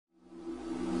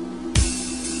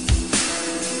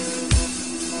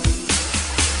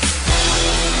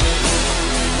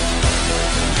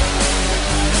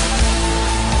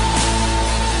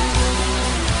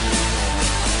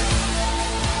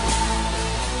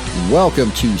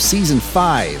Welcome to Season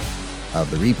 5 of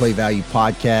the Replay Value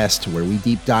Podcast, where we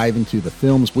deep dive into the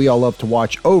films we all love to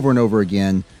watch over and over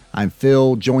again. I'm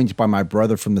Phil, joined by my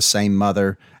brother from the same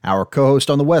mother, our co-host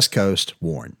on the West Coast,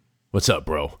 Warren. What's up,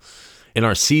 bro? In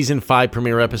our Season 5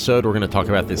 premiere episode, we're going to talk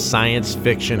about this science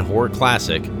fiction horror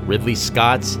classic, Ridley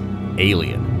Scott's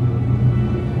Alien.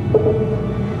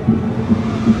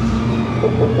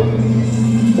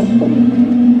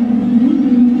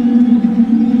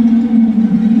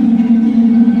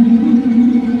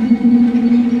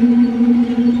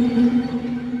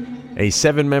 A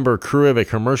 7-member crew of a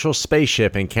commercial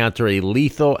spaceship encounter a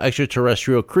lethal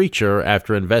extraterrestrial creature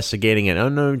after investigating an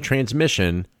unknown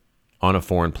transmission on a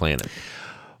foreign planet.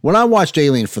 When I watched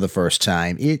Alien for the first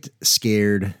time, it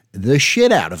scared the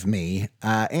shit out of me.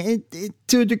 And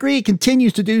to a degree, it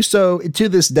continues to do so to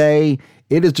this day.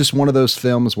 It is just one of those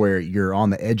films where you're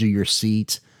on the edge of your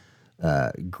seat,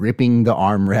 gripping the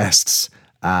armrests.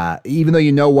 Even though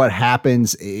you know what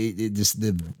happens, it just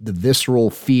the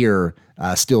visceral fear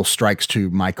still strikes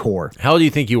to my core. How old do you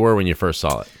think you were when you first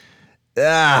saw it?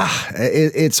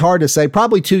 It's hard to say.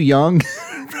 Probably too young.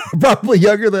 Probably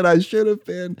younger than I should have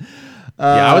been.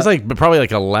 I was probably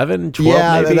 11,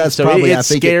 12 maybe. That's so probably, it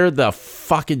scared the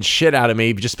fucking shit out of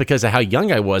me just because of how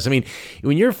young I was. I mean,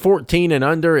 when you're 14 and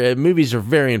under, movies are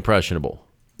very impressionable.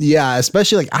 Yeah,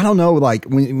 especially I don't know,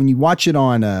 when you watch it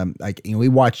on we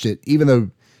watched it even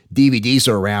though DVDs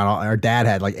are around. Our dad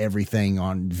had everything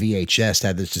on VHS,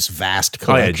 had this just vast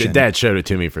collection. Oh yeah, Dad showed it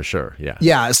to me for sure. Yeah.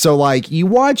 Yeah, so you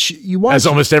watch as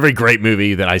almost every great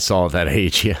movie that I saw at that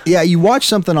age. Yeah. Yeah, you watch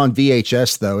something on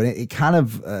VHS though, and it kind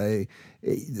of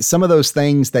some of those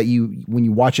things that when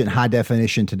you watch it in high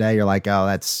definition today, you're like, oh,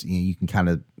 that's you can kind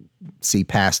of see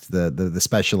past the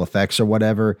special effects or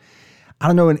whatever. I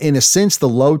don't know. In a sense, the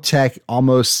low tech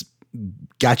almost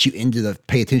got you into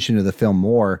pay attention to the film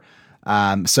more.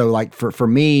 So for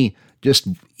me, just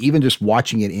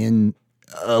watching it in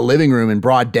a living room in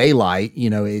broad daylight,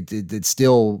 it's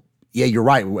still, yeah, you're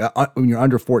right. When you're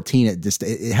under 14,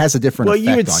 it has a different effect on you.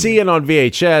 Well, you would see it on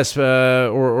VHS,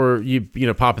 or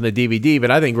you pop in the DVD, but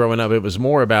I think growing up, it was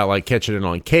more about catching it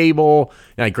on cable.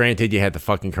 Now, granted, you had the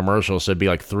fucking commercials, so it'd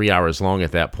be 3 hours long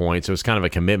at that point, so it's kind of a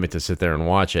commitment to sit there and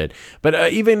watch it.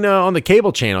 But even on the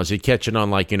cable channels, you'd catch it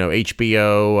on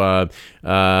HBO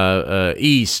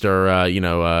East or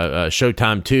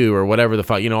Showtime 2 or whatever the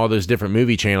fuck, all those different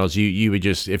movie channels. You would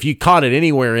just, if you caught it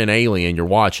anywhere in Alien, you're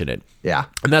watching it. Yeah.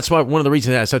 And that's why one of the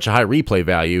reasons it has such a high replay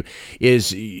value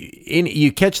is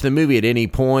you catch the movie at any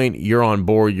point, you're on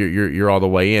board, you're all the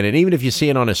way in. And even if you see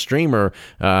it on a streamer,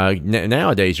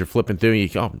 nowadays you're flipping through and you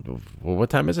go, oh, well,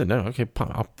 what time is it? No, okay,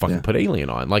 I'll fucking put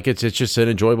Alien on. It's just an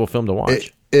enjoyable film to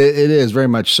watch. It is very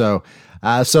much so.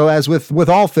 So as with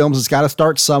all films, it's got to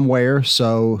start somewhere.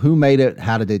 So who made it?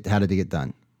 How did it get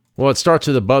done? Well, it starts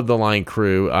with Above the Line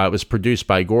crew. It was produced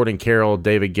by Gordon Carroll,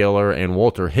 David Giller, and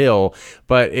Walter Hill.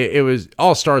 But it was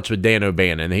all starts with Dan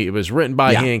O'Bannon. It was written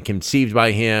by him, conceived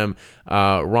by him.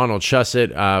 Ronald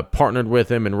Shusett partnered with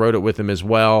him and wrote it with him as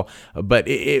well. But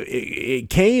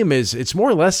it came as, it's more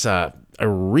or less a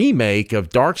remake of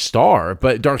Dark Star,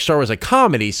 but Dark Star was a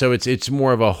comedy, so it's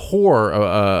more of a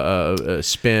horror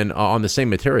spin on the same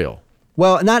material.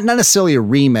 Well, not necessarily a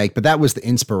remake, but that was the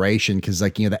inspiration because,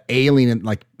 the Alien,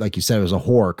 like you said, it was a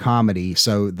horror comedy.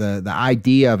 So the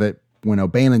idea of it when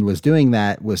O'Bannon was doing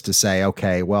that was to say,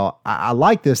 okay, well, I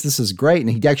like this. This is great. And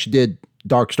he actually did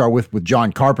Dark Star with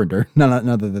John Carpenter, none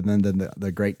other than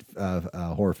the great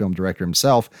horror film director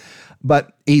himself.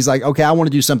 But he's like, okay, I want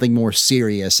to do something more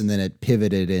serious. And then it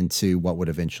pivoted into what would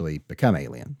eventually become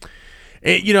Alien.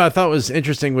 I thought was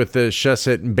interesting with the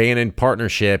Shusett and Bannon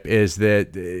partnership is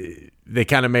that they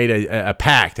kind of made a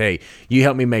pact. Hey, you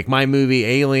help me make my movie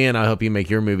Alien, I'll help you make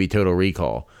your movie Total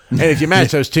Recall. And if you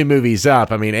match those two movies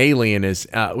up, I mean, Alien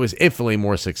was infinitely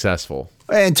more successful.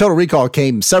 And Total Recall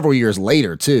came several years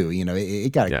later too.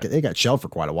 It got shelved for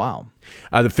quite a while.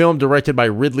 The film, directed by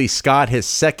Ridley Scott, his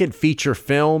second feature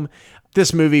film.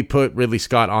 This movie put Ridley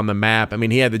Scott on the map. I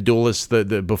mean, he had The Duelist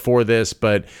before this,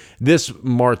 but this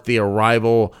marked the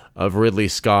arrival of Ridley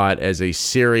Scott as a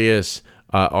serious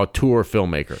auteur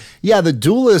filmmaker. Yeah, The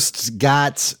Duelist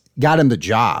got him the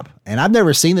job. And I've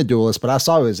never seen The Duelist, but I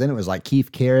saw it was in it. It was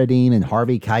Keith Carradine and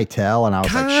Harvey Keitel, and I was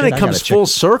kind of comes full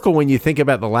circle when you think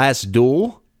about The Last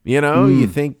Duel. You know, you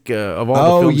think of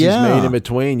all the films he's yeah. made in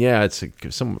between. Yeah, it's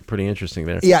somewhat pretty interesting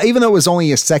there. Yeah, even though it was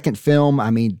only a second film,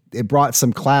 I mean, it brought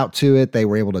some clout to it. They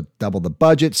were able to double the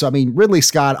budget. So, I mean, Ridley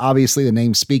Scott, obviously, the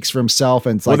name speaks for himself.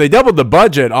 And it's Well, they doubled the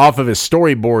budget off of his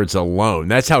storyboards alone.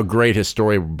 That's how great his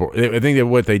storyboard. I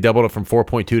think they doubled it from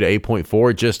 4.2 to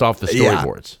 8.4 just off the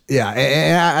storyboards. Yeah,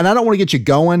 and I don't want to get you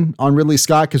going on Ridley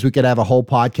Scott because we could have a whole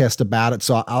podcast about it.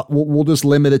 So we'll just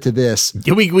limit it to this.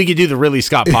 We could do the Ridley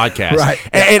Scott podcast, right?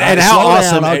 And how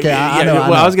awesome! Okay, I know.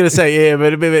 I was going to say, yeah,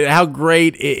 but how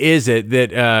great is it that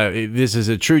this is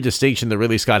a true distinction that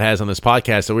Ridley Scott has on this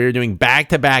podcast? So we are doing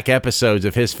back-to-back episodes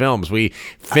of his films. We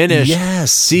finished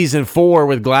season 4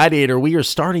 with Gladiator. We are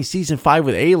starting season 5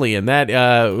 with Alien. That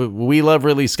we love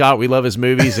Ridley Scott. We love his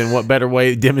movies, and what better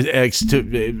way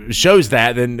shows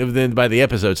that than by the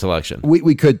episode selection?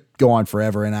 We could go on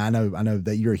forever, and I know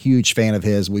that you're a huge fan of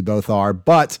his. We both are,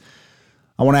 but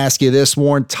I want to ask you this,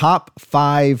 Warren: top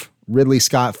 5 Ridley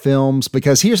Scott films,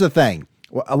 because here's the thing.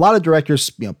 A lot of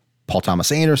directors, Paul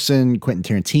Thomas Anderson, Quentin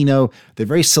Tarantino, they're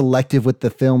very selective with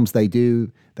the films they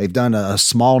do. They've done a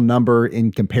small number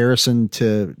in comparison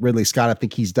to Ridley Scott. I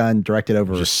think he's directed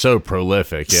over just so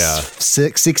prolific,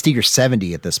 60 or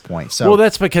 70 at this point. So, well,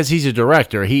 that's because he's a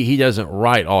director. He doesn't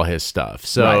write all his stuff.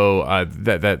 So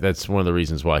that's one of the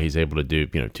reasons why he's able to do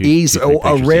two. He's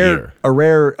a rare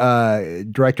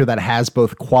director that has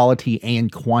both quality and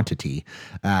quantity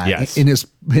in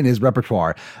his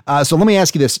repertoire. So let me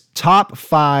ask you this: top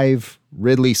 5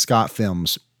 Ridley Scott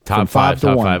films. Top 5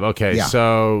 to 1. Okay, yeah.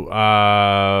 So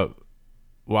I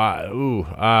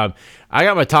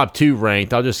got my top 2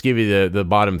 ranked. I'll just give you the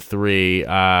bottom 3. In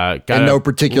no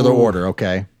particular order.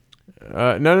 Okay.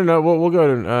 No. We'll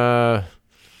go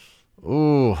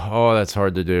to. That's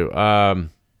hard to do.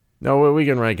 No, we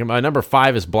can rank them. Number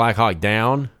 5 is Black Hawk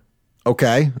Down.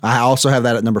 Okay, I also have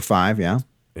that at number 5. Yeah.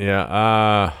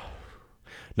 Yeah.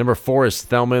 Number 4 is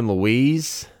Thelma and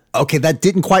Louise. Okay, that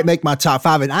didn't quite make my top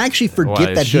 5, and I actually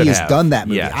forget that he has done that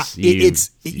movie. Yes,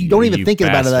 you don't even think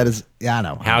about it as I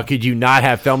know. How could you not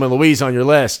have Thelma and Louise on your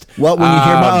list? Well, when you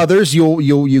hear my others,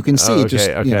 you can see.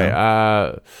 Okay.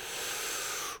 I'm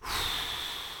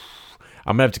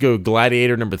gonna have to go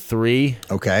Gladiator number 3.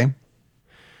 Okay.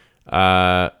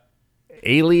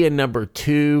 Alien number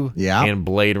 2. Yeah. And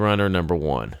Blade Runner number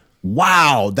 1.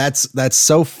 Wow, that's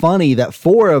so funny that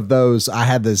 4 of those I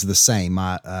had the same.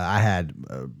 I had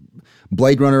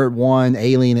Blade Runner at 1,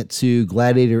 Alien at 2,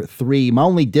 Gladiator at 3. My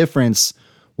only difference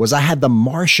was I had The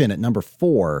Martian at number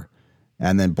 4,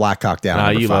 and then Black Hawk Down.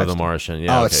 Number 5. Love The Martian.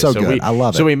 Yeah, it's so good. I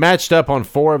love it. So we matched up on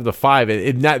 4 of the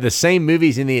 5. Not the same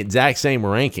movies in the exact same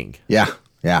ranking. Yeah.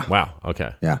 Wow.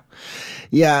 Okay. Yeah.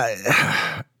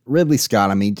 Ridley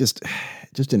Scott. I mean, just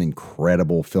an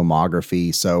incredible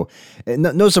filmography. So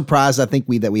no surprise, I think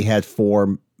we had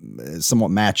 4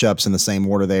 somewhat matchups in the same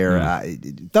order there.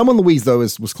 Thelma and Louise, though,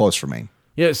 was close for me.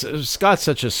 Yes, Scott's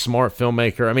such a smart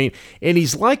filmmaker. I mean, and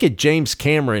he's like a James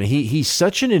Cameron. He's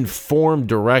such an informed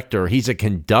director. He's a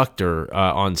conductor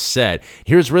on set.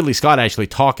 Here's Ridley Scott actually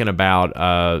talking about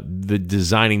the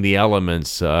designing the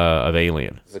elements of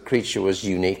Alien. The creature was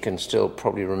unique and still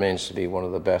probably remains to be one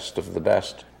of the best of the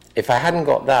best. If I hadn't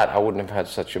got that, I wouldn't have had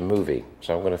such a movie.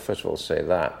 So I'm going to first of all say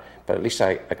that. But at least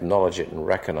I acknowledge it and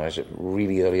recognize it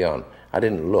really early on. I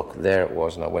didn't look. There it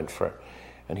was, and I went for it.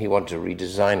 And he wanted to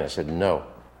redesign it. I said, no,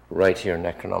 right here,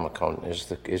 Necronomicon is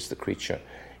the creature.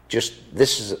 Just,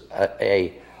 this is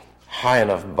a high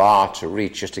enough bar to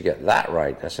reach just to get that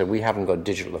right. I said, we haven't got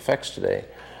digital effects today,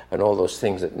 and all those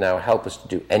things that now help us to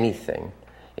do anything.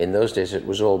 In those days, it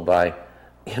was all by,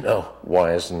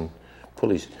 wires and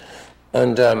pulleys.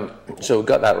 And so we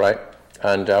got that right,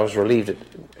 and I was relieved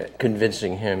at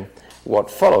convincing him.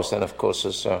 What follows then, of course,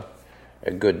 is a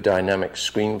good dynamic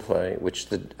screenplay, which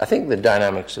I think the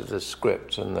dynamics of the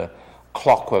script and the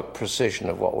clockwork precision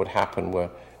of what would happen were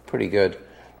pretty good.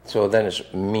 So then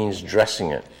it means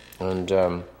dressing it, and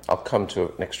I'll come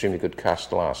to an extremely good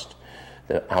cast last.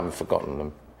 I haven't forgotten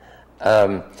them.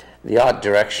 The art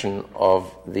direction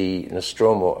of the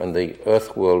Nostromo and the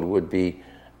Earthworld would be,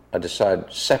 I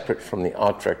decided, separate from the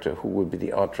art director, who would be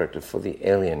the art director for the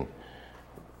Alien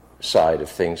side of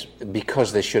things,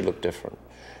 because they should look different.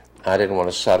 I didn't want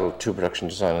to saddle 2 production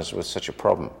designers with such a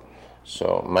problem.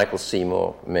 So Michael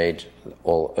Seymour made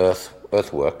all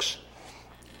Earthworks,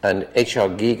 and H.R.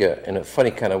 Giger, in a funny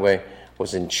kind of way,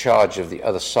 was in charge of the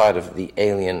other side of the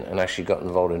Alien and actually got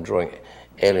involved in drawing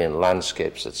alien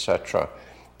landscapes, etc.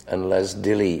 And Les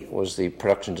Dilley was the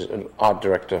production art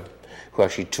director who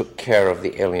actually took care of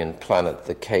the alien planet,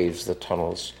 the caves, the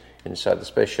tunnels inside the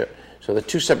spaceship. So the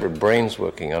 2 separate brains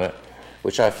working on it,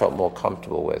 which I felt more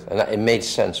comfortable with. And it made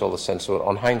sense, all the sense of it.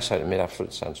 On hindsight, it made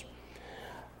absolute sense.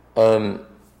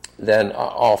 Then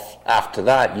after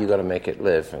that, you got to make it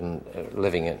live, and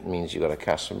living it means you got to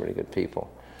cast some really good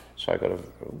people. So I got a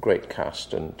great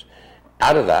cast, and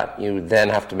out of that, you then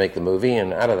have to make the movie,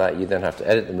 and out of that, you then have to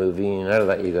edit the movie, and out of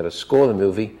that, you got to score the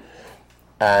movie,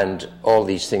 and all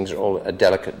these things are all a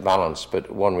delicate balance.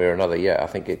 But one way or another, I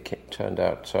think it turned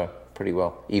out pretty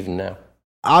well, even now.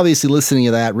 Obviously, listening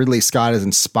to that, Ridley Scott is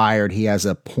inspired. He has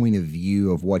a point of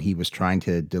view of what he was trying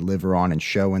to deliver on and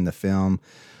show in the film.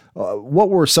 What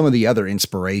were some of the other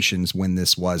inspirations when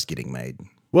this was getting made?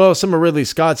 Well, some of Ridley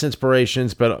Scott's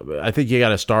inspirations, but I think you got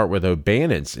to start with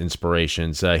O'Bannon's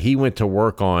inspirations. He went to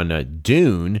work on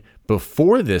Dune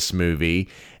before this movie,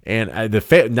 and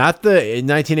not the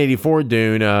 1984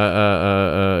 Dune,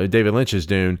 David Lynch's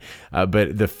Dune,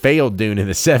 but the failed Dune in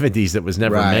the 70s that was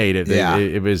never made.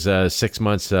 It was 6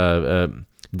 months down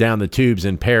the tubes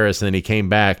in Paris, and then he came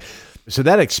back. So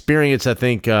that experience, I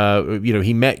think,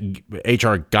 he met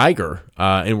H.R. Geiger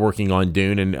in working on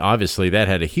Dune, and obviously that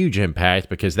had a huge impact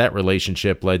because that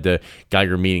relationship led to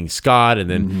Geiger meeting Scott. And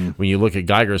then when you look at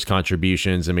Geiger's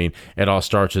contributions, I mean, it all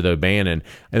starts with O'Bannon,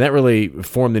 and that really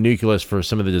formed the nucleus for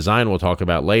some of the design we'll talk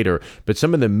about later. But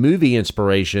some of the movie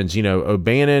inspirations,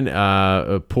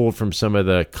 O'Bannon pulled from some of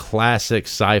the classic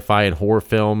sci-fi and horror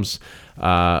films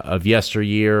of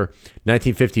yesteryear.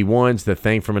 1951's The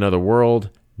Thing from Another World.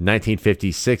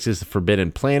 1956 is The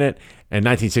Forbidden Planet, and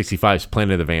 1965's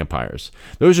Planet of the Vampires.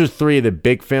 Those are three of the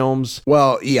big films.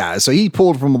 Well, yeah, so he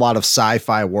pulled from a lot of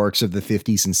sci-fi works of the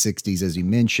 50s and 60s, as you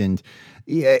mentioned.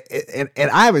 Yeah,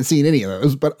 and I haven't seen any of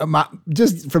those, but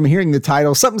just from hearing the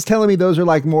title, something's telling me those are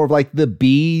like more of like the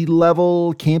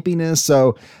B-level campiness.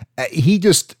 So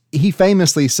he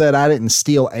famously said, "I didn't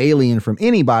steal Alien from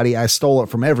anybody, I stole it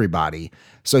from everybody."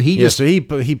 So he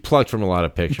plucked from a lot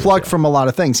of pictures. From a lot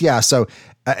of things, yeah. So,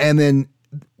 and then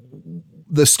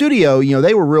the studio,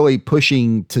 they were really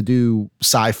pushing to do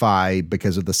sci-fi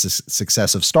because of the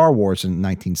success of Star Wars in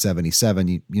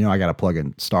 1977. I got to plug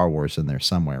in Star Wars in there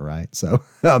somewhere, right? So,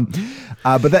 but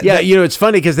that, it's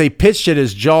funny because they pitched it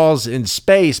as Jaws in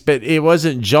space, but it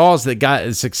wasn't Jaws that got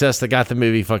the success that got the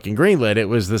movie fucking greenlit. It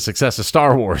was the success of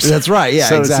Star Wars. That's right. Yeah,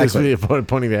 so exactly. It's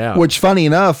pointing that out. Which, funny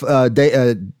enough,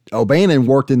 O'Bannon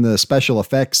worked in the special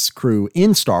effects crew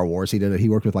in Star Wars. He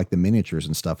worked with like the miniatures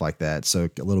and stuff like that. So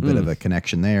a little bit of a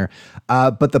connection there.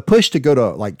 But the push to go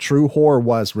to like true horror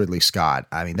was Ridley Scott.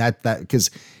 I mean, that because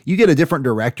you get a different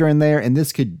director in there, and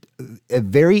this could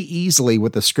very easily,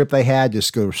 with the script they had,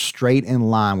 just go straight in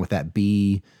line with that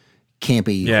B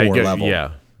campy horror level.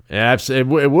 Yeah.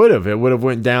 Absolutely, it would have. It would have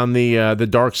went down the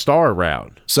Dark Star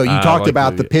route. So you talked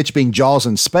about the pitch being Jaws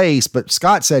in space, but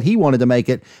Scott said he wanted to make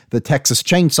it the Texas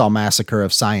Chainsaw Massacre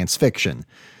of science fiction.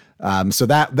 So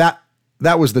that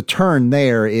was the turn.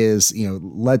 There is,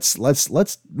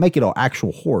 let's make it an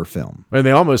actual horror film. And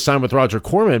they almost signed with Roger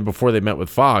Corman before they met with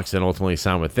Fox, and ultimately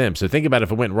signed with them. So think about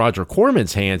if it went in Roger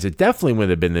Corman's hands, it definitely would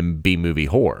have been the B movie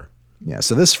horror. Yeah,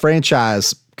 so this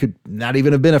franchise could not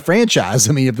even have been a franchise.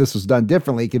 I mean, if this was done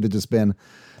differently, it could have just been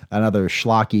another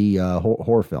schlocky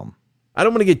horror film. I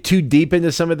don't want to get too deep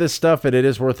into some of this stuff, but it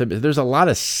is worth it. There's a lot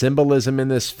of symbolism in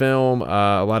this film,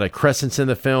 a lot of crescents in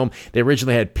the film. They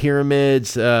originally had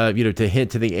pyramids, to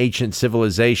hint to the ancient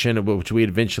civilization, which we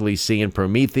eventually see in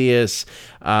Prometheus.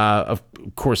 Of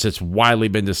course, it's widely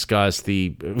been discussed,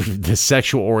 the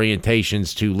sexual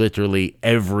orientations to literally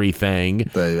everything.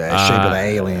 The shape of the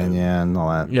alien, and all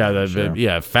that.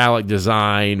 Yeah, phallic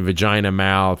design, vagina,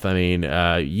 mouth. I mean,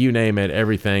 you name it,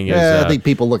 everything is. I think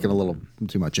people looking a little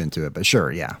too much into it, but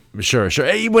sure, yeah. Sure.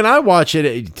 When I watch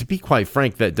it, to be quite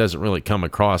frank, that doesn't really come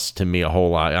across to me a whole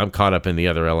lot. I'm caught up in the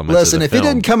other elements. Listen, if it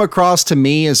didn't come across to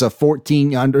me as a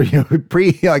 14 under,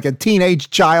 like a teenage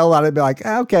child, I'd be like,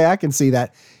 okay, I can see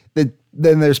that.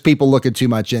 Then there's people looking too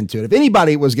much into it. If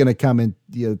anybody was going to come and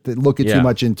look at too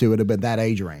much into it, it'd have been that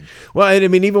age range. Well, I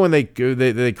mean, even when they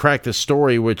cracked the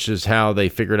story, which is how they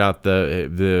figured out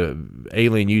the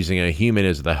alien using a human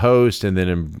as the host, and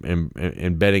then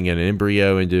embedding an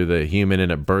embryo into the human and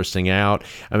it bursting out.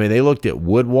 I mean, they looked at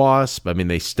wood wasp. I mean,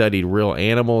 they studied real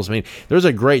animals. I mean, there's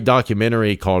a great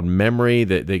documentary called Memory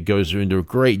that goes into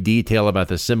great detail about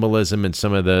the symbolism and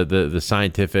some of the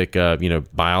scientific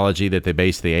biology that they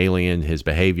based the alien, his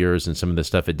behaviors, and some of the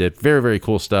stuff it did. Very, very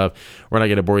cool stuff. We're not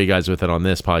going to bore you guys with it on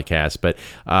this podcast, but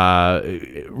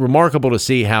remarkable to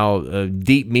see how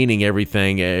deep meaning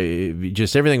everything,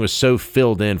 just everything was so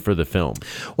filled in for the film.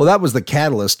 Well, that was the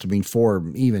catalyst, for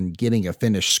even getting a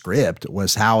finished script,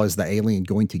 was how is the alien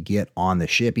going to get on the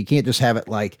ship? You can't just have it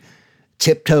like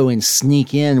tiptoe and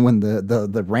sneak in when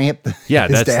the ramp. Yeah,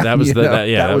 is down, that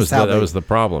was that was the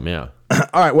problem. Yeah.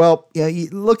 All right. Well, you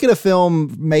look at a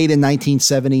film made in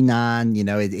 1979.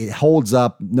 It holds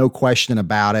up, no question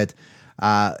about it.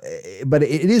 But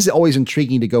it is always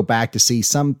intriguing to go back to see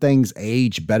some things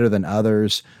age better than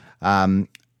others.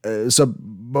 So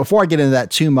before I get into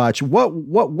that too much, what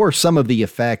were some of the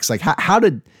effects? Like how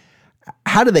did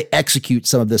they execute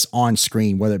some of this on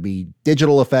screen, whether it be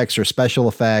digital effects or special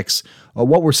effects? Or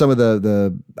what were some of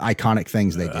the iconic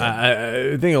things they did?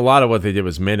 I think a lot of what they did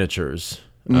was miniatures.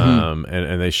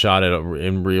 And they shot it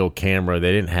in real camera.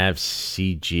 They didn't have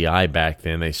CGI back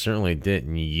then. They certainly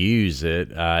didn't use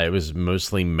it. It was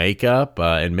mostly makeup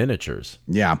and miniatures.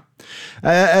 Yeah,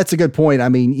 that's a good point. I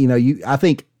mean, I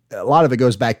think a lot of it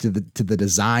goes back to the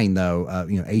design, though.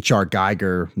 H.R.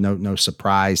 Geiger, no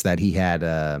surprise that he had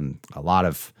a lot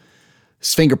of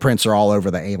his fingerprints are all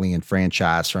over the Alien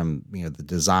franchise, from the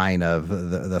design of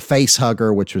the face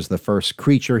hugger, which was the first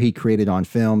creature he created on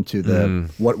film, to the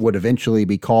what would eventually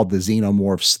be called the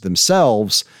xenomorphs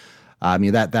themselves.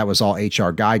 That was all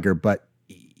H.R. Geiger, but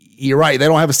you're right, they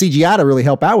don't have a CGI to really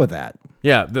help out with that.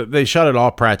 Yeah, they shot it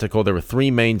all practical. There were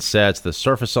 3 main sets: the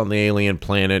surface on the alien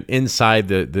planet, inside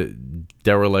the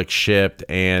derelict ship,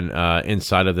 and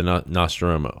inside of the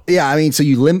Nostromo. Yeah, I mean, so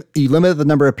you limit the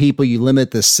number of people, you limit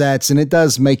the sets, and it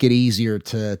does make it easier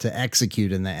to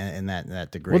execute in that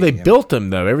degree. Well, they built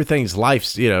them though. Everything's life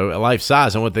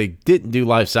size, and what they didn't do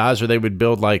life size, or they would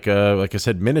build like I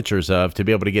said, miniatures of, to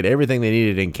be able to get everything they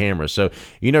needed in camera. So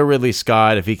Ridley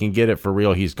Scott, if he can get it for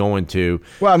real, he's going to.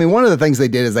 Well, I mean, one of the things they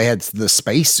did is they had the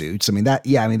spacesuits. I mean,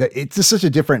 it's just such a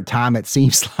different time. It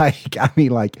seems like,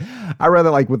 I rather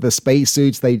like with the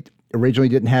spacesuits, they originally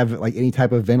didn't have like any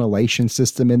type of ventilation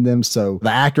system in them. So the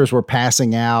actors were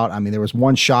passing out. I mean, there was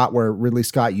one shot where Ridley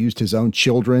Scott used his own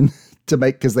children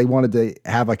because they wanted to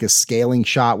have like a scaling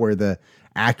shot where the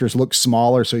actors look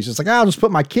smaller. So he's just like, I'll just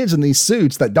put my kids in these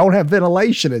suits that don't have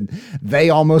ventilation, and they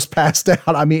almost passed out.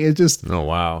 I mean, it's just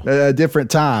a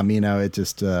different time, it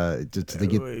just to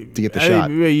get the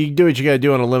shot. You do what you got to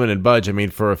do on a limited budget. I mean,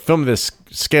 for a film of this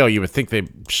scale, you would think they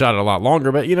shot it a lot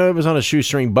longer, but it was on a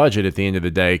shoestring budget at the end of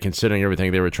the day, considering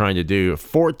everything they were trying to do.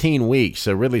 14 weeks.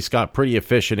 So Ridley Scott pretty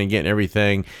efficient in getting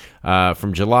everything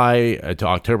from July to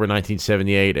October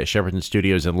 1978 at Shepperton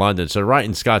Studios in London. So right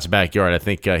in Scott's backyard. I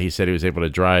think he said he was able to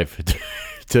drive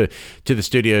to the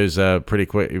studios pretty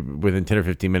quick, within 10 or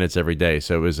 15 minutes every day.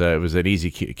 So it was an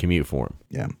easy commute for him.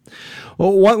 Yeah.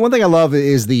 Well, one thing I love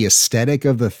is the aesthetic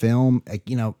of the film.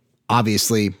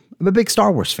 Obviously, I'm a big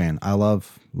Star Wars fan. I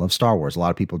love Star Wars. A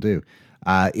lot of people do.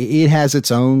 It has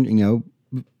its own,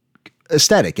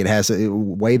 aesthetic. It has a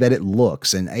way that it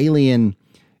looks. And Alien,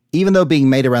 even though being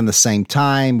made around the same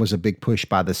time, was a big push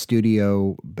by the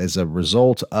studio as a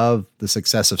result of the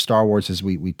success of Star Wars, as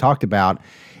we talked about,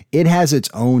 it has its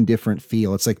own different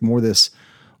feel. It's like more this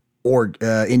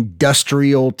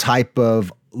industrial type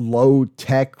of low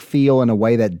tech feel in a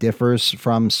way that differs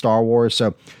from Star Wars.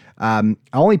 So I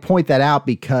only point that out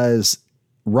because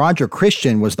Roger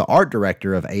Christian was the art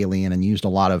director of Alien and used a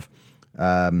lot of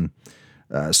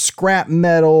scrap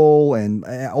metal and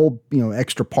old,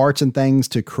 extra parts and things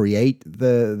to create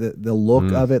the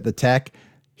look of it, the tech.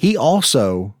 He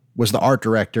also was the art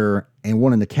director and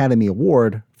won an Academy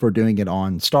Award for doing it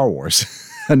on Star Wars,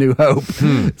 A New Hope.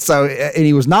 So, and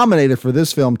he was nominated for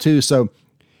this film too. So,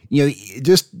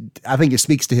 I think it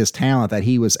speaks to his talent that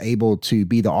he was able to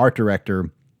be the art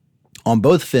director on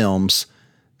both films,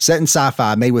 set in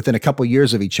sci-fi, made within a couple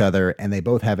years of each other, and they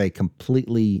both have a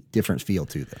completely different feel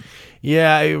to them.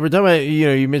 Yeah, we're talking about,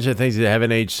 you mentioned things that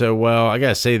haven't aged so well. I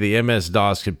gotta say, the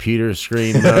MS-DOS computer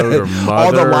screen mode or Mother,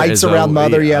 all the lights around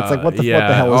Mother, it's like, what the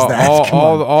hell is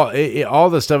that? All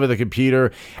the stuff with the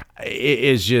computer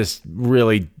is just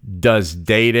really does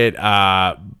date it.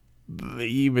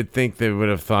 You would think they would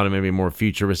have thought of maybe more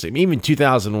futuristic. Even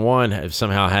 2001 have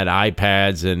somehow had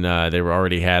iPads, and they were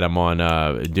already had them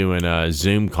on doing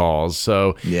Zoom calls.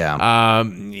 So yeah,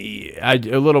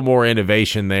 a little more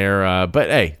innovation there. But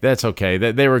hey, that's okay.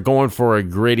 They were going for a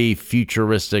gritty,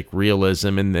 futuristic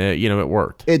realism, and it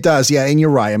worked. It does, yeah. And you're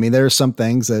right. I mean, there are some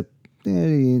things that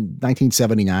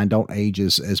 1979 don't age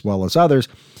as well as others.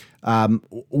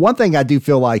 One thing I do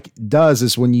feel like does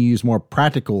is when you use more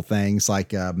practical things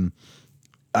like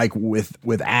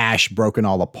with Ash broken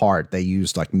all apart, they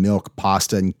used like milk,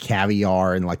 pasta, and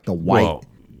caviar and like the white. Well,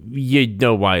 you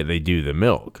know why they do the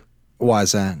milk. Why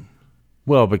is that?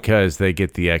 Well, because they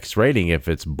get the X rating if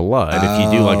it's blood. If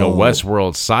you do like a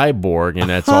Westworld cyborg and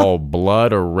that's all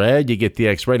blood or red, you get the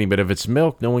X rating. But if it's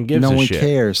milk, no one gives a shit.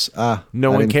 Cares.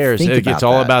 No one cares. It's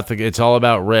all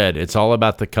about red. It's all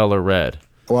about the color red.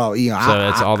 Well, So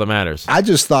that's all that matters. I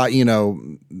just thought,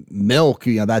 milk,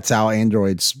 that's how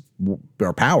androids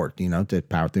are powered, to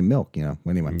power through milk,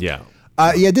 anyway. Yeah.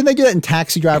 Didn't they do that in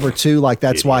Taxi Driver too? Like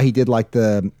that's why he did like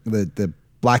the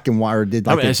black and white, or did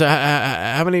like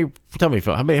how many? Tell me,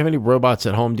 Phil. How many robots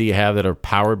at home do you have that are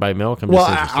powered by milk? I'm just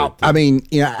interested. I mean,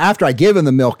 after I give them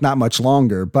the milk, not much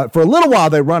longer, but for a little while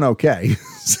they run okay.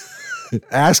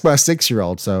 Ask my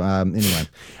 6-year-old. So anyway,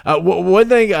 one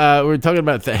thing we're talking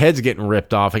about the heads getting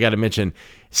ripped off. I got to mention.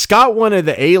 Scott wanted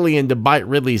the alien to bite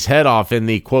Ridley's head off in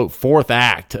the, quote, 4th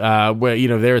act, where,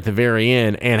 there at the very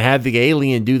end, and had the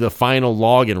alien do the final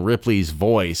log in Ripley's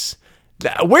voice.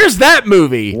 Where's that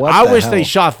movie? I wish they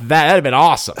shot that. That'd have been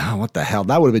awesome. Oh, what the hell?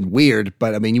 That would have been weird,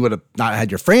 but I mean, you would have not had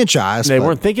your franchise. They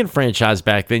weren't thinking franchise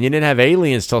back then. You didn't have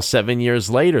aliens till 7 years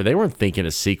later. They weren't thinking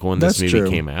a sequel when this movie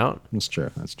came out. That's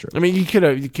true. I mean, you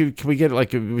could can we get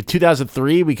like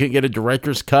 2003? We could get a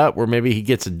director's cut where maybe he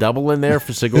gets a double in there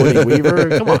for Sigourney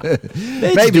Weaver. Come on,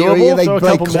 maybe they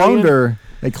cloned her.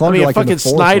 They cloned her like fucking in the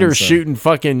Snyder shooting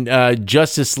fucking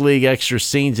Justice League extra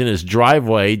scenes in his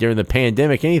driveway during the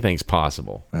pandemic. Anything's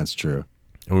possible. That's true.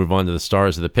 We'll move on to the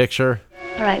stars of the picture.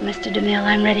 All right, Mr. DeMille,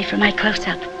 I'm ready for my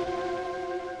close-up.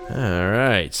 All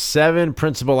right, 7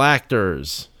 principal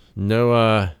actors.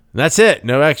 No, that's it.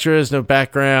 No extras, no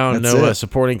background, no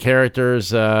supporting characters.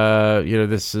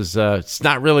 This is it's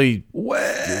not really.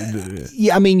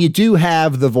 Yeah, I mean, you do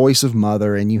have the voice of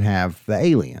Mother, and you have the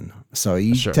alien. So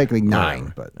you technically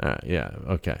 9, but yeah,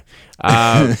 okay.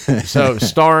 So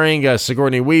starring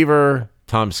Sigourney Weaver,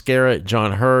 Tom Skerritt,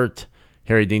 John Hurt,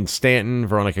 Harry Dean Stanton,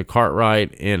 Veronica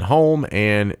Cartwright in Home,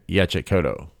 and Yachik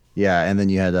Koto. Yeah, and then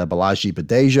you had Balaji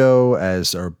Badejo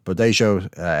as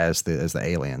the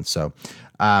alien. So,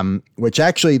 which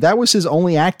actually that was his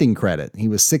only acting credit. He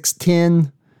was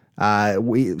 6'10".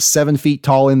 7 feet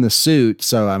tall in the suit.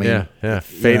 So I mean,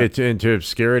 faded into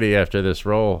obscurity after this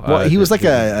role. Well, he was like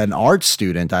an art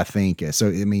student, I think. So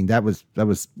I mean, that was. I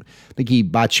think he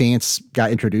by chance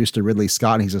got introduced to Ridley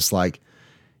Scott, and he's just like,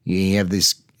 you have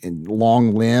these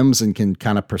long limbs and can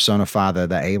kind of personify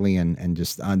the alien and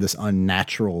just this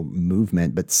unnatural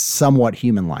movement, but somewhat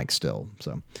human-like still.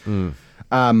 So,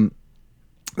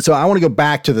 so I want to go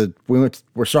back to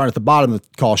we're starting at the bottom of the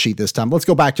call sheet this time. Let's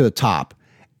go back to the top.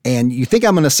 And you think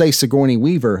I'm going to say Sigourney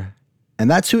Weaver,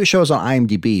 and that's who it shows on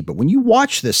IMDb. But when you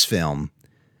watch this film,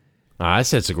 I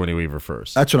said Sigourney Weaver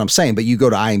first. That's what I'm saying. But you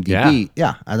go to IMDb.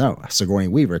 Yeah, I know. Sigourney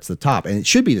Weaver, it's the top. And it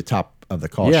should be the top of the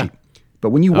call sheet. But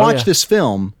when you watch this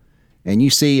film and you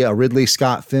see a Ridley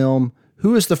Scott film,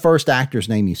 who is the first actor's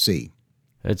name you see?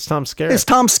 It's Tom Skerritt. It's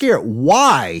Tom Skerritt.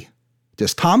 Why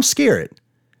does Tom Skerritt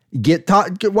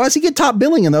why does he get top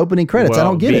billing in the opening credits? I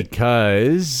don't get it.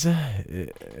 Because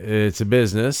it's a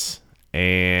business,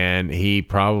 and he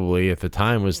probably at the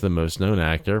time was the most known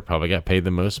actor, probably got paid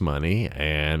the most money,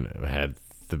 and had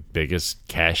the biggest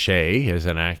cachet as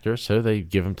an actor, so they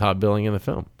give him top billing in the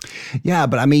film. Yeah,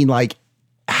 but I mean, like,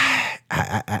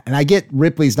 and I get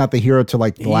Ripley's not the hero to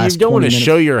like the last 20 minutes. You don't want to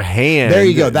show your hand. There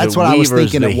you go. That's what I was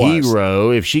thinking it was.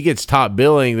 Hero. If she gets top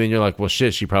billing, then you're like, well,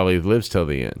 shit, she probably lives till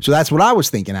the end. So that's what I was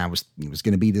thinking. It was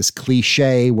going to be this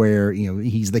cliche where,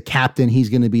 he's the captain. He's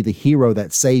going to be the hero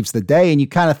that saves the day. And you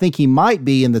kind of think he might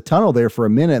be in the tunnel there for a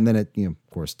minute. And then it, of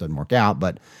course, doesn't work out.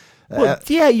 But well,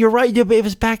 yeah, you're right. It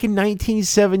was back in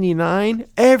 1979.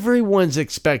 Everyone's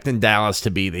expecting Dallas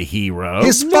to be the hero.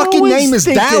 His fucking name is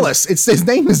Dallas. His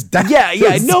name is Dallas.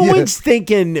 Yeah. No one's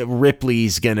thinking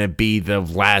Ripley's gonna be the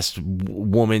last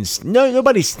woman. No,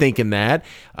 nobody's thinking that.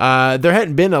 There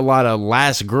hadn't been a lot of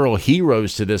last girl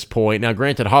heroes to this point. Now,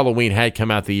 granted, Halloween had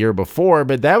come out the year before,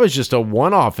 but that was just a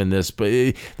one-off in this. But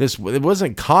it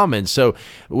wasn't common. So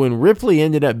when Ripley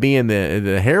ended up being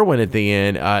the heroine at the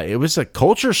end, it was a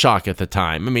culture shock at the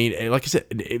time. I mean, like I said,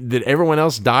 that everyone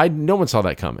else died. No one saw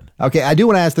that coming. Okay, I do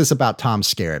want to ask this about Tom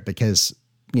Skerritt because,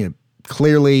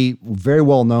 clearly very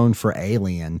well known for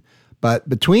Alien, but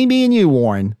between me and you,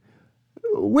 Warren,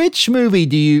 which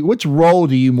role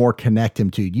do you more connect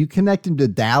him to? Do you connect him to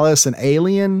Dallas and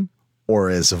Alien or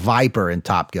as Viper in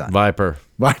Top Gun? Viper.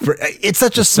 It's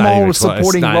such a small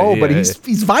supporting role, but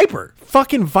he's Viper.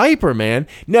 Fucking Viper, man.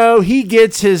 No, he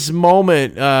gets his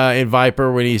moment in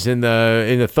Viper when he's in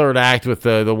the third act with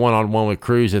the one-on-one with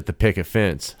Cruise at the picket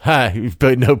fence.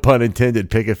 But no pun intended,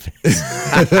 picket fence.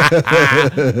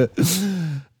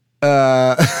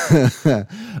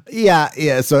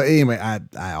 Yeah. So anyway,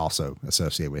 I also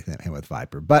associate with him with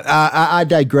Viper, but I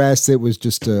digress. It was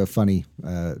just funny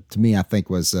to me. I think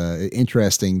was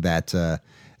interesting that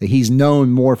he's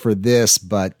known more for this,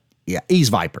 but yeah, he's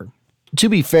Viper. to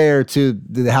be fair to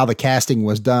how the casting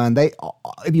was done,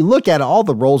 if you look at it, all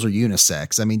the roles are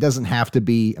unisex. I mean, it doesn't have to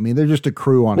be. I mean, they're just a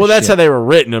crew on. Well, that's ship. how they were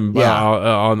written Yeah.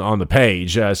 on the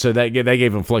page. So that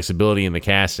gave them flexibility in the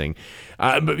casting.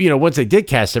 But once they did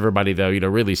cast everybody, though,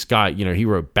 Ridley Scott, he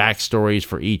wrote backstories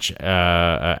for each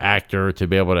actor to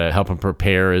be able to help him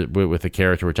prepare with the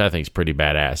character, which I think is pretty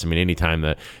badass. I mean, anytime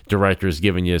the director is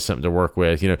giving you something to work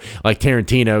with, like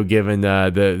Tarantino giving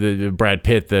the Brad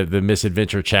Pitt the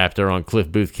misadventure chapter on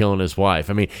Cliff Booth killing his wife.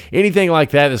 I mean, anything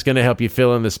like that that's going to help you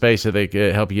fill in the space so they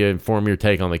can help you inform your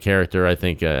take on the character. I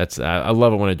think I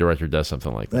love it when a director does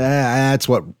something like that. That's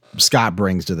what Scott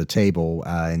brings to the table,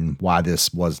 and why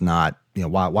this was not.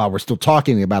 While we're still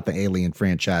talking about the Alien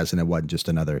franchise, and it wasn't just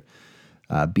another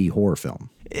B horror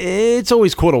film. It's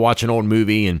always cool to watch an old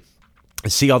movie and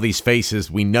see all these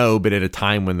faces we know, but at a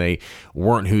time when they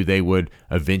weren't who they would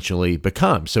eventually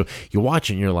become. So you watch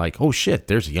it and you're like, oh shit,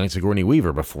 there's a young Sigourney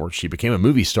Weaver before she became a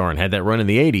movie star and had that run in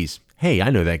the 80s. Hey,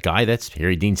 I know that guy. That's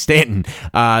Harry Dean Stanton.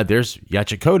 There's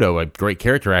Yacha Kodo, a great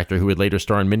character actor who would later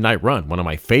star in Midnight Run, one of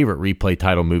my favorite replay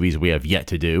title movies we have yet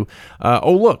to do.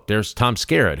 Oh, look, there's Tom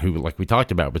Skerritt, who, like we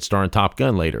talked about, would star in Top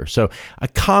Gun later. So a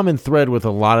common thread with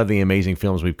a lot of the amazing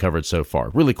films we've covered so far.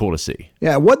 Really cool to see.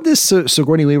 Yeah, what this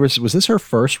Sigourney Weaver, was this her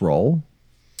first role?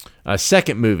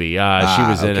 Second movie. She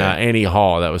was in okay. Annie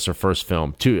Hall. That was her first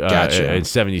film. Gotcha. In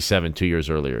 1977, 2 years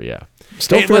earlier, yeah.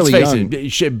 Still Hey, fairly let's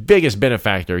face young. it, biggest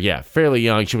benefactor, yeah, fairly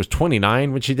young. She was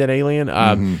 29 when she did Alien.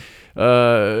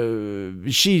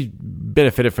 She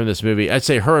benefited from this movie. I'd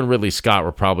say her and Ridley Scott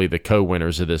were probably the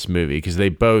co-winners of this movie because they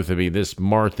both, this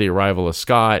marked the arrival of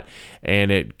Scott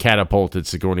and it catapulted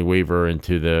Sigourney Weaver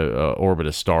into the orbit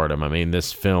of stardom. I mean,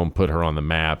 this film put her on the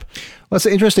map. Well, it's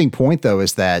an interesting point, though,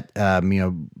 is that,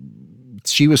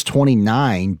 she was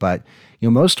 29, but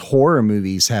most horror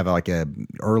movies have like a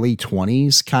early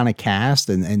 20s kind of cast,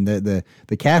 and the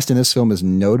cast in this film is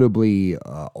notably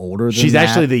older than She's that.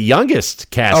 actually the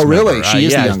youngest cast Oh, really? member. She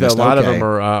is the youngest. A lot of Okay. them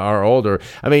are older.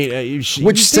 I mean,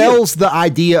 which sells the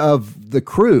idea of the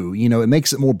crew. It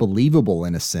makes it more believable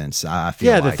in a sense. I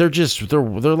feel that like.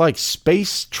 they're like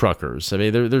space truckers. I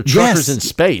mean, they're truckers in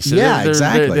space. Yeah,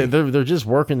 exactly. They're just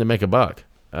working to make a buck.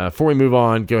 Before we move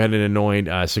on, go ahead and anoint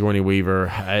Sigourney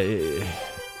Weaver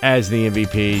as the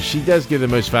MVP. She does give the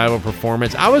most valuable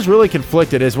performance. I was really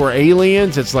conflicted. As we're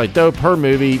Aliens, it's like, dope, her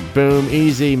movie, boom,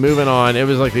 easy, moving on. It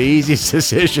was like the easiest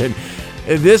decision.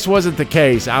 This wasn't the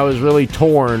case. I was really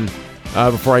torn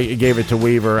before I gave it to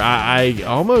Weaver. I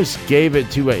almost gave it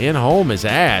to In Home as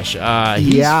Ash.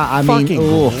 He's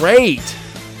fucking great.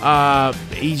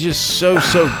 He's just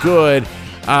so good.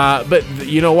 But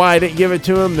you know why I didn't give it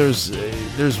to him?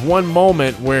 There's one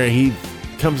moment where he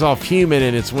comes off human,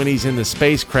 and it's when he's in the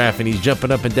spacecraft and he's jumping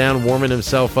up and down, warming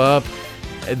himself up.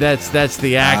 That's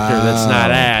the actor. That's not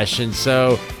Ash. And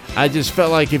so I just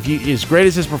felt like as great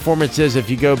as his performance is, if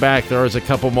you go back, there was a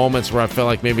couple moments where I felt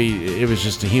like maybe it was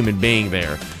just a human being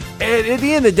there. And at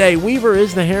the end of the day, Weaver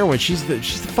is the heroine. She's the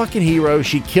fucking hero.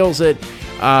 She kills it.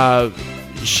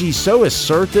 She's so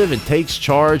assertive and takes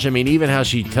charge. I mean, even how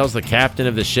she tells the captain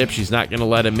of the ship she's not going to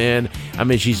let him in. I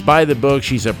mean, she's by the book.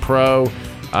 She's a pro.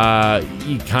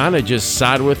 You kind of just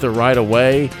side with her right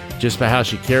away just by how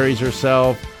she carries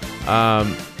herself.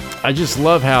 I just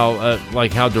love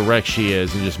how direct she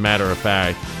is and just matter of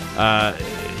fact. At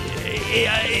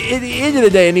the end of the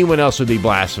day, anyone else would be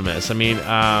blasphemous. I mean,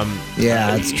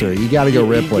 yeah, that's true. You got to go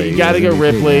Ripley. You got to go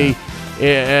Ripley.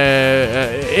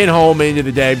 In Home, end of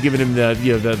the day, I'm giving him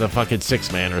the fucking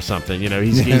six man or something.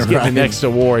 He's getting the next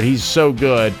award. He's so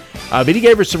good. But he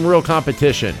gave her some real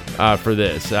competition for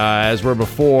this. As were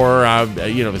before,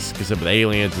 because with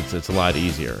Aliens, it's a lot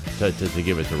easier to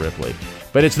give it to Ripley.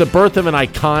 But it's the birth of an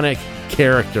iconic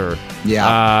character.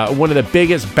 Yeah. One of the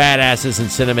biggest badasses in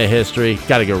cinema history.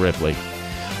 Got to go Ripley.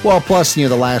 Well, plus, the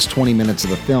last 20 minutes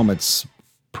of the film, it's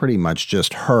pretty much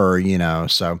just her,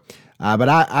 so... but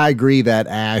I agree that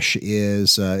Ash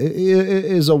is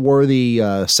a worthy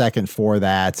second for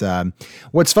that.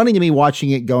 What's funny to me watching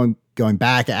it going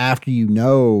back after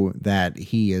that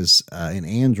he is an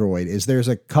android is there's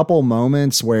a couple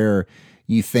moments where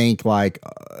you think like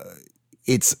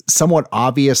it's somewhat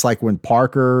obvious, like when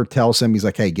Parker tells him, he's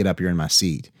like, "Hey, get up, you're in my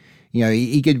seat."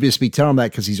 He could just be telling him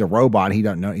that because he's a robot. He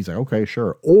doesn't know. He's like, "Okay,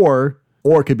 sure," or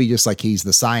it could be just like he's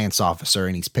the science officer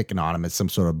and he's picking on him. It's some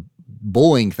sort of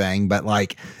bullying thing, but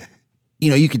like,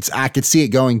 I could see it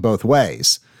going both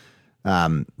ways.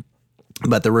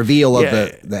 But the reveal of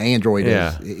the android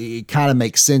it kind of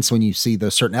makes sense when you see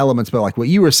those certain elements. But like what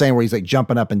you were saying, where he's like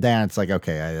jumping up and down, it's like,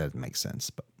 okay, that doesn't make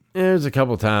sense. But There's a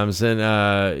couple times, and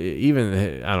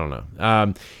even I don't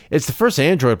know. It's the first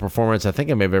Android performance I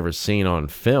think I may have ever seen on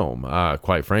film.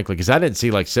 Quite frankly, because I didn't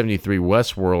see like 73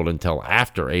 Westworld until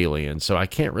after Alien, so I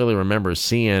can't really remember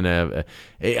seeing.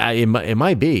 It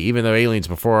might be, even though Alien's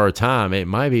before our time, it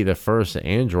might be the first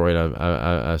Android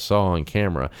I saw on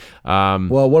camera.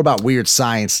 Well, what about Weird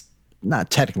Science?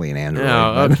 Not technically an Android.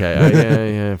 Oh,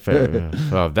 okay. Yeah, fair.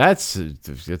 Well,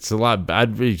 it's a lot.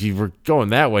 If you were going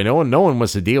that way, no one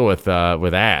wants to deal with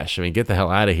Ash. I mean, get the hell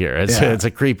out of here. It's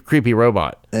a creepy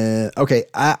robot. Okay,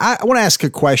 I want to ask a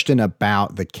question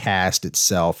about the cast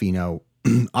itself. You know,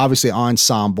 obviously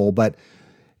ensemble, but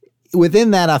within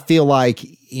that, I feel like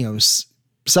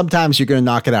sometimes you're going to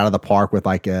knock it out of the park with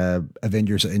like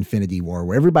Avengers: Infinity War,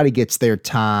 where everybody gets their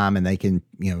time and they can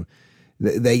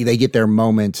They get their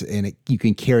moment, and you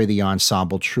can carry the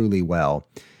ensemble truly well.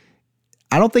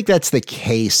 I don't think that's the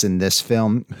case in this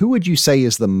film. Who would you say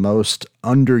is the most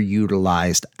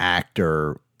underutilized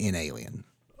actor in Alien?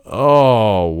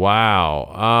 Oh,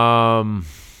 wow.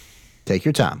 Take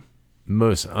your time.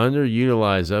 Most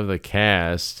underutilized of the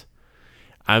cast.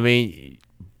 I mean,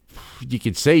 you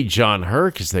could say John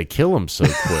Hurt because they kill him so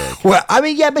quick. Well, I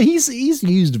mean, yeah, but he's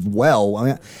used well. I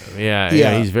mean,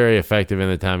 yeah, he's very effective in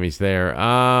the time he's there.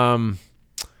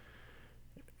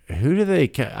 Who do they?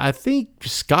 I think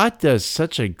Scott does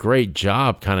such a great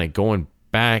job, kind of going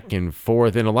back and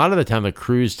forth, and a lot of the time the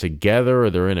crew's together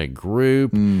or they're in a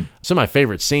group. Some of my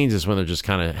favorite scenes is when they're just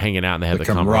kind of hanging out and they have the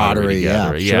camaraderie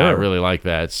together. Yeah, I sure. really like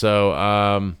that. So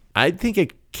I think a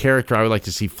character I would like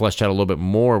to see fleshed out a little bit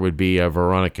more would be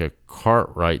Veronica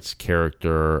Cartwright's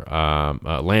character,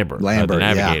 Lambert, the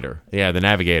Navigator. Yeah, the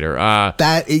Navigator.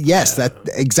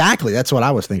 Exactly. That's what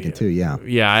I was thinking too. Yeah.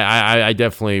 Yeah, I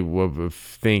definitely would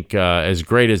think as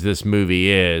great as this movie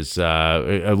is,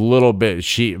 a little bit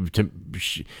she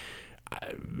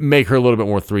make her a little bit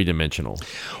more three-dimensional.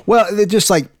 Well, just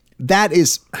like that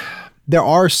is, there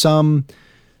are some.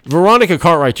 Veronica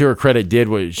Cartwright, to her credit, did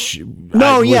what she.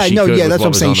 That's what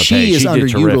I'm saying. She is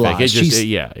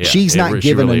underutilized. She's not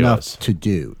given enough to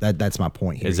do. That's my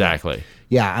point here. Exactly.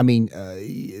 Yeah, I mean,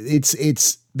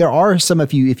 it's there are some,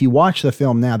 if you watch the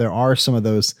film now, there are some of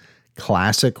those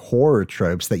classic horror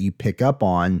tropes that you pick up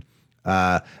on,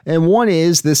 and one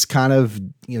is this kind of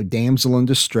damsel in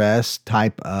distress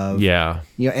type of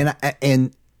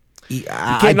and. You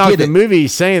can't knock the movie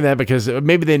saying that because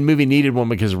maybe the movie needed one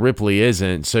because Ripley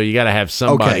isn't. So you got to have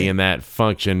somebody in that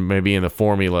function, maybe in the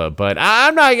formula. But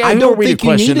I don't think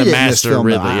you needed the master film,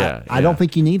 Ridley. I don't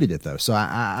think you needed it though. So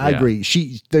I agree.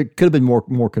 There could have been more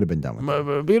could have been done with it. It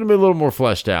would have been a little more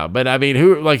fleshed out. But I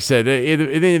mean, like I said, at the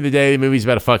end of the day, the movie's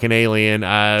about a fucking alien.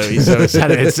 So it's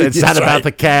not about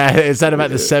the cat. It's not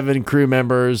about the 7 crew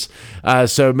members.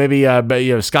 So maybe,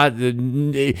 Scott,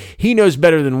 he knows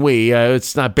better than we.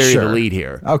 It's not buried. The lead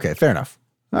here. Okay, fair enough.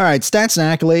 All right, stats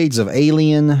and accolades of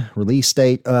Alien. Release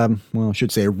date, I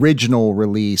should say original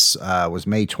release was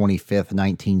May 25th,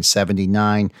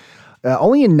 1979.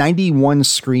 Only in 91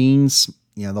 screens.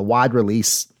 The wide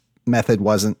release method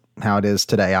wasn't how it is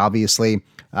today, obviously.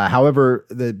 However,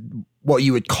 what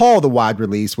you would call the wide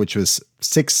release, which was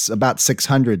about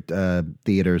 600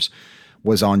 theaters,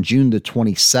 was on June the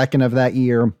 22nd of that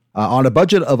year. On a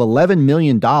budget of $11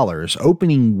 million,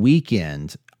 opening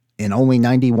weekend in only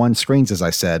 91 screens, as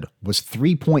I said, was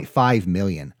 $3.5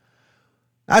 million.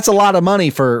 That's a lot of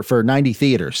money for 90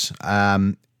 theaters.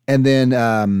 And then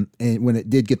when it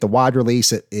did get the wide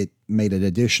release, it made an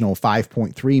additional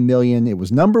 $5.3 million. It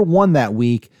was number one that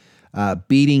week,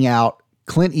 beating out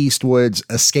Clint Eastwood's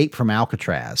Escape from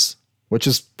Alcatraz, which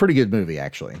is a pretty good movie,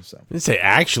 actually. So I didn't say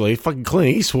actually, fucking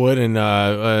Clint Eastwood and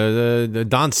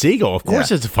Don Siegel. Of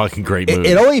course, it's a fucking great movie.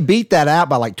 It only beat that out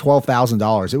by like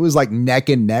 $12,000. It was like neck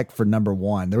and neck for number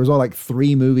one. There was only like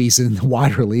 3 movies in the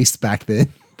wide release back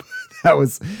then. That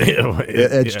was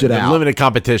edged it out. Limited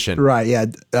competition, right? Yeah.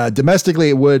 Domestically,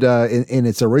 it would in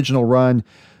its original run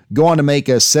go on to make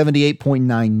a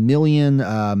 $78.9 million.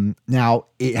 Now,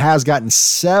 it has gotten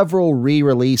several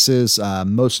re-releases,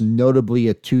 most notably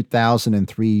a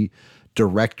 2003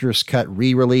 director's cut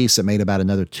re-release. It made about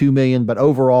another $2 million, but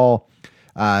overall,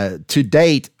 to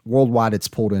date, worldwide, it's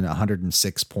pulled in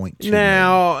 106.2.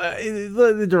 Now,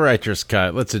 the director's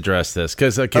cut. Let's address this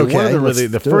because one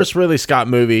of the first Ridley Scott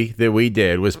movie that we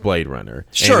did was Blade Runner.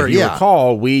 Sure, and if you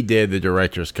recall, we did the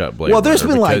director's cut Blade Runner. Well, there's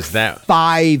been like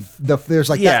 5. There's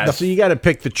like so you got to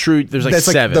pick the true. There's like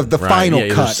 7. Like the final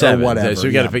cut or whatever. So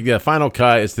you got to pick the final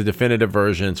cut. It's the definitive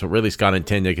version. So Ridley Scott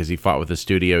intended because he fought with the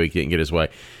studio. He couldn't get his way.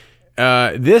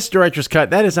 This director's cut,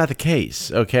 that is not the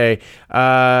case, okay?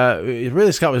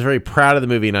 Ridley Scott was very proud of the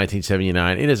movie in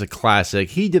 1979. It is a classic.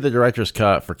 He did the director's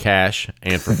cut for cash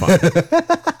and for fun.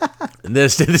 The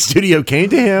studio came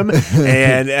to him,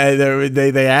 and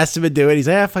they asked him to do it. He's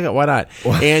like, fuck it, why not?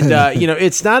 And,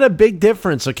 it's not a big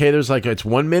difference, okay? There's it's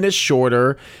 1 minute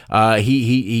shorter.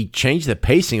 He changed the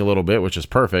pacing a little bit, which is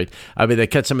perfect. I mean, they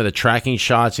cut some of the tracking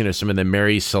shots, some of the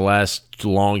Mary Celeste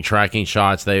long tracking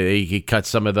shots. He cut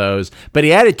some of those, but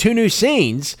he added 2 new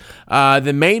scenes.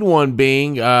 The main one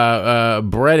being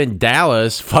Brett and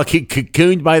Dallas fucking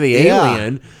cocooned by the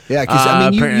alien. Yeah,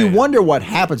 because you wonder what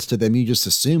happens to them. You just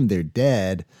assume they're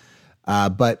dead,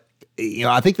 but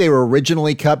I think they were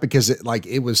originally cut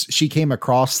because she came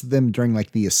across them during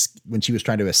when she was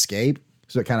trying to escape,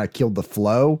 so it kind of killed the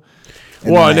flow.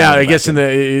 Well, now I guess at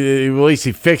least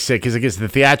he fixed it because I guess the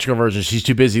theatrical version, she's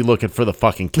too busy looking for the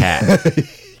fucking cat.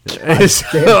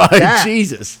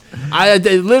 Jesus, I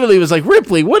literally was like,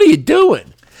 Ripley, what are you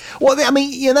doing? Well,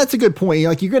 that's a good point.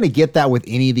 You're going to get that with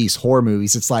any of these horror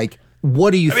movies. It's like,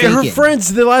 what are you thinking? Her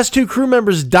friends, the last 2 crew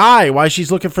members die while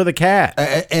she's looking for the cat.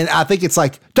 And I think it's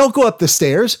like, don't go up the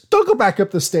stairs. Don't go back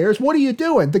up the stairs. What are you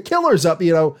doing? The killer's up,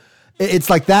 It's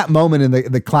like that moment in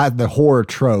the horror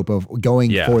trope of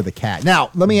going for the cat.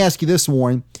 Now, let me ask you this,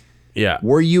 Warren. Yeah.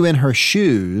 Were you in her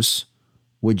shoes?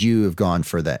 Would you have gone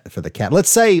for the cat? Let's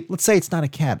say it's not a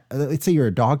cat. Let's say you're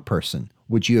a dog person.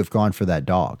 Would you have gone for that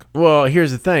dog? Well,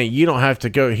 here's the thing. You don't have to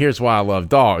go. Here's why I love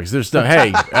dogs. There's no,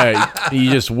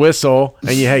 you just whistle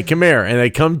and hey, come here. And they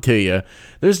come to you.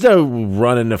 There's no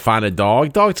running to find a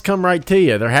dog. Dogs come right to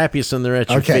you. They're happiest when they're at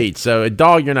your feet. So a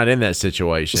dog, you're not in that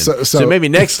situation. So maybe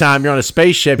next time you're on a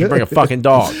spaceship, you bring a fucking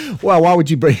dog. Well, why would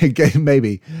you bring a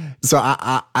maybe? So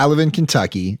I live in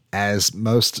Kentucky, as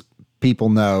most people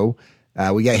know.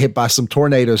 We got hit by some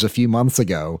tornadoes a few months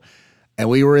ago. And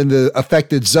we were in the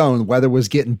affected zone. Weather was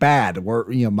getting bad.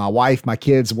 My wife, my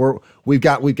kids, we've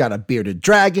got a bearded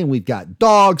dragon. We've got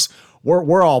dogs.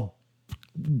 We're all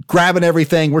grabbing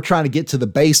everything. We're trying to get to the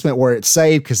basement where it's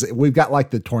safe because we've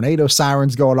got the tornado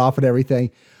sirens going off and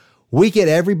everything. We get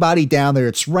everybody down there.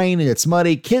 It's raining. It's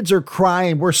muddy. Kids are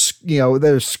crying.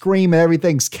 They're screaming.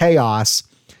 Everything's chaos.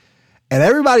 And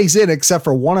everybody's in except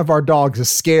for one of our dogs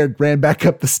is scared, ran back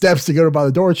up the steps to go by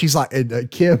the door. And she's like, and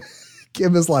Kim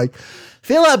is like,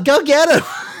 Philip, go get him.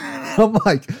 I'm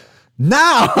like,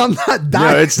 no, I'm not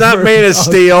dying. No, it's not made of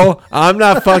steel. I'm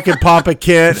not fucking Papa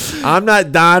Kent. I'm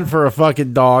not dying for a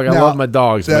fucking dog. I love my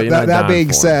dogs. That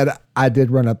being said, I did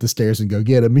run up the stairs and go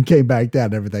get him and came back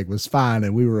down. Everything was fine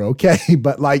and we were okay.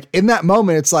 But in that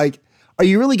moment, it's like, are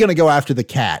you really going to go after the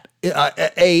cat?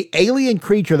 A alien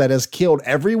creature that has killed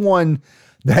everyone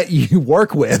that you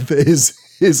work with is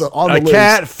on the list. A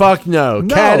cat? Fuck no.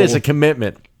 Cat is a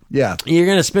commitment. Yeah. You're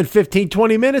going to spend 15,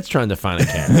 20 minutes trying to find a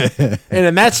cat. And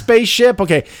in that spaceship,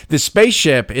 the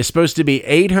spaceship is supposed to be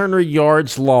 800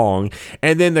 yards long.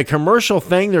 And then the commercial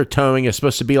thing they're towing is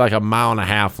supposed to be 1.5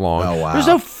 miles long. Oh, wow. There's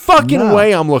no fucking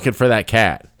way I'm looking for that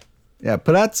cat. Yeah,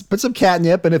 put some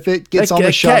catnip, and if it gets on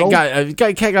the shuttle.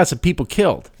 Cat got some people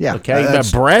killed. Yeah. Okay, you got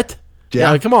Brett?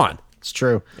 Yeah, come on. It's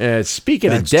true.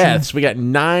 Speaking of deaths, we got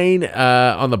 9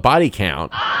 on the body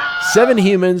count. 7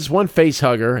 humans, 1 face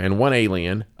hugger, and 1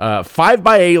 alien. 5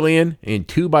 by alien and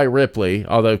 2 by Ripley.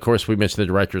 Although, of course, we mentioned the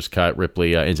director's cut.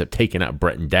 Ripley ends up taking out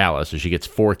Brett and Dallas, so she gets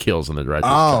 4 kills in the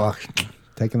director's cut.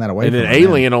 Taking that away. And then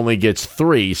Alien only gets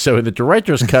 3. So in the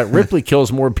director's cut, Ripley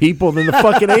kills more people than the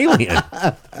fucking alien.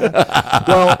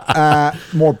 Well,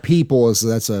 more people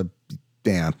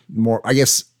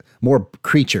more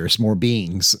creatures, more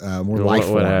beings, more life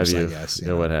forms, I guess.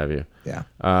 What have you. Yeah.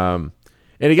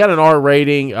 And it got an R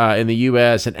rating in the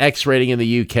U.S., an X rating in the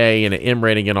U.K., and an M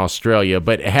rating in Australia.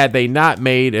 But had they not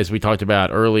made, as we talked about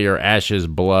earlier, Ashes,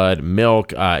 Blood,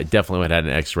 Milk, it definitely would have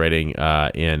had an X rating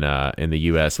in the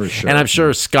U.S. For sure. And I'm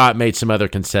sure Scott made some other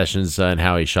concessions in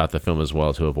how he shot the film as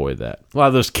well to avoid that. A lot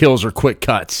of those kills are quick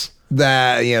cuts.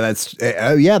 They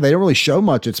don't really show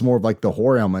much. It's more of the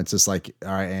horror element. It's just all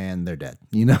right, and they're dead.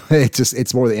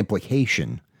 It's more the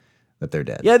implication that they're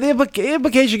dead. Yeah, the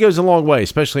implication goes a long way,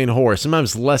 especially in horror.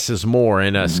 Sometimes less is more,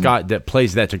 and Scott that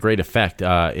plays that to great effect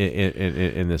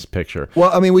in this picture.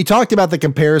 Well, we talked about the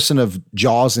comparison of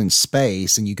Jaws in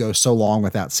space, and you go so long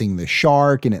without seeing the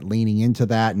shark and it leaning into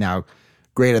that. Now,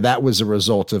 granted, that was a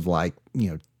result of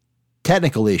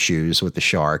technical issues with the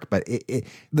shark, but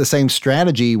the same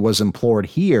strategy was employed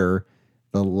here.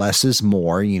 The less is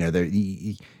more.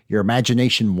 Your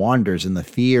imagination wanders, and the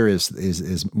fear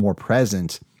is more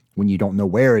present when you don't know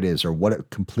where it is or what it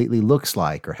completely looks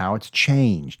like or how it's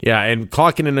changed. Yeah, and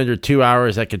clocking in under 2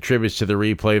 hours, that contributes to the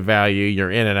replay value.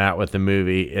 You're in and out with the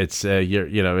movie. It's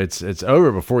it's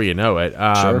over before you know it.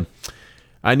 Sure.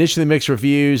 Initially mixed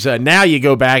reviews. Now you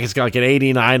go back, it's got like an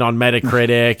 89 on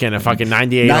Metacritic and a fucking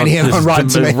 98 on Rotten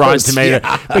Tomatoes.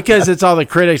 Yeah. Because it's all the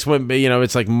critics went,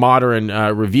 it's like modern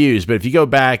reviews. But if you go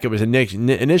back, it was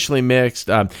initially mixed.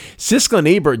 Siskel and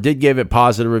Ebert did give it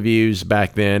positive reviews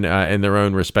back then in their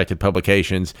own respected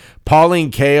publications. Pauline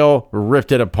Kael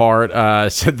ripped it apart,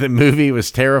 said the movie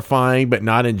was terrifying but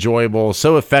not enjoyable,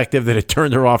 so effective that it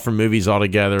turned her off from movies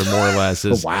altogether, more or less.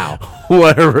 Is Wow.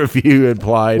 What a review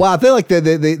implied. Well, I feel like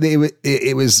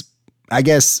it was, I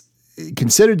guess,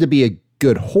 considered to be a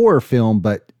good horror film,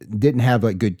 but didn't have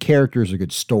like good characters or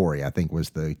good story, I think was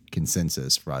the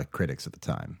consensus for critics at the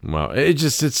time. Well,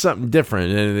 it's something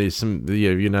different, and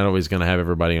you're not always going to have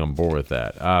everybody on board with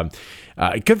that.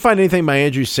 I couldn't find anything by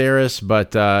Andrew Sarris,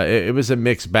 but it was a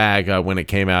mixed bag when it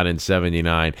came out in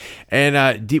 '79. And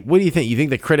what do you think? You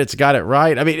think the critics got it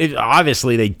right? I mean,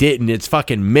 obviously they didn't. It's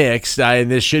fucking mixed, and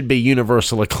this should be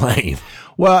universal acclaim.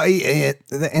 Well,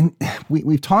 and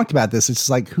we've talked about this. It's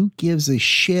like, who gives a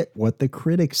shit what the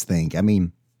critics think? I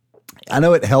mean, I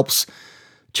know it helps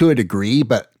to a degree,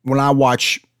 but when I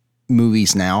watch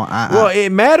movies now,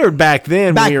 it mattered back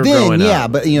then when we were growing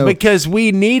up. But because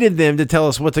we needed them to tell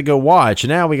us what to go watch.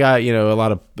 Now we got a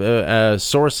lot of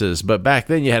sources, but back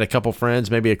then you had a couple friends,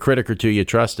 maybe a critic or two you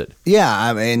trusted. Yeah,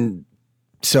 I mean,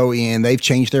 and they've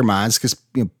changed their minds because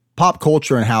pop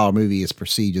culture and how a movie is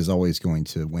perceived is always going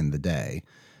to win the day,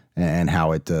 and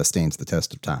how it stands the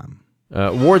test of time.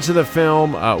 Awards of the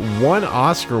film: 1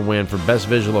 Oscar win for Best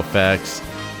Visual Effects,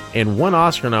 and 1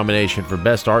 Oscar nomination for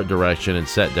Best Art Direction and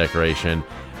Set Decoration,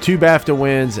 2 BAFTA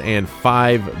wins, and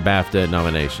 5 BAFTA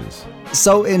nominations.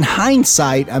 So in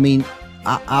hindsight, I mean,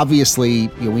 obviously,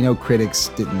 we know critics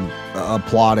didn't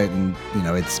applaud it, and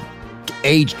it's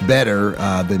aged better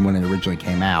than when it originally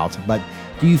came out. But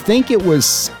do you think would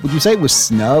you say it was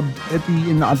snubbed at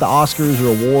the Oscars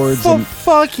or awards?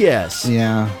 Fuck yes.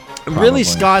 Yeah. Probably. Ridley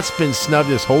Scott's been snubbed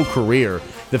his whole career.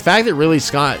 The fact that Ridley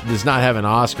Scott does not have an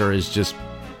Oscar is just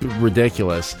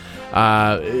ridiculous.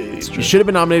 Should have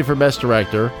been nominated for Best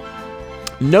Director.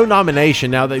 No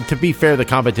nomination. Now, to be fair, the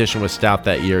competition was stout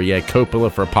that year. You had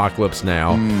Coppola for Apocalypse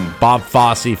Now, Bob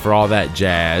Fosse for All That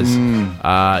Jazz.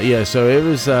 So it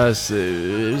was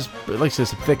like I said,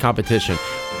 a thick competition.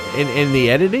 In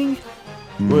the editing,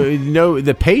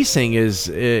 the pacing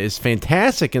is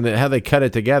fantastic in how they cut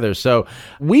it together. So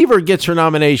Weaver gets her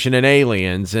nomination in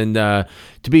Aliens, and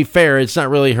to be fair, it's not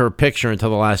really her picture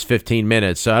until the last 15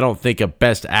 minutes. So I don't think a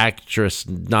Best Actress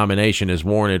nomination is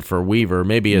warranted for Weaver.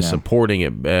 Maybe a supporting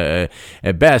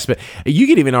at best, but you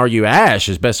could even argue Ash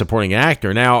is Best Supporting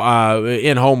Actor. Now,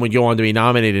 In Home would go on to be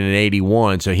nominated in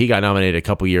 '81, so he got nominated a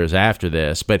couple years after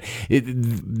this. But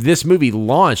this movie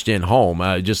launched In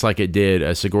Home, just like it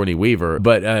did Sigourney Weaver.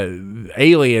 But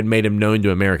Alien made him known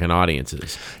to American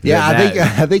audiences. Yeah,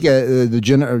 I think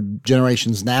the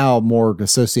generations now more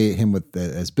associate him with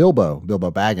as Bilbo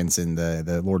Baggins in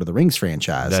the Lord of the Rings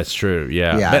franchise. That's true.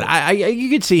 Yeah. But you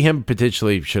could see him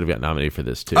potentially should have got nominated for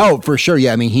this too. Oh, for sure.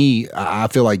 Yeah, I mean I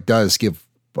feel like does give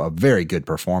a very good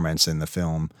performance in the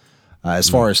film. As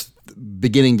far as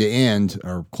beginning to end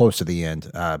or close to the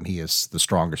end, he is the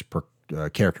strongest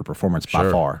character performance by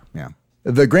far. Yeah.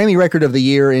 The Grammy record of the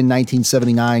year in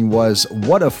 1979 was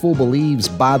What a Fool Believes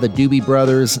by the Doobie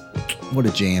Brothers. What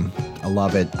a jam. I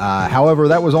love it. However,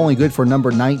 that was only good for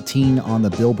number 19 on the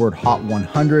Billboard Hot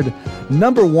 100.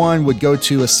 Number 1 would go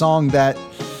to a song that,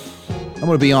 I'm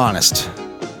going to be honest,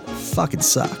 fucking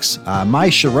sucks. My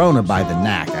Sharona by The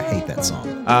Knack. I hate that song.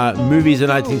 Movies in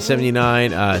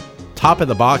 1979, top of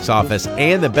the box office,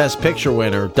 and the Best Picture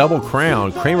winner, double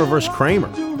crown, Kramer vs.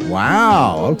 Kramer.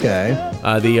 Wow, okay.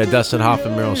 The Dustin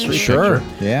Hoffman, Meryl Streep picture.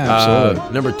 Yeah,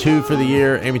 absolutely. Number 2 for the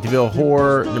year, Amityville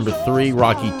Horror. Number 3,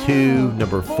 Rocky 2.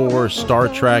 Number 4, Star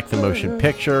Trek, the motion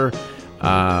picture.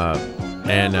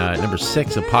 And number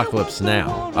 6, Apocalypse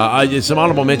Now. Some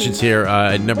honorable mentions here.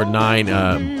 Number 9,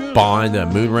 Bond,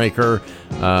 Moonraker,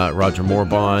 Roger Moore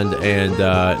Bond. And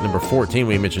number 14,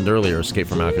 we mentioned earlier, Escape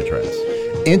from Alcatraz.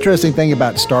 Interesting thing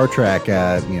about Star Trek,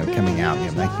 coming out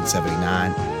in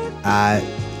 1979.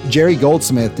 Jerry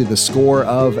Goldsmith did the score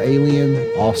of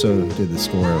Alien, also did the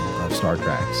score of Star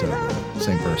Trek, so the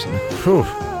same person.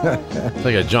 It's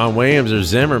like a John Williams or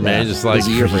Zimmer, man. Just like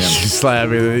year for him.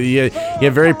 You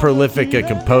have very prolific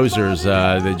composers.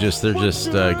 They're just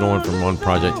going from one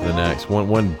project to the next.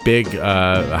 One big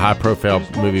high profile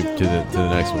movie to the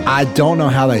next one. I don't know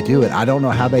how they do it. I don't know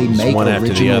how they make one after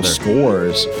the original other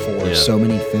scores for so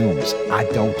many films. I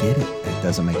don't get it.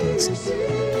 doesn't make any sense.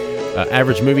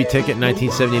 Average movie ticket in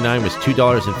 1979 was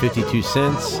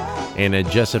 $2.52, and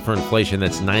adjusted for inflation,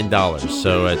 that's $9.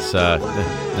 So it's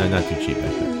not too cheap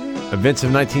back then. Events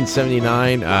of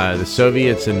 1979, the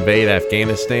Soviets invade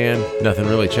Afghanistan. Nothing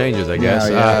really changes, I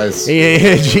guess.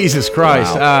 Jesus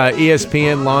Christ. Wow.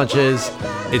 ESPN launches.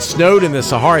 It snowed in the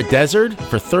Sahara Desert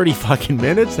for 30 fucking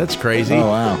minutes. That's crazy. Oh,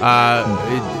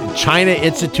 wow. China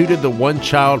instituted the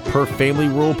one-child per family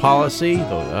rule policy.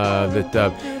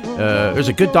 There's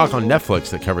a good doc on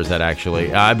Netflix that covers that,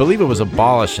 actually. I believe it was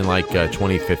abolished in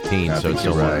 2015, so it's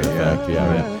still right.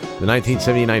 Yeah. The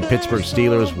 1979 Pittsburgh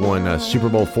Steelers won Super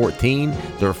Bowl 14,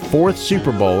 their fourth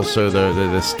Super Bowl, so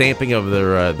the stamping of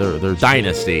their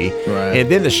dynasty. Right. And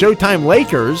then the Showtime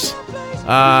Lakers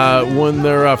won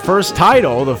their first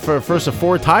title, the first of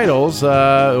 4 titles,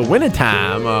 winning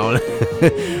time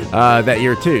that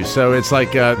year too. So it's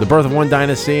like the birth of one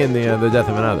dynasty and the death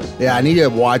of another. Yeah, I need to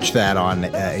watch that on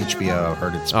HBO. I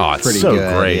heard it's pretty so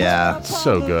good. Great. Yeah, it's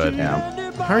so good. Yeah.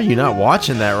 How are you not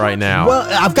watching that right now? Well,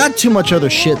 I've got too much other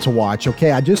shit to watch.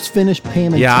 Okay, I just finished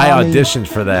Pam and Tommy. I auditioned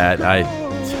for that. I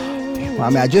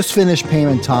just finished Pam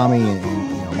and Tommy,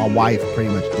 and my wife pretty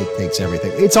much dictates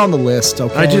everything. It's on the list.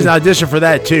 Okay, I just auditioned for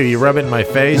that too. You rub it in my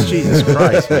face, Jesus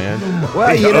Christ, man.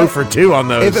 Well, you know, 0 for 2 on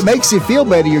those. If it makes you feel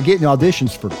better, you're getting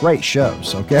auditions for great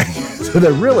shows. Okay, so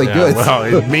they're really good. Well,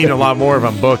 it'd mean a lot more if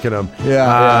I'm booking them.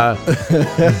 Yeah.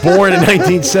 Born in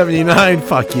 1979.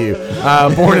 Fuck you.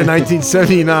 Born in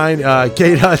 1979.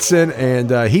 Kate Hudson and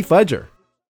Heath Ledger.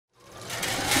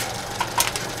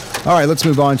 All right, let's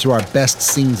move on to our best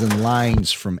scenes and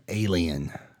lines from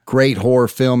Alien. Great horror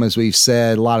film, as we've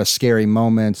said. A lot of scary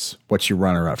moments. What's your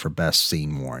runner-up for best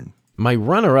scene, Warren? My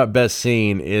runner-up best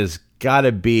scene is got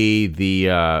to be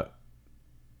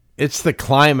it's the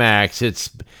climax.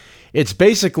 It's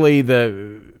basically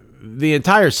the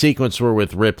entire sequence we're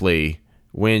with Ripley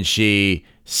when she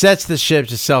sets the ship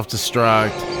to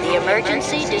self-destruct. The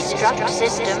emergency destruct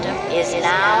system is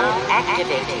now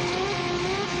activated.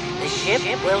 The ship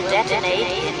will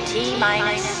detonate in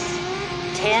T-minus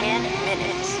 10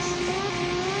 minutes.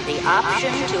 The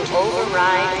option to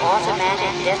override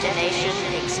automatic detonation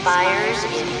expires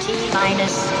in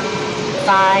T-minus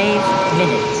 5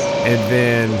 minutes. And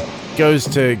then goes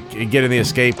to get in the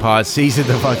escape pod, sees that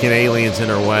the fucking alien's in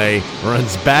her way,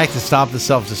 runs back to stop the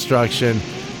self-destruction,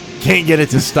 can't get it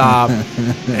to stop,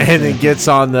 and then gets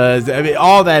on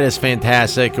all that is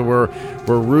fantastic. We're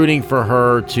rooting for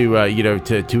her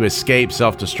to escape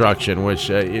self-destruction,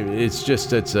 which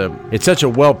it's such a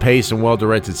well-paced and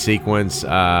well-directed sequence,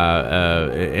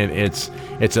 and it's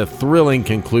a thrilling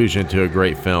conclusion to a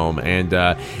great film, and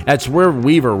that's where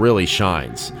Weaver really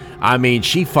shines. I mean,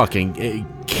 she fucking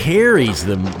carries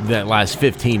that last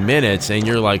 15 minutes, and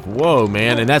you're like, whoa,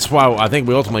 man. And that's why I think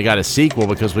we ultimately got a sequel,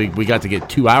 because we got to get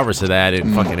 2 hours of that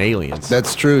in fucking Aliens.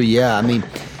 That's true, yeah. I mean,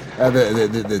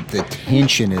 the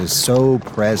tension is so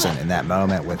present in that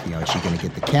moment with, is she going to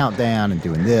get the countdown and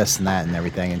doing this and that and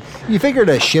everything. And you figure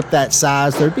a ship that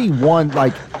size, there'd be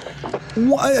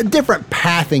a different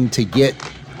pathing to get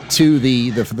to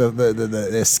the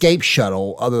escape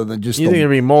shuttle other than just... You think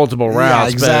there'd be multiple routes. Yeah,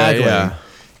 exactly. But, yeah.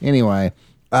 Anyway...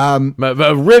 but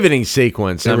a riveting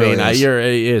sequence.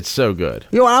 Really it's so good.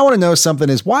 I want to know something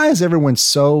is, why is everyone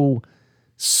so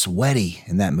sweaty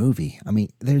in that movie? I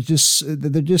mean, they're just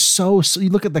so you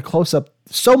look at the close up,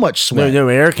 so much sweat. No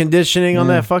air conditioning on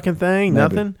that fucking thing.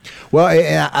 Maybe. Nothing. Well,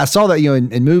 I saw that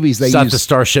in movies they use the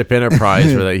Starship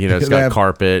Enterprise where it's got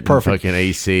carpet, perfect. and fucking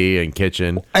AC and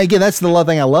kitchen. Again, that's the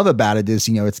thing I love about it is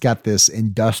it's got this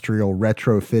industrial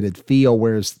retrofitted feel,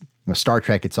 whereas Star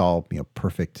Trek, it's all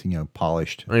perfect,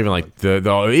 polished. Or even like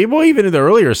even in the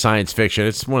earlier science fiction,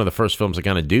 it's one of the first films that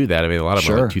kind of do that. I mean, a lot of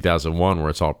them are like 2001, where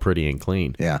it's all pretty and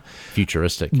clean,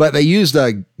 futuristic. But they used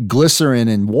glycerin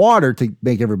and water to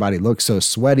make everybody look so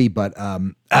sweaty. But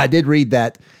I did read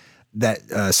that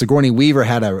Sigourney Weaver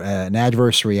had an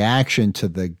adverse reaction to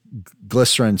the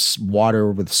glycerin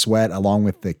water with sweat, along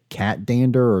with the cat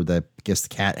dander or the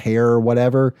cat hair or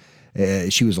whatever.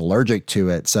 She was allergic to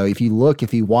it. So if you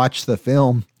watch the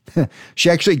film, she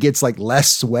actually gets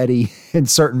less sweaty in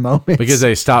certain moments because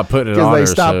they stop putting it on her. Because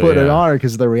they stop putting it on her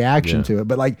because of the reaction to it.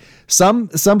 But some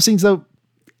scenes though,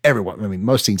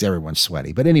 most scenes everyone's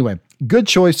sweaty. But anyway, good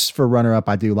choice for runner up.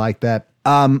 I do like that.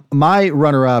 My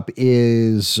runner up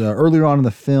is earlier on in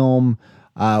the film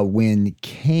when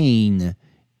Kane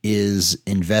is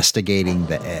investigating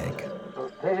the egg.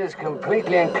 This is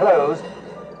completely enclosed.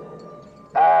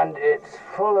 And it's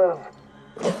full of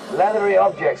leathery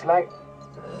objects like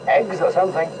eggs or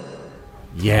something.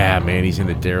 Yeah, man, he's in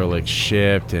the derelict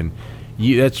ship, and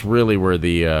that's really where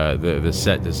the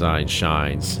set design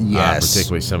shines. Yes.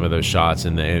 Particularly some of those shots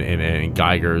and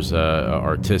Geiger's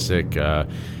artistic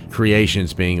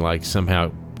creations being like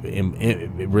somehow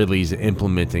Ridley's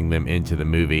implementing them into the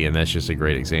movie, and that's just a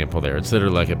great example there. It's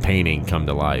literally like a painting come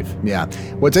to life. Yeah.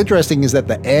 What's interesting is that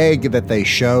the egg that they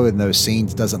show in those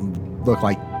scenes doesn't look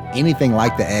like anything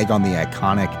like the egg on the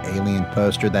iconic Alien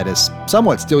poster that is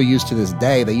somewhat still used to this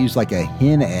day. They use like a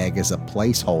hen egg as a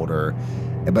placeholder,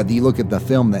 but you look at the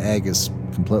film, the egg is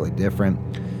completely different.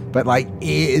 But like,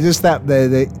 it's just that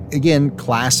the again,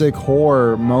 classic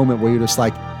horror moment where you're just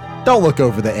like, don't look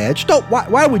over the edge.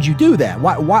 Why would you do that?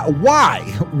 Why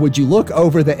would you look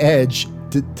over the edge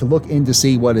to look in to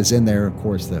see what is in there? Of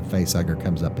course, the facehugger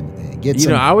comes up and gets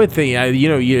him. I would think,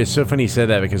 it's so funny you said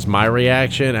that, because my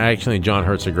reaction, actually, John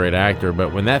Hurt's a great actor,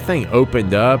 but when that thing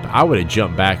opened up, I would have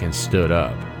jumped back and stood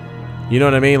up. You know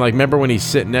what I mean? Like, remember when he's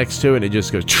sitting next to it and it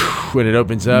just goes, when it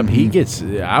opens up,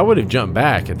 I would have jumped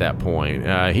back at that point.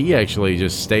 He actually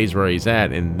just stays where he's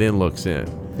at and then looks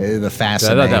in. The fascination.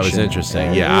 So I thought that was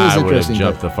interesting. Yeah, I would have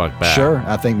jumped the fuck back. Sure,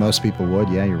 I think most people would.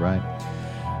 Yeah, you're right.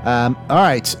 All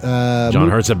right. John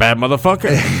Hurt's a bad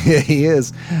motherfucker. He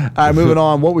is. All right, moving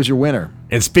on. What was your winner?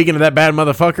 And speaking of that bad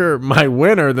motherfucker, my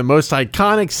winner, the most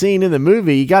iconic scene in the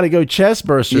movie, you got to go chest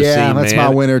burster scene, Yeah, that's my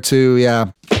winner too.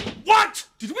 Yeah. What?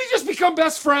 Did we just become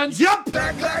best friends? Yep. This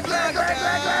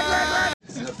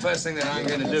is the first thing that I'm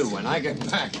going to do when I get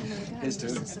back is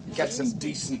to get some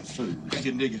decent food. I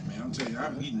can dig it, man. I'm telling you,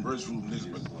 I've eaten worse food than this,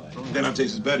 but then I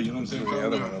taste better, you know what I'm saying?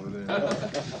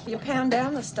 You pound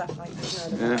down the stuff like this.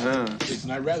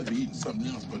 Listen, I'd rather be eating something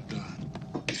else, but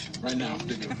right now I'm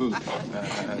thinking food.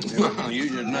 You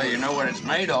just know you know what it's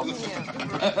made of. No,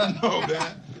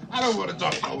 man. I don't want to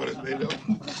talk about what it's made of.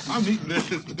 I'm eating this.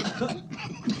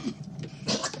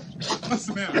 What's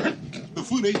the matter? The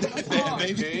food ain't that bad,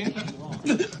 baby.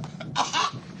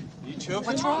 You too?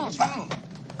 What's wrong? What's wrong?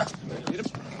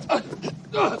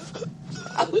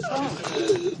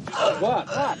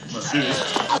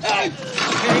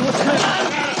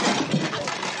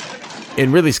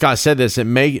 And Ridley Scott said this, it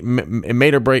made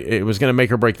or break. It was going to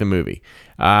make or break the movie.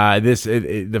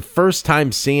 The first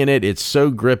time seeing it, it's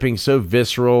so gripping, so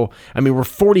visceral. I mean, we're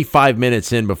 45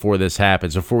 minutes in before this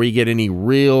happens, before we get any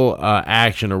real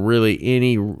action or really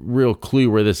any real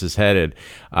clue where this is headed.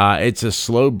 It's a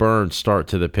slow burn start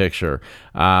to the picture,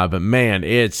 but man,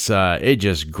 it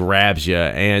just grabs you.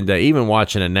 And even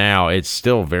watching it now, it's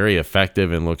still very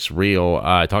effective and looks real.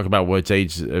 Talk about what's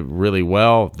aged really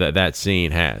well that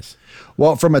scene has.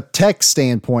 Well, from a tech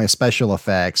standpoint, special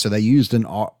effects, so they used an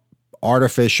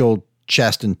artificial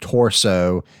chest and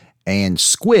torso and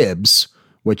squibs,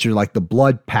 which are like the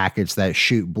blood packets that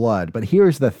shoot blood. But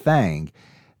here's the thing.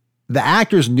 The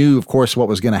actors knew, of course, what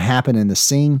was going to happen in the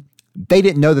scene. They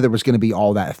didn't know that there was going to be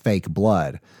all that fake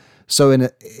blood. So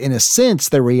in a sense,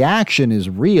 the reaction is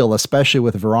real, especially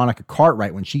with Veronica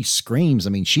Cartwright when she screams. I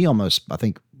mean, she almost, I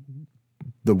think,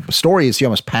 the story is she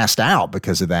almost passed out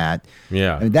because of that.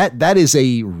 Yeah. I mean, that is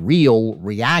a real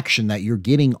reaction that you're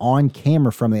getting on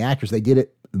camera from the actors. They did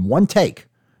it in one take.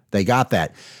 They got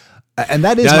that. And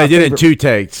that is no, my they did favorite. it in two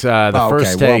takes. The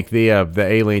first take, well, the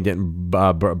alien didn't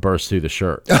burst through the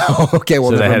shirt. Okay, well,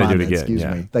 so they never had mind. to do it again. Excuse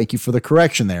Yeah. me. Thank you for the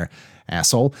correction there,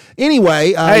 asshole.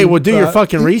 Anyway, hey, well, do your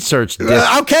fucking research.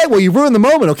 Okay, well, you ruined the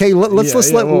moment. Okay, let's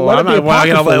let it be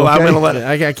apocryphal.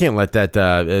 I can't let that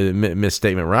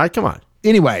misstatement ride. Come on.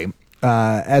 Anyway,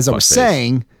 as I was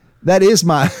saying, that is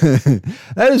my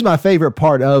favorite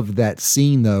part of that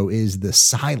scene, though, is the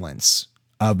silence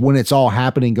of when it's all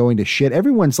happening, going to shit.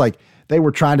 Everyone's like, they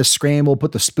were trying to scramble,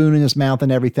 put the spoon in his mouth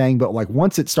and everything, but like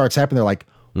once it starts happening, they're like,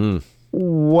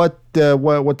 what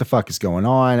the fuck is going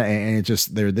on? And it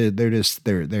just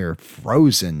they're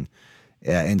frozen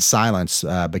in silence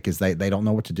because they don't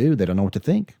know what to do. They don't know what to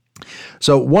think.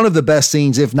 So one of the best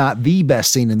scenes, if not the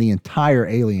best scene in the entire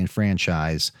Alien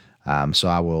franchise. So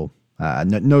I will,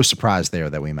 no surprise there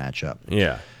that we match up.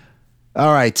 Yeah.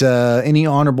 All right. Any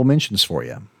honorable mentions for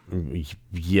you?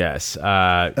 Yes.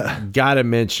 Gotta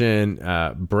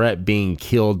mention Brett being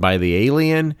killed by the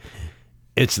alien.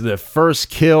 It's the first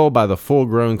kill by the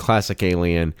full-grown classic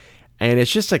alien, and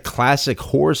it's just a classic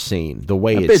horror scene. The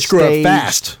way it's bitch grew up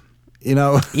fast, you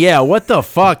know. Yeah, what the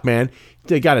fuck, man?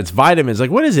 It got its vitamins.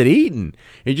 Like, what is it eating?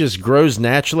 It just grows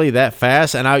naturally that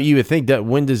fast, and you would think that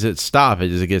when does it stop?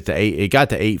 It get to 8. It got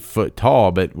to 8 foot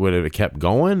tall, but would it have kept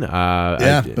going?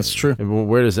 Yeah, that's true.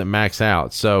 Where does it max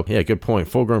out? So yeah, good point.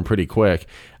 Full-grown pretty quick,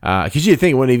 because you'd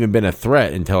think it wouldn't even been a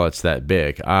threat until it's that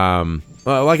big.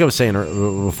 Like I was saying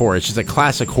before, it's just a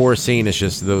classic horror scene. It's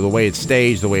just the way it's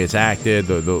staged, the way it's acted,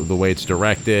 the way it's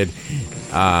directed.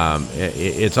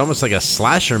 It's almost like a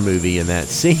slasher movie in that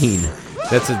scene.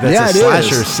 That's a it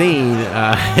slasher is. scene.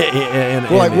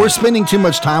 We're spending too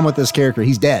much time with this character.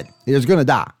 He's dead. He's going to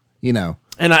die, you know.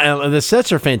 And the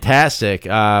sets are fantastic,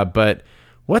 but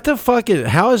what the fuck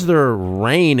how is there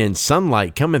rain and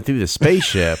sunlight coming through the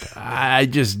spaceship? I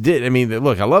just did. I mean,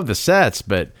 look, I love the sets,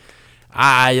 but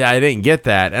I didn't get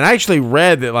that. And I actually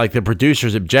read that like the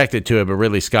producers objected to it, but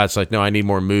Ridley Scott's like, no, I need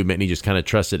more movement, and he just kind of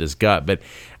trusted his gut. But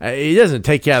he doesn't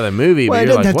take you out of the movie. Well, but it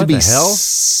you're doesn't like, have to what be the hell?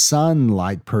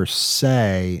 sunlight per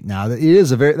se. Now,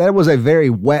 that was a very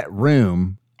wet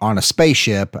room on a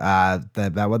spaceship.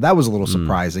 That was a little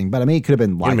surprising, but I mean, it could have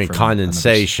been light. I mean,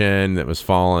 condensation that was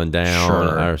falling down,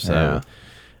 Sure, or so. yeah.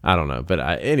 I don't know, but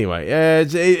anyway,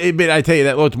 but I tell you,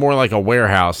 that looked more like a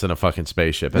warehouse than a fucking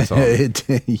spaceship. That's all.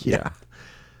 Yeah.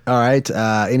 All right.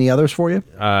 Any others for you?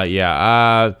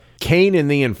 Kane in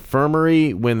the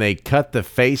infirmary when they cut the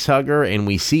face hugger and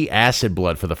we see acid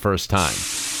blood for the first time.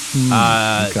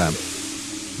 Okay.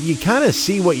 You kind of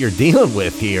see what you're dealing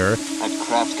with here. That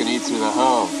crap's gonna eat through the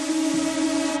hull.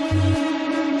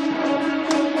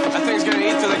 That thing's gonna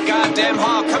eat through the goddamn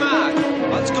hull. Come on.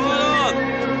 What's going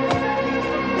on?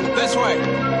 This way.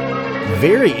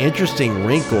 Very interesting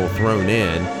wrinkle thrown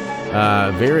in. You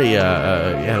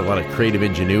had a lot of creative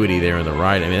ingenuity there in the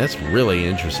ride. I mean, that's really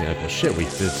interesting. Like, well, shit,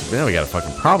 now we got a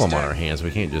fucking problem on our hands.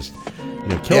 We can't just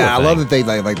kill. Yeah, the I love thing.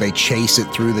 that they chase it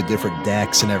through the different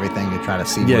decks and everything to try to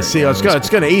see. Yeah, where see, it it's goes.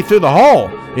 going to eat through the hull.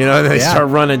 And they Yeah. start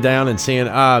running down and seeing.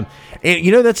 And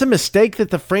that's a mistake that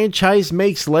the franchise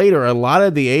makes later. A lot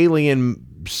of the Alien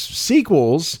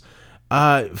sequels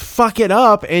fuck it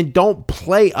up and don't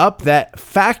play up that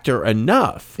factor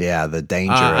enough. Yeah, the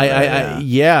danger.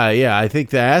 I think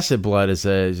the acid blood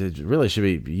it really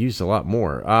should be used a lot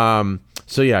more.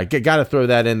 So yeah, got to throw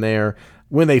that in there.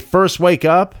 When they first wake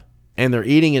up and they're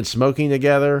eating and smoking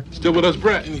together. Still with us,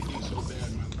 Brett?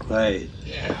 Right.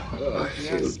 Yeah. I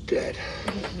feel dead.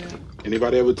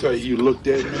 Anybody ever tell you look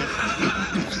dead, man?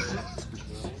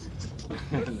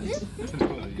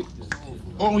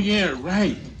 Oh, yeah,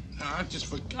 right. I just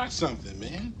forgot something,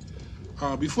 man.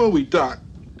 Before we dock,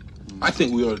 I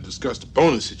think we ought to discuss the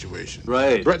bonus situation.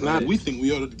 Right. Brett and I, we think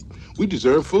we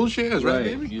deserve full shares, right, Right.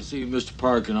 baby? You see, Mr.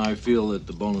 Park and I feel that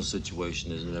the bonus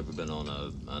situation has never been on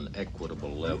an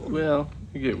equitable level. Well,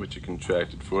 you get what you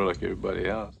contracted for, like everybody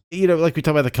else. Like we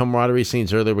talked about the camaraderie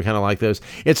scenes earlier, we kind of like those.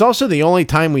 It's also the only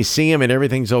time we see him and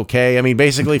everything's okay. I mean,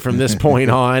 basically from this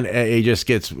point on, it just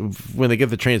gets, when they get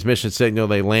the transmission signal,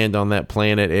 they land on that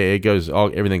planet,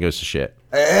 everything goes to shit.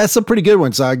 That's a pretty good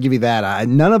one, so I'll give you that.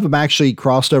 None of them actually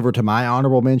crossed over to my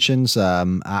honorable mentions.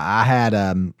 I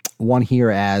had one here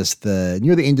as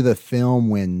near the end of the film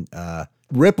when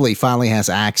Ripley finally has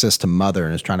access to Mother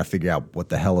and is trying to figure out what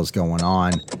the hell is going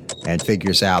on, and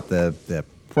figures out the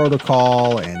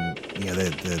protocol, and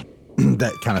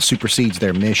that kind of supersedes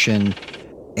their mission.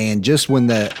 And just when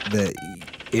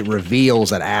it reveals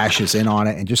that Ash is in on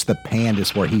it, and just the pan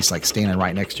just where he's like standing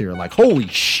right next to her, like, holy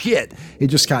shit. It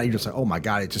just kind of, you're just like, oh my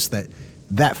God. It's just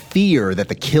that fear that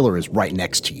the killer is right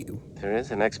next to you. There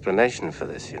is an explanation for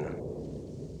this, you know.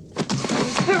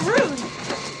 Too rude.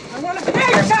 I want to hear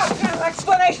your mouth kind of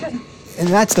explanation. And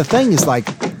that's the thing, is like,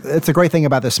 that's the great thing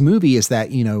about this movie, is that,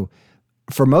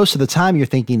 for most of the time you're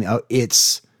thinking,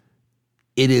 it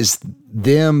is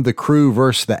them, the crew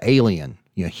versus the alien,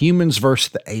 humans versus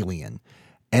the alien.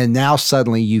 And now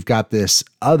suddenly you've got this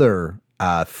other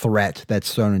threat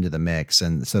that's thrown into the mix,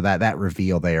 and so that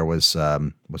reveal there was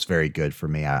very good for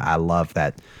me. I love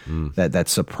that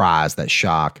surprise, that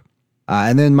shock.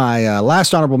 And then my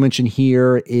last honorable mention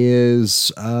here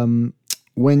is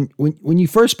when you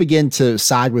first begin to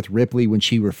side with Ripley when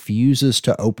she refuses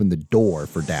to open the door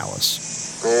for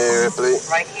Dallas. Hey, Ripley.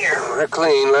 Right here. We're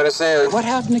clean. Let us in. What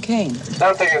happened to Kane?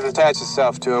 Something has attached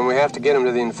itself to him. We have to get him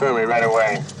to the infirmary right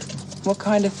away. What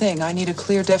kind of thing? I need a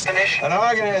clear definition. An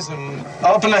organism.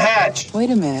 Open the hatch.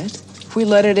 Wait a minute. If we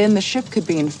let it in, the ship could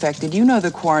be infected. You know the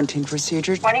quarantine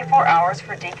procedure. 24 hours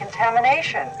for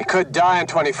decontamination. It could die in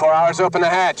 24 hours. Open the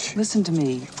hatch. Listen to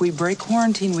me. If we break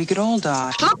quarantine, we could all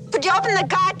die. Look, could you open the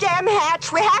goddamn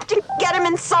hatch? We have to get him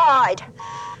inside.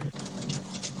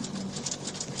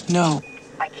 No.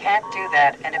 I can't do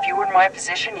that, and if you were in my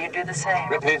position, you'd do the same.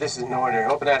 Ripley, this is an order.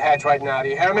 Open that hatch right now. Do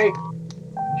you hear me?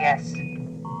 Yes.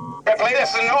 Ripley,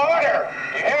 this is an order.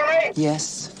 You hear me?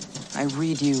 Yes. I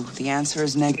read you. The answer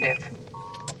is negative.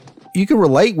 You can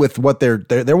relate with what they're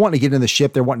wanting to get in the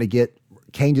ship. They're wanting to get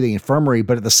Kane to the infirmary,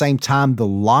 but at the same time, the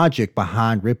logic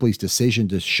behind Ripley's decision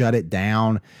to shut it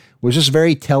down was just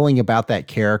very telling about that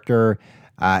character.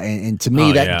 And to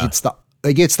me, gets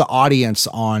the audience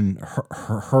on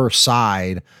her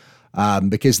side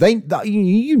because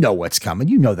you know what's coming.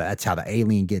 You know that's how the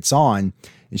alien gets on.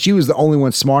 And she was the only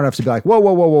one smart enough to be like,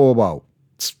 whoa,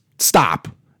 stop.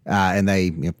 And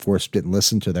they, of course, didn't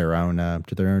listen to their own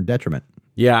detriment.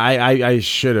 Yeah, I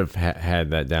should have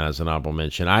had that down as an honorable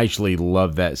mention. I actually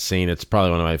love that scene. It's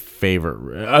probably one of my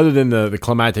favorite, other than the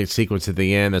climactic sequence at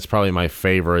the end. That's probably my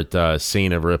favorite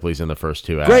scene of Ripley's in the first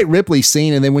two acts. Great Ripley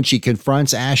scene, and then when she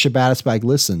confronts Ash about it, it's like,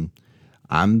 listen,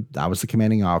 I was the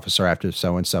commanding officer after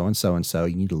so and so and so and so.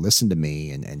 You need to listen to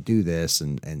me and do this,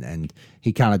 and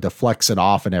he kind of deflects it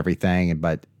off and everything.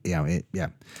 But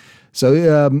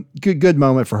so good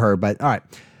moment for her. But all right.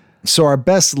 So our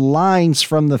best lines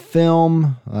from the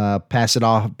film, pass it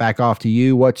back off to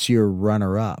you. What's your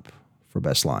runner-up for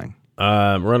best line?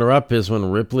 Runner-up is when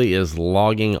Ripley is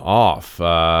logging off.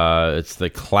 It's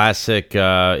the classic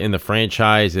in the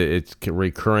franchise. It's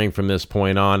recurring from this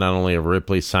point on, not only of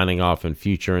Ripley signing off in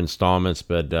future installments,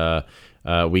 but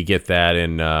we get that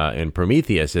in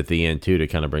Prometheus at the end, too, to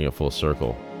kind of bring it full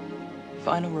circle.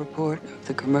 Final report of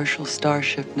the commercial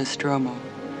starship Nostromo.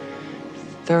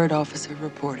 Third officer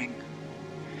reporting.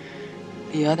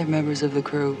 The other members of the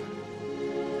crew,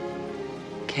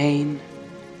 Kane,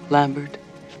 Lambert,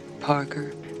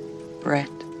 Parker, Brett,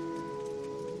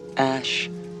 Ash,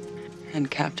 and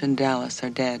Captain Dallas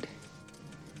are dead.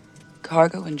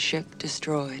 Cargo and ship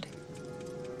destroyed.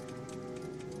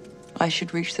 I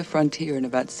should reach the frontier in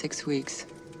about 6 weeks.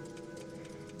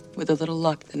 With a little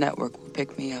luck, the network will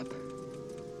pick me up.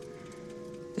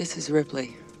 This is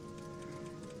Ripley,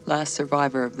 last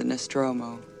survivor of the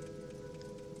Nostromo.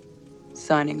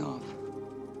 Signing off.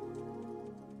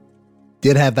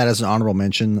 Did have that as an honorable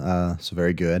mention, so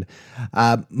very good.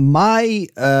 My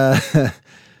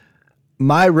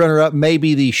runner-up may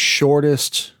be the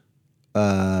shortest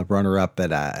runner-up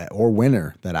or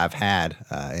winner that I've had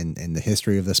in the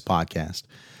history of this podcast.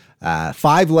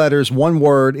 5 letters, 1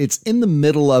 word. It's in the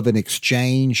middle of an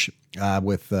exchange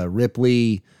with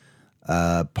Ripley,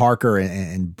 Parker,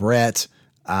 and Brett.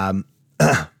 When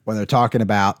they're talking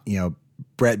about,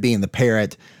 Brett being the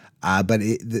parrot, but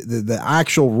the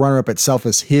actual runner-up itself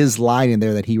is his line in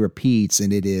there that he repeats,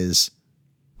 and it is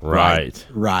right.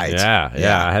 Yeah.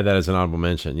 I had that as an honorable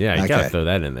mention. Yeah, you got to throw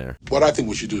that in there. What I think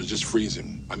we should do is just freeze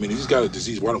him. I mean, if he's got a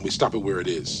disease, why don't we stop it where it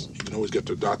is? You can always get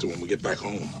to the doctor when we get back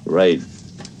home. Right.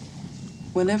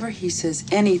 Whenever he says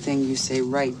anything, you say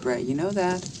right, Brett. You know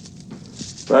that?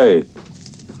 Right.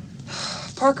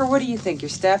 Parker, what do you think? Your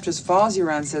staff just follows you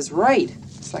around and says right.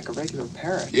 It's like a regular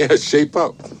parrot. Yeah, shape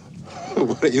up.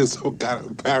 What are you, some kind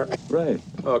of parrot? Right.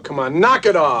 Oh, come on, knock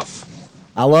it off.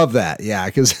 I love that. Yeah,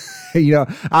 because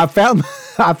I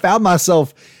found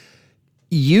myself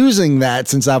using that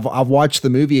since I've watched the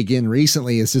movie again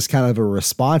recently as just kind of a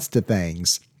response to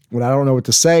things. When I don't know what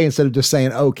to say, instead of just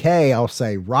saying okay, I'll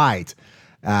say right.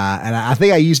 And I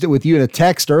think I used it with you in a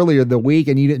text earlier in the week,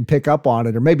 and you didn't pick up on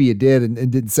it, or maybe you did and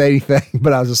didn't say anything.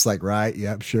 But I was just like, right,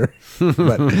 yep, sure.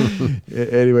 But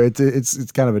anyway,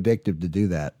 it's kind of addictive to do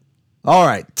that. All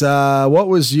right, what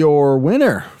was your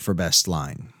winner for best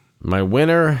line? My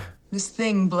winner. This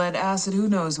thing bled acid. Who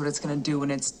knows what it's going to do when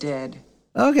it's dead?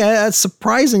 Okay, that's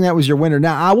surprising. That was your winner.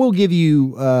 Now I will give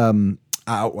you.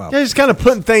 They're just kind of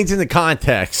putting things into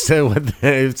context.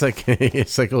 It's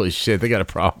like holy shit, they got a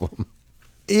problem.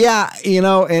 Yeah,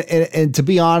 and to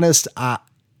be honest,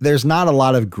 there's not a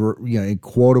lot of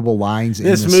quotable lines in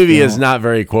this movie film. Is not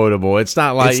very quotable. It's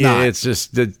not like it's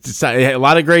just a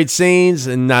lot of great scenes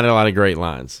and not a lot of great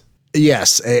lines.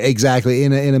 Yes, exactly.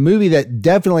 In a movie that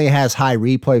definitely has high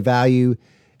replay value,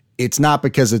 it's not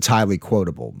because it's highly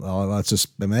quotable.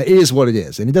 It is what it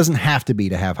is, and it doesn't have to be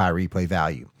to have high replay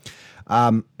value.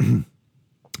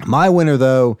 My winner,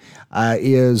 though,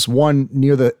 is one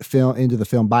near the end of the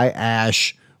film by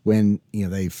Ash when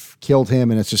they've killed him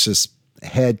and it's just this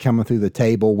head coming through the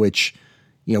table. Which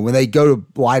when they go to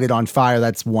light it on fire,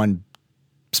 that's one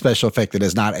special effect that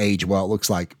does not age well. It looks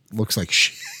like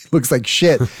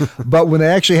shit. But when they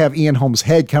actually have Ian Holmes'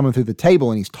 head coming through the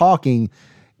table and he's talking.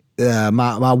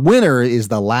 My winner is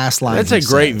the last line. That's a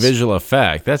great visual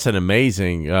effect. That's an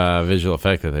amazing visual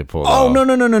effect that they pulled off. Oh, no.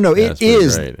 Yeah, it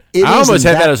is. Great. I almost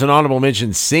had that as an honorable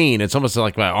mention scene. It's almost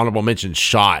like my honorable mention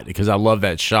shot because I love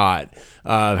that shot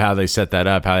of how they set that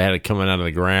up, how they had it coming out of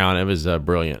the ground. It was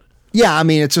brilliant. Yeah, I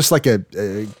mean, it's just like a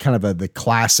kind of the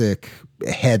classic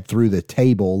head through the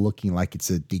table looking like it's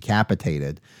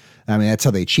decapitated. I mean, that's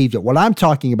how they achieved it. What I'm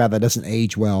talking about that doesn't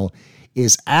age well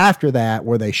is after that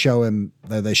where they show them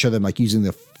like using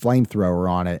the flamethrower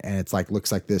on it, and it's like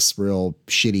looks like this real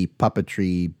shitty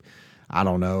puppetry, I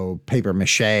don't know, paper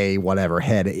mache, whatever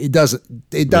head. It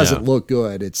doesn't look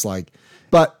good. It's like,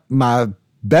 but my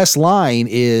best line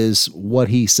is what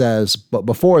he says, but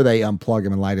before they unplug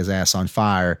him and light his ass on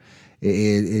fire,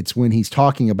 it's when he's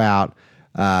talking about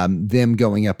them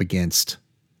going up against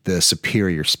the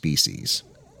superior species.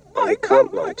 I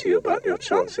can't lie to you about your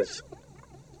chances,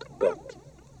 but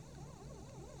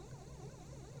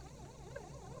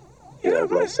you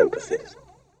have my sympathies.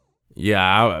 Yeah,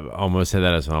 I almost had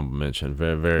that as an honorable mention.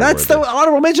 Very, very. That's worthy. the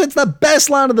honorable mention. It's the best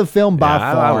line of the film by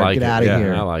far. I like Get it. out of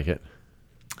here. I like it.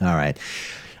 All right.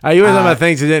 You were talking about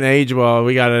things that didn't age well.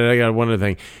 I got one other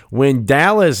thing. When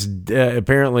Dallas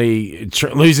apparently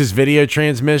loses video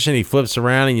transmission, he flips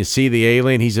around and you see the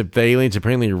alien. The alien's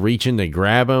apparently reaching to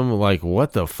grab him. Like,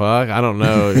 what the fuck? I don't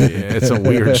know. It's a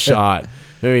weird shot.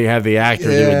 Maybe you have the actor do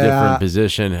a different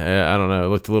position. I don't know. It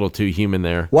looked a little too human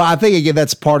there. Well, I think, again,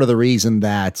 that's part of the reason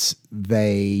that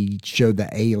they showed the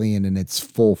alien in its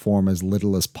full form as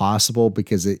little as possible,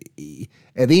 because at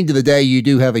the end of the day, you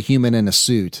do have a human in a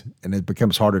suit, and it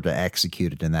becomes harder to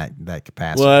execute it in that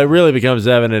capacity. Well, it really becomes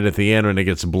evident at the end when it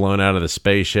gets blown out of the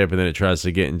spaceship, and then it tries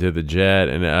to get into the jet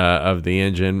and of the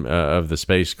engine of the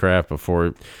spacecraft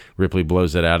before Ripley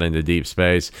blows it out into deep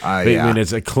space. When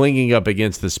it's clinging up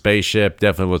against the spaceship,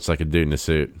 definitely looks like a dude in a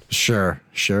suit. Sure.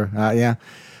 Yeah.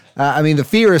 I mean, the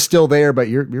fear is still there, but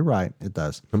you're right. It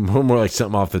does. More like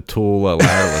something off the Tool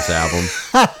Wireless album.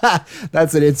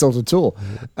 That's an insult to Tool.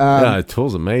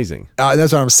 Tool's amazing.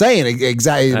 That's what I'm saying.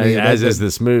 Exactly. I mean, as is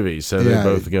this movie, so they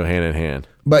both go hand in hand.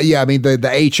 But yeah, I mean, the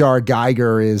H.R.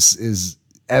 Geiger is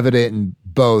evident in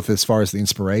both as far as the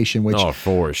inspiration. Which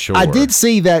for sure. I did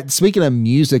see that. Speaking of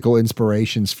musical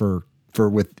inspirations for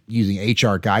with using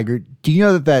H.R. Geiger, do you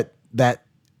know that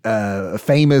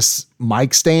famous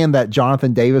mic stand that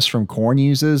Jonathan Davis from Korn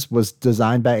uses was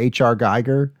designed by H.R.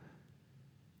 Geiger?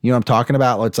 You know what I'm talking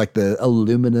about? It's like the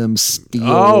aluminum steel.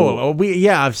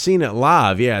 I've seen it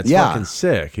live. Yeah, it's fucking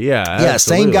sick. Yeah, absolutely.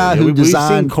 Same guy who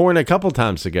designed. We've seen Korn a couple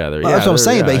times together. Well, that's what I'm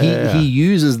saying. But he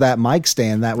uses that mic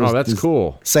stand. That was that's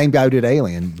cool. Same guy who did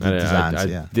Alien designs.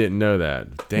 I didn't know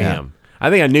that. Damn. Yeah.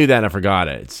 I think I knew that and I forgot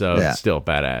it. So it's still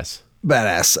badass.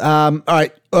 All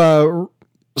right.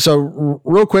 So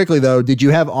real quickly though, did you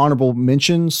have honorable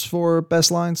mentions for best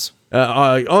lines?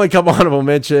 Only a couple honorable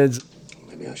mentions.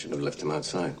 Maybe I shouldn't have left him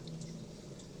outside.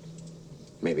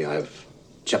 Maybe I've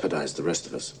jeopardized the rest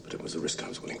of us, but it was a risk I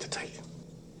was willing to take.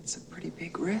 It's a pretty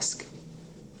big risk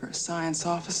for a science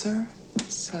officer.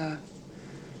 It's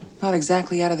not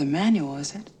exactly out of the manual,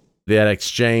 is it? That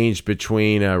exchange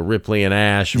between Ripley and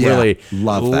Ash, really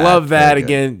love that.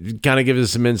 Again, kind of gives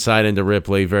us some insight into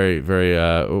Ripley. Very, very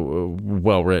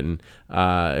well written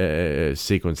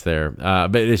sequence there.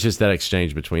 But it's just that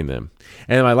exchange between them.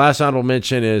 And my last honorable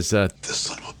mention is this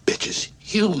son of a bitch is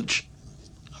huge.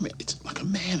 I mean, it's like a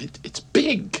man. It's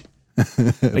big.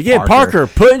 Again, Parker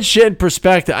putting shit in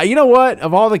perspective. You know what?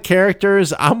 Of all the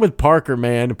characters, I'm with Parker,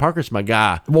 man. Parker's my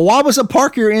guy. Well, why wasn't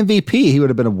Parker your MVP? He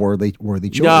would have been a worthy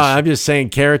choice. No, I'm just saying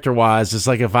character-wise. It's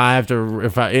like if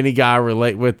any guy I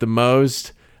relate with the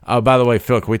most. Oh, by the way,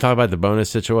 Phil, can we talk about the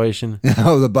bonus situation?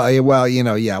 Well, Well, you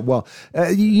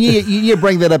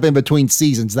bring that up in between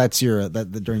seasons. That's your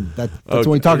that's when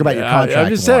we talk about your contract. I'm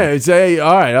just saying.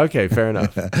 All right, okay, fair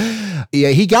enough. Yeah,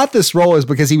 he got this role is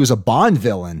because he was a Bond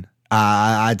villain.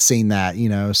 I'd seen that,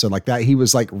 so like that he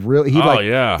was like really.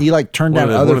 He like turned down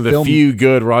other one of the few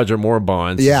good Roger Moore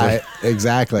Bonds. Yeah,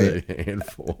 exactly.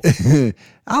 Handful.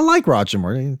 I like Roger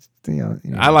Moore.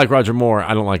 I like Roger Moore.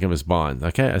 I don't like him as Bond.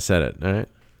 Okay, I said it. All right.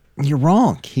 You're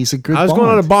wrong. He's a good. I was going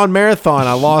on a Bond marathon.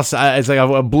 I lost. It's like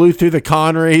I blew through the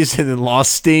Connerys and then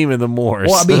lost steam in the Moores.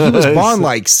 Well, I mean, he was Bond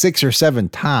like 6 or 7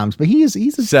 times, but he's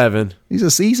a 7.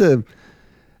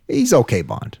 He's okay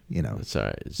Bond. It's all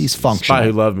right. He's functional. Spy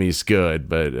Who Loved Me is good,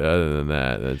 but other than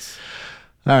that, that's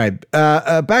all right.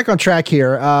 Back on track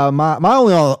here.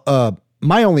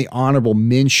 My only honorable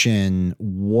mention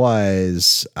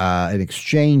was an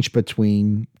exchange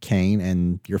between Kane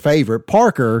and your favorite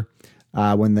Parker.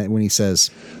 When he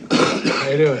says, "How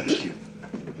you doing?"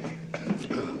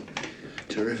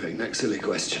 Terrific. Next silly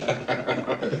question.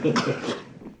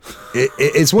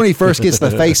 It's when he first gets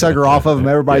the face hugger off of him.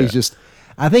 Everybody's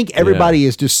I think everybody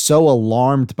is just so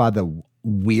alarmed by the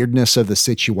weirdness of the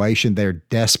situation. They're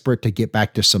desperate to get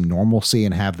back to some normalcy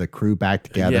and have the crew back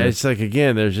together. Yeah, it's like,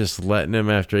 again, they're just letting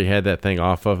him, after he had that thing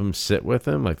off of him, sit with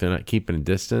him. Like, they're not keeping a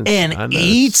distance. And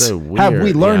eat. So have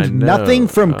we learned nothing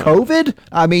from COVID?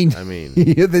 I mean,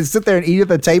 they sit there and eat at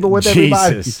the table with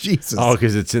everybody. Jesus. Oh,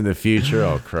 because it's in the future?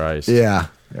 Oh, Christ. Yeah.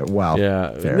 Well,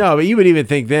 yeah. fair. No, but you would even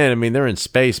think then, I mean, they're in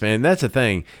space, man. That's the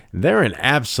thing. They're in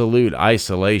absolute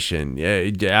isolation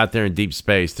out there in deep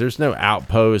space. There's no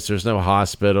outpost. There's no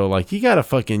hospital. Like, you got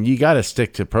to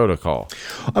stick to protocol.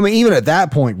 I mean, even at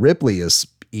that point, Ripley is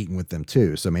eating with them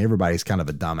too. So, I mean, everybody's kind of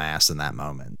a dumbass in that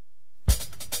moment.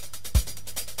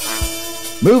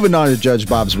 Moving on to Judge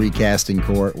Bob's Recasting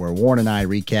Court, where Warren and I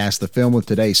recast the film with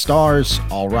today's stars.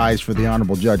 All rise for the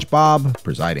Honorable Judge Bob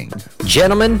presiding.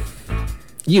 Gentlemen,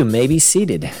 you may be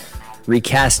seated.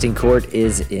 Recasting Court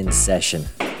is in session.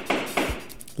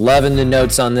 Loving the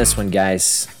notes on this one,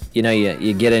 guys. You know,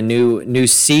 you get a new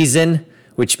season,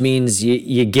 which means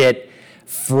you get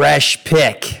fresh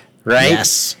pick, right?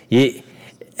 Yes.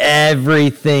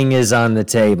 Everything is on the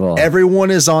table.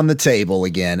 Everyone is on the table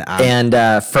again. And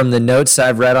from the notes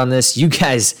I've read on this, you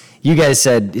guys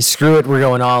said, screw it, we're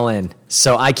going all in.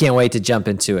 So I can't wait to jump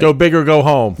into it. Go big or go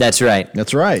home. That's right.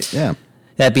 That's right, yeah.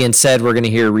 That being said, we're going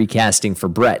to hear recasting for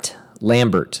Brett,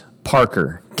 Lambert,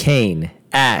 Parker, Kane,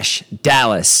 Ash,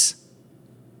 Dallas,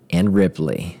 and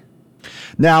Ripley.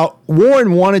 Now,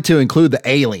 Warren wanted to include the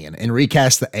alien and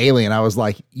recast the alien. I was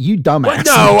like, you dumbass.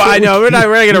 No, I know. We're not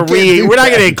going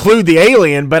to include the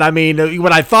alien, but I mean,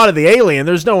 when I thought of the alien,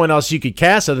 there's no one else you could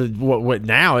cast other than what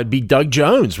now? It'd be Doug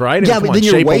Jones, right? Yeah, but then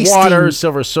you're Shape wasting of Water,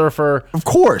 Silver Surfer. Of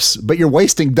course, but you're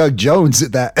wasting Doug Jones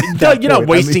at that. You're not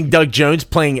wasting Doug Jones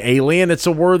playing alien. It's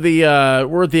a worthy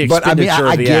expenditure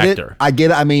of the actor. I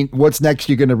get it. I mean, what's next?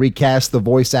 You're going to recast the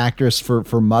voice actress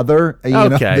for Mother?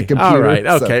 Okay. The computer, all right.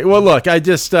 Okay. So. Well, look,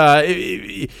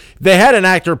 they had an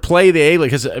actor play the alien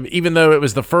because even though it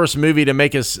was the first movie to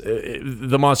make us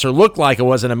the monster look like it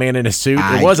wasn't a man in a suit,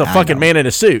 it was a fucking man in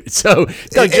a suit. So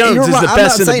Doug Jones is the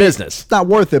best in the business. It's not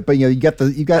worth it, but you got.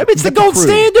 It's the gold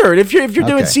standard. If you're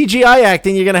doing CGI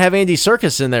acting, you're going to have Andy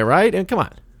Serkis in there, right? And come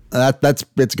on. That's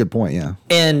a good point. Yeah.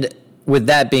 And with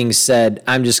that being said,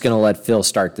 I'm just going to let Phil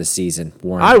start the season.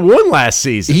 Warren. I won last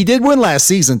season. He did win last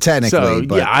season, technically. So,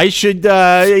 but. yeah, I should.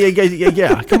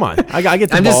 Yeah, come on. I get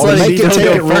the I'm ball. Just Make it take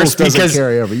it rules doesn't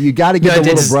carry over. You got to give the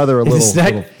little brother a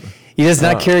little. He does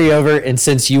not carry over. And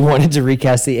since you wanted to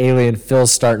recast the alien,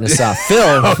 Phil's starting us off.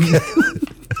 Phil.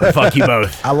 Fuck you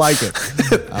both. I like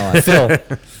it. Phil.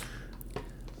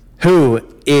 Who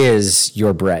is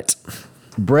your Brett?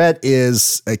 Brett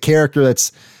is a character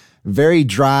that's very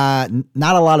dry,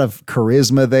 not a lot of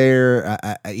charisma there.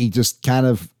 He just kind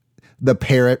of the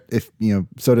parrot, if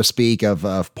so to speak,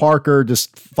 of Parker,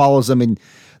 just follows him. And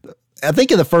I think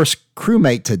in the first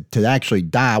crewmate to actually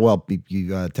die, well,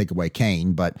 you take away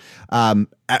Kane, but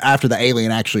after the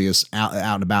alien actually is out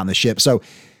and about in the ship. So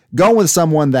going with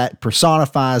someone that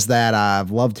personifies that.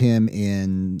 I've loved him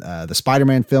in the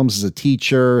Spider-Man films as a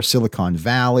teacher, Silicon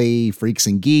Valley, Freaks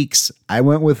and Geeks. I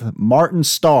went with Martin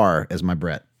Starr as my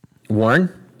Brett. Warren,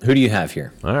 who do you have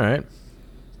here? All right.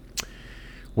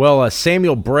 Well,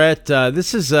 Samuel Brett,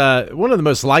 this is one of the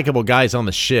most likable guys on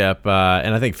the ship,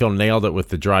 and I think Phil nailed it with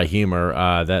the dry humor.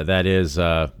 That is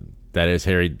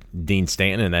Harry Dean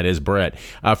Stanton, and that is Brett.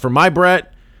 For my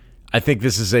Brett, I think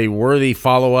this is a worthy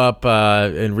follow-up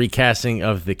and recasting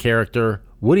of the character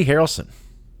Woody Harrelson.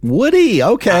 Woody,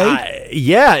 okay. I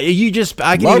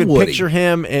can Love even Woody. picture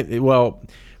him.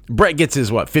 Brett gets his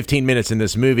 15 minutes in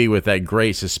this movie with that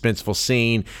great suspenseful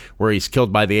scene where he's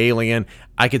killed by the alien.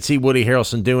 I could see Woody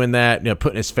Harrelson doing that,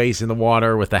 putting his face in the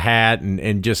water with the hat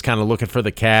and just kind of looking for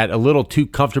the cat, a little too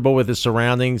comfortable with his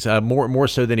surroundings, more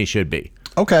so than he should be.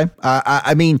 Okay.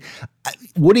 I mean,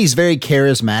 Woody's very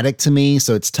charismatic to me,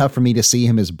 so it's tough for me to see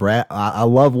him as Brett. I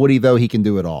love Woody, though. He can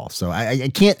do it all. So I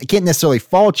can't necessarily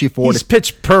fault you for it. He's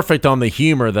pitch perfect on the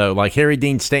humor, though. Like Harry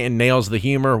Dean Stanton nails the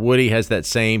humor. Woody has that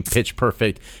same pitch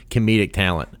perfect comedic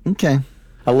talent. Okay.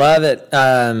 I love it.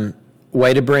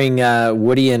 Way to bring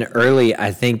Woody in early.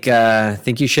 I think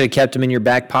you should have kept him in your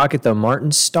back pocket, though.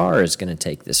 Martin Starr is going to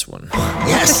take this one.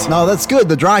 Yes. No, that's good.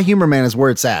 The dry humor, man, is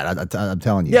where it's at. I'm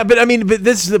telling you. Yeah,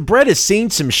 but Brett has seen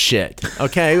some shit.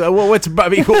 Okay,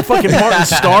 fucking Martin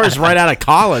Starr's right out of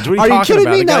college. What are you talking kidding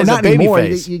about? me? The No, guy's not a anymore.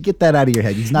 babyface. You get that out of your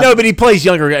head. He's not. No, but he plays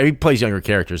younger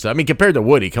characters. I mean, compared to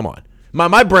Woody, come on.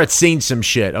 My Brett's seen some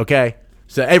shit. Okay,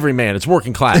 so every man, it's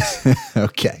working class.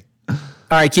 Okay.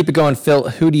 All right, keep it going, Phil.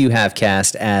 Who do you have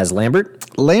cast as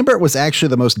Lambert? Lambert was actually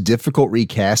the most difficult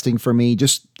recasting for me,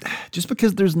 just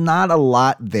because there's not a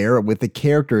lot there with the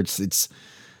character. It's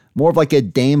more of like a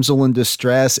damsel in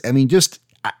distress. I mean,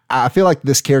 I feel like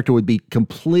this character would be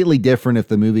completely different if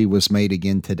the movie was made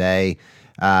again today.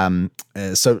 I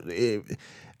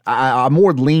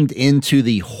more leaned into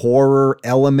the horror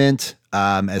element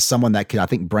as someone that could, I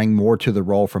think, bring more to the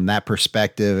role from that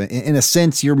perspective. In a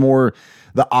sense, you're more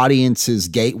the audience's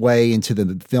gateway into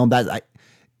the film.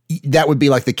 That would be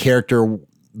like the character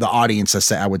the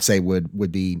audience, I would say,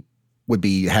 would be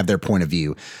have their point of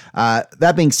view.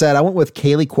 That being said, I went with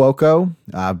Kaylee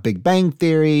Cuoco, Big Bang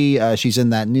Theory. She's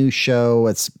in that new show.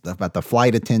 It's about the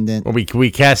flight attendant. Well,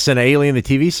 we cast an alien the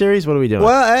TV series. What are we doing?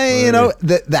 Well,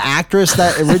 the actress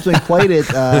that originally played it.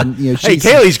 Hey,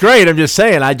 Kaylee's great. I'm just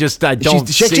saying. I don't.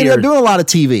 She ended up doing a lot of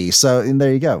TV. So and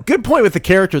there you go. Good point with the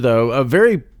character, though. A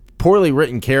very poorly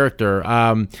written character.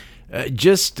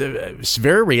 It's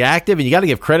very reactive, and you got to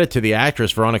give credit to the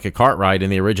actress Veronica Cartwright in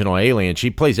the original Alien. She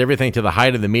plays everything to the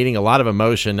height of the meeting, a lot of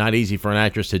emotion, not easy for an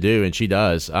actress to do, and she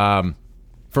does.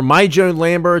 For my Joan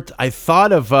Lambert, I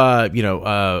thought of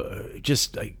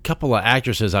just a couple of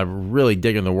actresses I'm really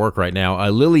digging the work right now.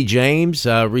 Lily James,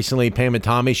 recently Pam and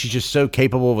Tommy. She's just so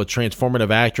capable of a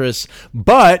transformative actress,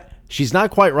 but she's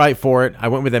not quite right for it. I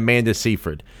went with Amanda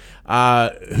Seyfried,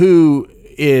 who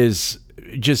is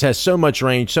just has so much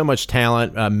range, so much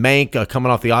talent. Mank, coming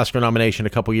off the Oscar nomination a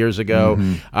couple years ago,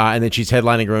 and then she's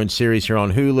headlining her own series here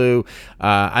on Hulu.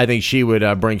 I think she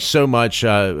would bring so much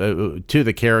to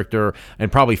the character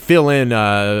and probably fill in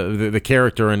the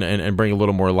character and bring a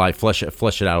little more life, flesh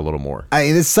it out a little more.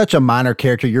 It's such a minor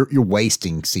character. You're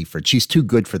wasting Seyfried. She's too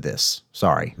good for this.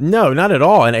 Sorry. No, not at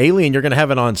all. In Alien, you're going to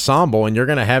have an ensemble, and you're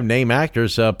going to have name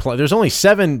actors. There's only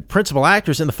 7 principal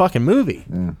actors in the fucking movie.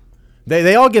 Yeah.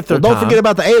 They all get their time. Don't forget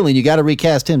about the alien. You got to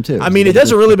recast him too. I mean, it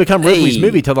doesn't really become Ripley's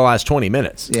movie till the last 20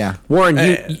 minutes. Yeah.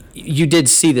 Warren, you did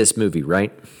see this movie,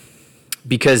 right?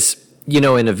 Because,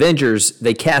 in Avengers,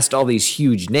 they cast all these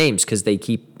huge names because they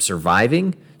keep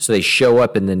surviving. So they show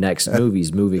up in the next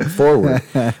movies moving forward.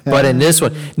 But in this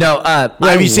one, no.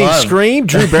 Have you seen Scream?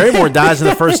 Drew Barrymore dies in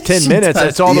the first 10 minutes.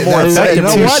 That's all the more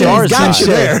effective. Two stars. Got you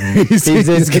there.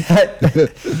 He's got,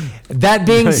 that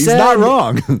being said, he's not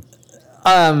wrong.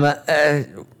 I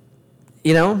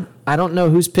don't know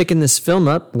who's picking this film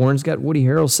up. Warren's got Woody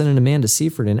Harrelson and Amanda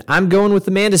Seyfried in. I'm going with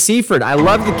Amanda Seyfried. I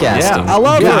love the casting. Yeah, I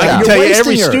love her. I can tell you,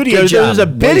 every studio, there's a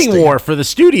bidding war for the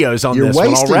studios on this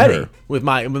one already with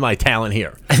my talent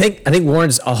here. I think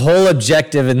Warren's whole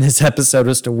objective in this episode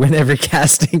was to win every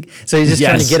casting. So he's just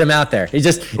trying to get him out there. He's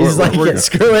like,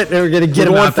 screw it, we're going to get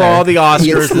him out there. For all the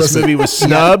Oscars, this movie was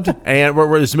snubbed, and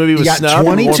where this movie was snubbed,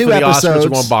 22 episodes.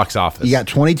 We're going box office. You got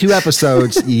 22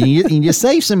 episodes. you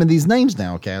save some of these names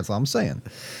now, okay? That's all I'm saying.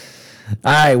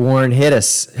 All right, Warren, hit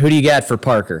us. Who do you got for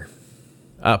Parker?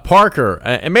 Parker,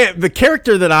 and man, the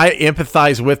character that I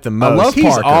empathize with the most. I love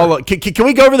Parker. Can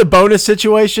we go over the bonus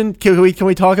situation? Can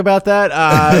we talk about that?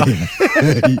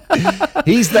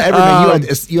 He's the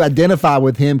everything. You identify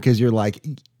with him because you're like,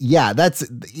 yeah, that's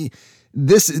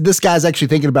this guy's actually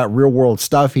thinking about real world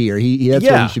stuff here. That's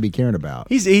what he should be caring about.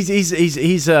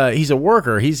 He's a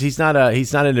worker. He's not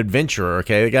an adventurer.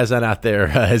 Okay, the guy's not out there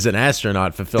as an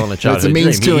astronaut fulfilling a childhood dream.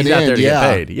 He's out there to get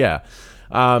paid. Yeah.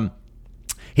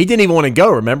 He didn't even want to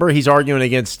go, remember? He's arguing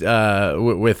against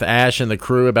with Ash and the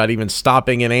crew about even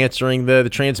stopping and answering the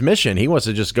transmission. He wants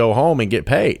to just go home and get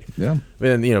paid. Yeah.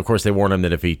 And, of course, they warn him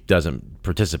that if he doesn't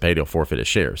participate, he'll forfeit his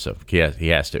share. So he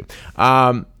has to.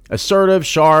 Assertive,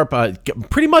 sharp,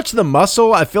 pretty much the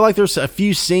muscle. I feel like there's a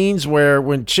few scenes where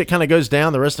when shit kind of goes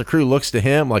down, the rest of the crew looks to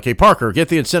him like, hey, Parker, get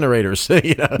the incinerators.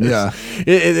 Yeah.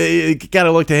 It got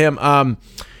to look to him.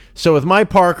 So with my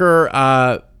Parker...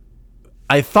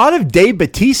 I thought of Dave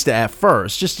Bautista at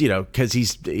first, just, because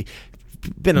he's been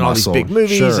in all these big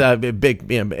movies, sure.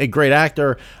 A great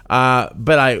actor.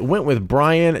 But I went with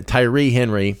Brian Tyree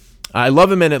Henry. I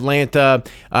love him in Atlanta.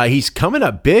 He's coming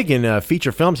up big in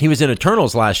feature films. He was in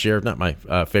Eternals last year, not my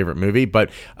favorite movie, but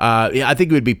I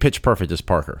think he would be pitch perfect as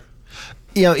Parker.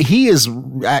 He is.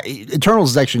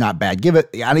 Eternals is actually not bad. You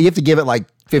have to give it like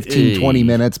 15, 20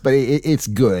 minutes, but it's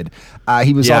good.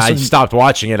 He was also. I stopped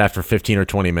watching it after 15 or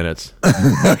 20 minutes.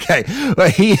 Okay.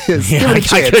 But he is. I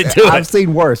couldn't do it. I've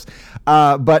seen worse.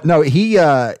 But no, he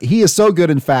is so good,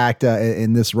 in fact,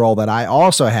 in this role that I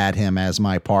also had him as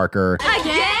my Parker.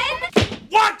 Again?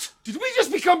 What? Did we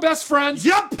just become best friends?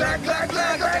 Yep.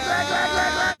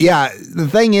 Yeah. The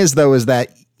thing is, though, is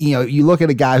that, you look at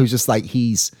a guy who's just like,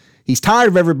 he's tired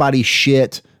of everybody's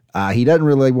shit. He doesn't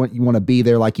really want to be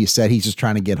there, like you said. He's just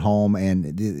trying to get home,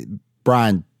 and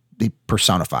Brian, he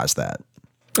personifies that.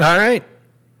 All right,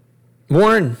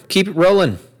 Warren, keep it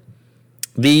rolling.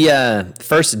 The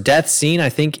first death scene, I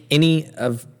think any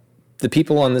of the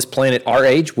people on this planet our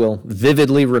age will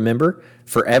vividly remember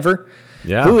forever.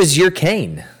 Yeah. Who is your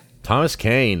Kane? Thomas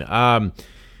Kane.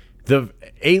 The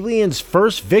Alien's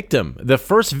first victim, the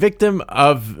first victim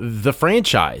of the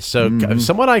franchise. So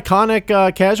somewhat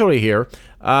iconic casualty here.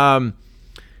 I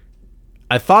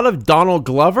thought of Donald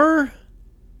Glover.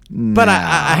 But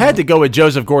I had to go with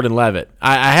Joseph Gordon-Levitt.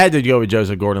 I had to go with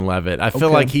Joseph Gordon-Levitt. I feel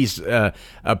like he's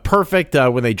perfect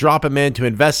when they drop him in to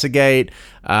investigate.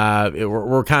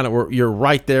 You're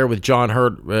right there with John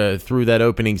Hurt through that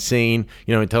opening scene,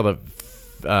 until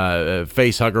the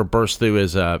face hugger bursts through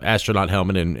his astronaut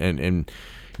helmet and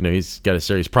he's got a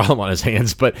serious problem on his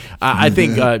hands. But I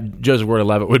think Joseph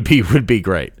Gordon-Levitt would be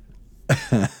great.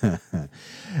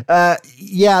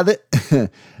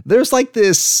 There's like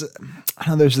this.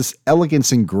 There's this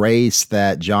elegance and grace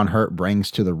that John Hurt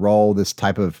brings to the role. This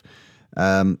type of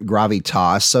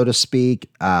gravitas, so to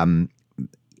speak.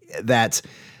 That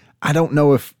I don't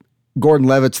know if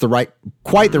Gordon-Levitt's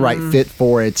quite the right fit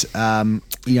for it.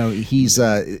 He's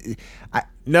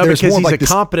because he's a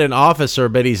competent officer,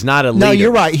 but he's not a leader. No,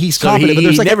 you're right. He's competent, but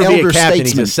there's like never an elder be a captain.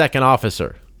 statesman. He's a second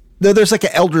officer. There's like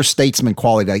an elder statesman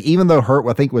quality. Like even though Hurt,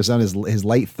 I think, was on his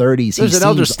late 30s, there's an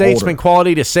elder statesman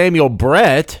quality to Samuel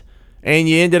Brett, and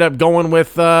you ended up going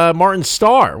with Martin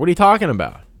Starr. What are you talking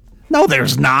about? No,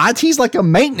 there's not. He's like a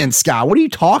maintenance guy. What are you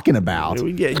talking about?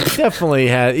 Yeah, he definitely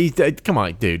had. Come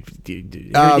on, dude.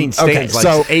 Everything stands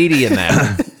like 80 in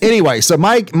that. Anyway, so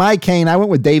my Kane, I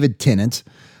went with David Tennant.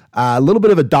 A little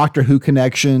bit of a Doctor Who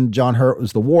connection. John Hurt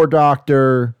was the War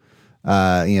Doctor.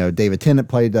 David Tennant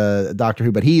played Doctor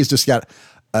Who, but he's just got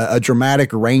a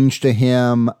dramatic range to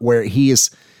him where he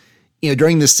is,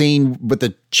 during the scene with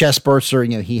the chest burster,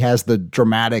 he has the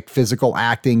dramatic physical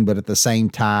acting, but at the same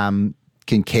time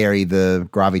can carry the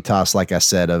gravitas, like I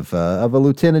said, of a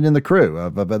lieutenant in the crew,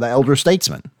 of the elder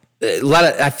statesman.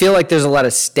 I feel like there's a lot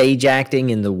of stage acting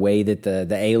in the way that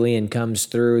the alien comes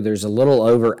through. There's a little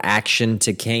over action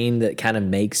to Kane that kind of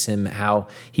makes him how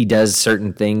he does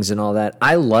certain things and all that.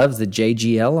 I love the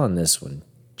JGL on this one.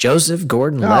 Joseph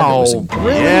Gordon-Levitt.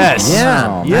 Really? Yes.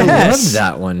 Yeah. Yes. I loved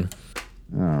that one.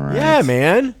 All right. Yeah,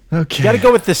 man. Okay. You got to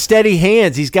go with the steady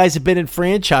hands. These guys have been in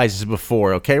franchises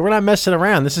before, okay? We're not messing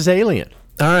around. This is Alien.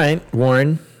 All right,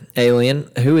 Warren. Alien.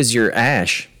 Who is your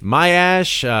Ash? My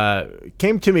Ash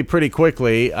came to me pretty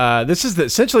quickly. This is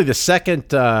essentially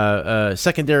the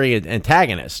secondary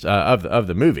antagonist of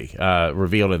the movie,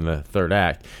 revealed in the third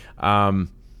act. A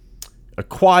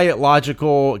quiet,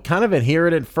 logical, kind of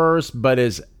inherent at first, but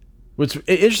what's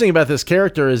interesting about this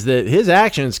character is that his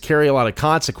actions carry a lot of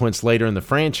consequence later in the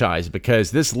franchise,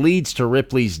 because this leads to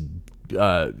Ripley's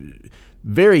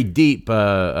very deep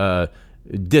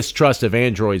distrust of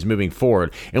androids moving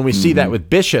forward, and we see that with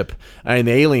Bishop in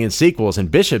the Alien sequels, and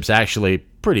Bishop's actually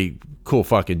pretty cool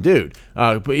fucking dude,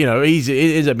 but he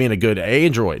ends up being a good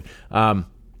android.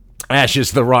 Ash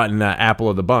is the rotten apple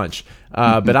of the bunch,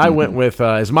 but I went with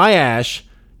as my Ash,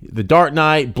 The Dark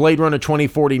Knight, Blade Runner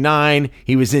 2049.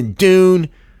 He was in Dune.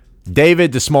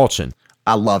 David Dastmalchian.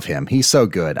 I love him. He's so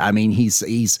good. I mean, he was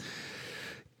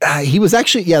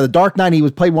actually, The Dark Knight. He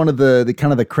was played one of the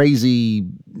kind of the crazy.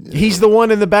 He's the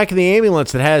one in the back of the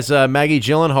ambulance that has Maggie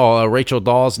Gyllenhaal, Rachel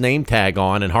Dawes' name tag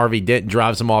on, and Harvey Dent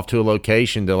drives him off to a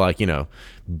location to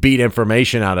beat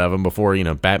information out of him before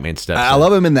Batman steps in. I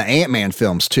love him in the Ant-Man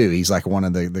films too. He's like one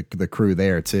of the crew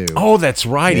there too. Oh, that's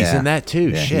right. Yeah. He's in that too.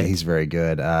 Yeah, shit, he's very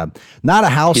good. Not a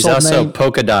household He's also name.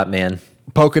 Polka Dot Man.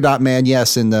 Polka Dot Man,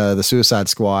 yes, in the Suicide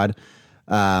Squad.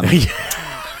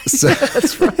 So,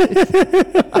 that's right.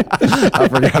 I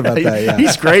forgot about that. Yeah.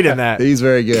 He's great in that. He's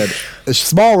very good. A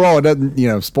small role. It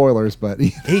doesn't, spoilers, but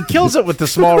he kills it with the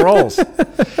small roles.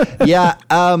 Yeah.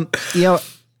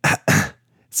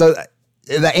 So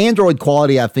the android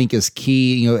quality, I think, is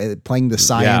key. Playing the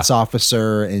science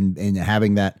officer and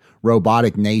having that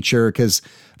robotic nature, because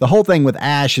the whole thing with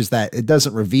Ash is that it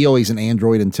doesn't reveal he's an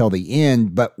android until the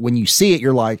end. But when you see it,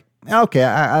 you're like, okay,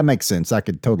 that makes sense. I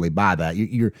could totally buy that.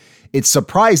 It's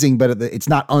surprising, but it's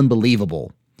not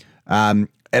unbelievable. And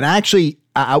actually,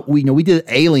 we did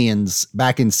Aliens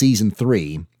back in season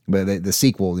 3, but the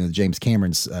sequel, James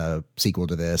Cameron's sequel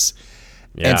to this.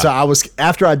 Yeah. And so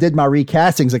after I did my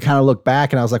recastings, I kind of looked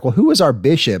back and I was like, well, who was our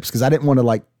bishops? Because I didn't want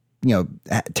to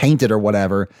taint it or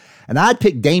whatever. And I'd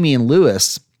picked Damian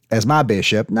Lewis as my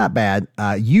bishop. Not bad.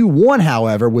 You won,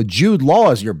 however, with Jude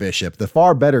Law as your bishop, the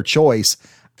far better choice.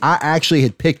 I actually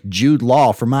had picked Jude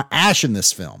Law for my Ash in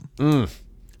this film.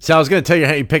 So I was going to tell you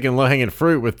how you're picking low-hanging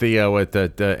fruit with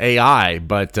the AI,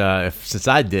 but since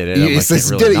I did it, you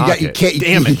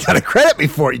got to credit me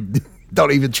for it.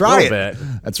 Don't even try it. Bit.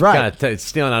 That's right. It's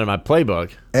stealing out of my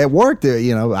playbook. It worked.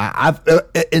 I've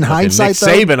in hindsight,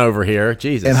 Nick Saban over here.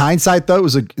 Jesus. In hindsight, though, it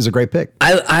was a great pick.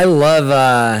 I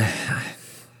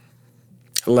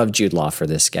love Jude Law for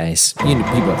this, guys. You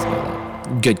both know that.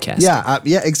 Good casting.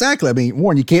 Yeah, exactly. I mean,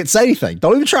 Warren, you can't say anything.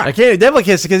 Don't even try. I can't definitely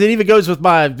can't, because it even goes with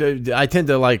my. I tend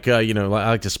to like I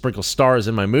like to sprinkle stars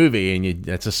in my movie, and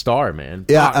that's a star, man.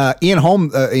 Yeah, Ian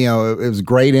Holm, it was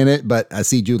great in it, but I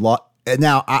see Jude Law.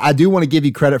 Now, I do want to give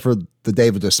you credit for the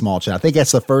David Dastmalchian. I think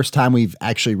that's the first time we've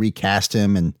actually recast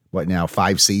him in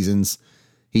 5 seasons.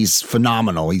 He's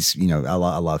phenomenal. He's I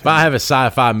love him. If I have a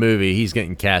sci-fi movie, he's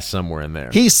getting cast somewhere in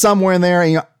there. He's somewhere in there.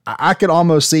 And, I could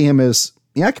almost see him as.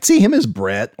 I could see him as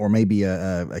Brett, or maybe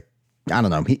I don't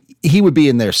know. He would be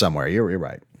in there somewhere. You're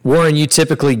right, Warren. You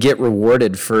typically get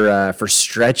rewarded for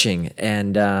stretching,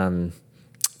 and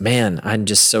man, I'm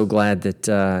just so glad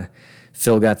that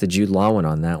Phil got the Jude Law one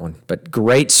on that one. But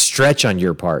great stretch on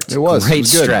your part. It was great it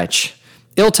was good. stretch.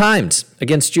 Ill-timed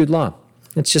against Jude Law.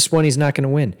 It's just one he's not going to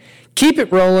win. Keep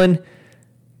it rolling,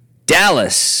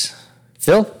 Dallas.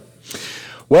 Phil.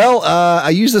 Well, I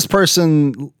used this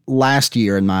person last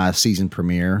year in my season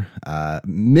premiere.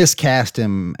 Miscast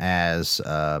him as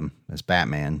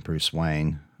Batman, Bruce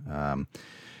Wayne.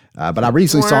 But I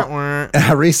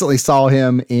recently saw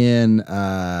him in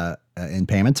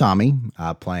Pam and Tommy,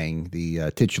 playing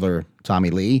the titular Tommy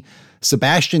Lee.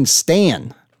 Sebastian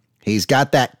Stan. He's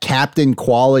got that captain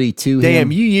quality to him.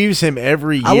 Damn, you use him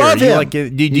every year. I love him.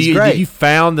 Did you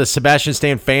found the Sebastian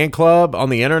Stan fan club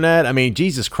on the internet? I mean,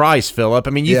 Jesus Christ, Philip.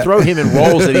 I mean, you throw him in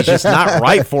roles that he's just not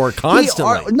right for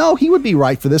constantly. He would be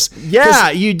right for this. Yeah,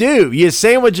 you do. You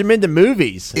sandwich him into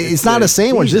movies. It's not a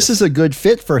sandwich. Jesus. This is a good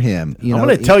fit for him. I'm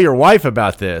going to tell your wife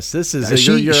about this. This is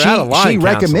you're out of line. She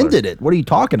recommended it. What are you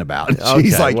talking about? Okay,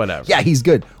 She's like, whatever. Yeah, he's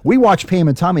good. We watch Pam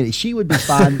and Tommy. She would be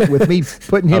fine with me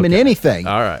putting him in anything.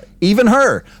 All right. Even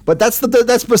her, but that's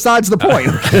besides the point.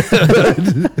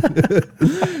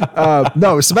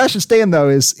 No, Sebastian Stan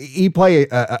though he play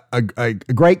a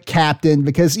great captain,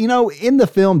 because in the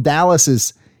film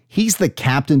Dallas he's the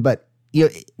captain, but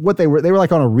what they were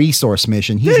like on a resource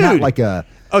mission. He's not like a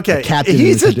captain.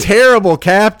 He's a terrible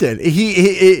captain.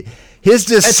 His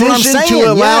decision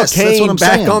to allow Kane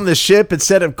back on the ship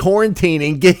instead of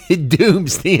quarantining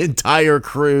dooms the entire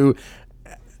crew.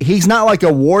 He's not like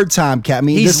a wartime captain. I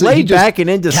mean, he's laid back and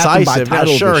indecisive. Now,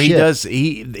 sure, he does.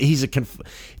 He's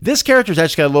this character's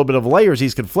actually got a little bit of layers.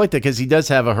 He's conflicted because he does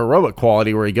have a heroic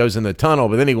quality where he goes in the tunnel,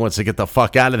 but then he wants to get the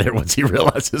fuck out of there once he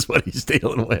realizes what he's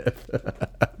dealing with.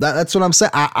 That's what I'm saying.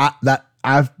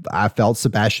 I felt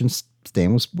Sebastian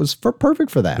Stan was perfect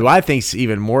for that. Who I think's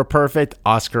even more perfect,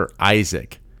 Oscar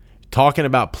Isaac. Talking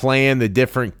about playing the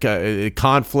different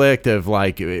conflict of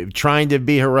like trying to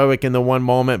be heroic in the one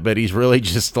moment, but he's really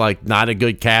just like not a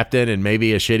good captain and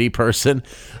maybe a shitty person.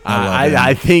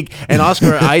 I think, and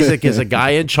Oscar Isaac is a guy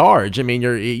in charge. I mean,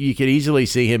 you could easily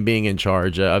see him being in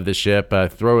charge of the ship,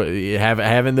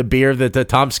 having the beer that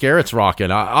Tom Skerritt's rocking.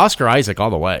 Oscar Isaac all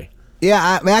the way.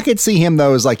 Yeah, I could see him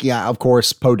though as like, of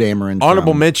course, Poe Dameron.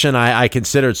 Honorable mention, I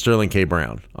considered Sterling K.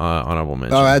 Brown. Honorable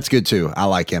mention. Oh, that's good too. I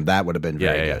like him. That would have been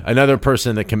very good. Another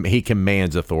person that he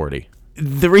commands authority.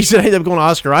 The reason I ended up going to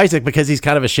Oscar Isaac because he's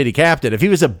kind of a shitty captain. If he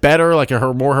was a better, like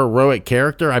a more heroic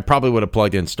character, I probably would have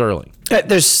plugged in Sterling.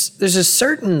 There's a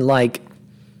certain like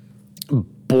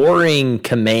boring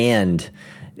command,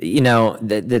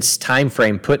 that's time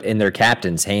frame put in their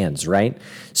captain's hands, right?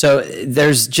 So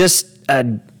there's just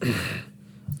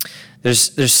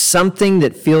there's something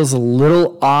that feels a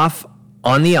little off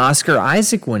on the Oscar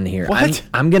Isaac one here. What?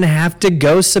 I'm gonna have to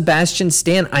go Sebastian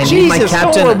Stan. I Jesus, need my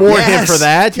captain. Don't reward him for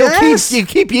that. You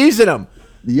keep using him.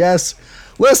 Yes.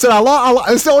 Listen,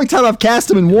 it's the only time I've cast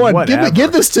him in one.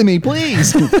 Give this to me,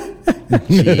 please.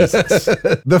 Jesus.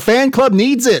 The fan club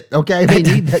needs it. Okay, they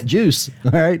need that juice.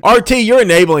 All right, RT, you're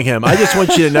enabling him. I just want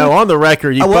you to know on the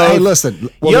record. Hey, listen,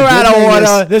 you're out of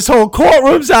order. This whole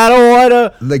courtroom's out of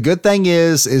order. The good thing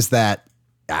is that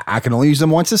I can only use him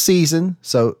once a season.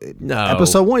 So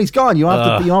episode 1, he's gone. You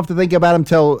don't have to think about him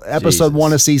till episode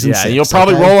 1 of season 6. Yeah, you'll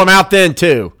probably roll him out then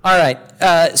too. All right.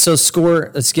 So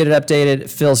score. Let's get it updated.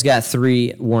 Phil's got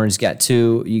 3. Warren's got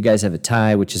 2. You guys have a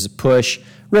tie, which is a push.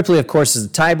 Ripley, of course, is a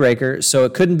tiebreaker, so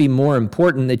it couldn't be more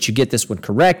important that you get this one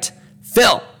correct.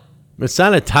 Phil. It's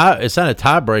not a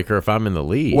tiebreaker if I'm in the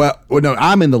lead. Well, no,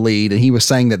 I'm in the lead, and he was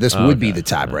saying that this would be the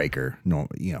tiebreaker. No,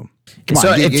 Come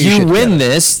on, if you win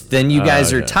this, then you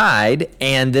guys are tied,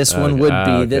 and this one would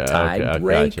be the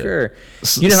tiebreaker.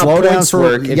 You know how points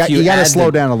work. You got to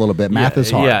slow down a little bit. Math is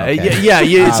hard. Yeah.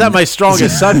 It's not my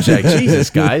strongest subject. Jesus,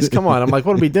 guys, come on. I'm like,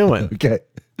 what are we doing? Okay.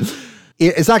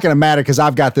 It's not going to matter because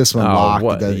I've got this one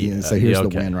locked. So here's the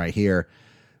win right here.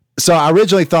 So I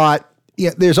originally thought,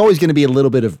 there's always going to be a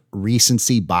little bit of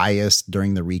recency bias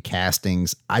during the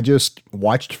recastings. I just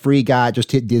watched Free Guy,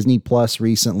 just hit Disney Plus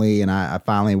recently, and I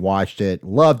finally watched it.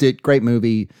 Loved it. Great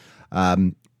movie.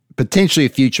 potentially a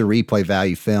future replay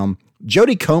value film.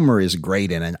 Jodie Comer is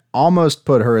great in it. Almost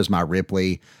put her as my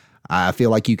Ripley. I feel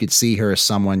like you could see her as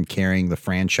someone carrying the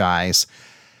franchise.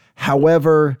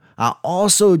 However, I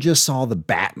also just saw The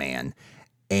Batman,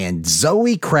 and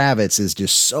Zoe Kravitz is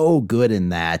just so good in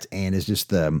that, and is just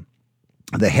the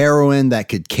heroine that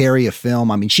could carry a film.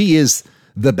 I mean, she is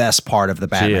the best part of The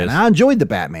Batman. I enjoyed The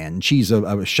Batman. She's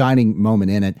a shining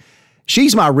moment in it.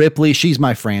 She's my Ripley. She's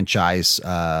my franchise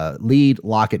lead.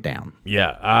 Lock it down.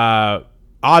 Yeah.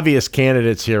 Obvious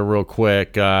candidates here real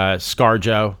quick.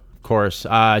 ScarJo, of course.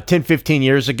 10, 15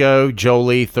 years ago,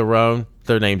 Jolie, Theron.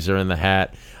 Their names are in the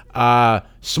hat.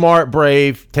 Smart,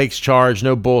 brave, takes charge,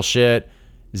 no bullshit.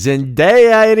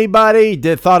 Zendaya, anybody?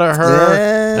 Thought of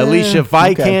her. Alicia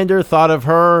Vikander, thought of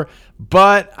her.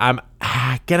 But I'm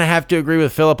going to have to agree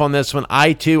with Philip on this one.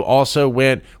 I, too, also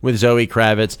went with Zoe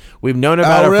Kravitz. We've known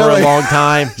about her for a long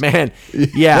time. Man,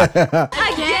 yeah.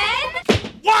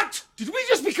 Again? What? Did we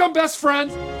just become best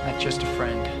friends? Not just a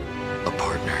friend. A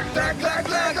partner.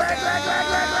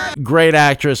 Great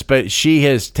actress, but she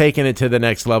has taken it to the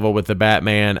next level with the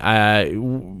Batman.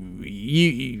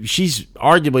 She's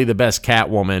arguably the best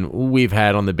Catwoman we've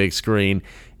had on the big screen.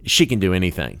 She can do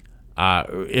anything.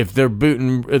 If they're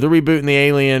rebooting the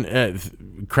Alien,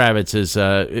 Kravitz is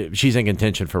she's in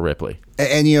contention for Ripley.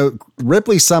 And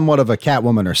Ripley's somewhat of a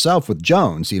Catwoman herself with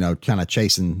Jones. Kind of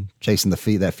chasing that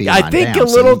feline I think down. A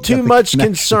little too much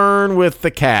concern with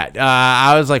the cat.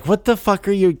 I was like, "What the fuck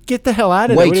are you? Get the hell out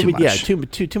of there!" Way too much. Yeah,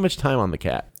 too much time on the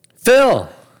cat. Phil,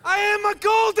 I am a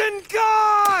golden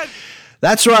god.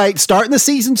 That's right. Starting the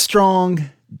season strong.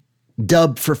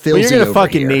 Dubbed for Philzy. Well, you're going to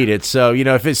fucking need it. So,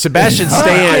 if it's Sebastian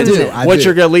Stan, you're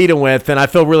going to lead him with, then I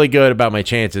feel really good about my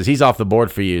chances. He's off the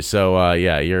board for you. So,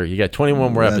 you got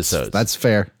 21 more episodes. That's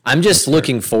fair. I'm just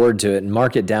looking forward to it, and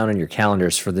mark it down on your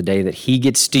calendars for the day that he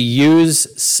gets to use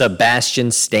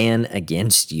Sebastian Stan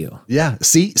against you. Yeah.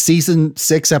 See, season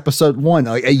 6, episode 1,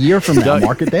 a year from now,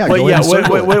 mark it down.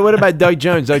 What about Doug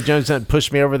Jones? Doug Jones doesn't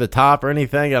push me over the top or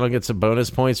anything. I don't get some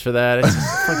bonus points for that.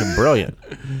 It's fucking brilliant.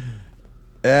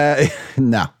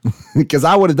 No, because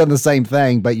I would have done the same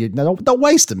thing, but don't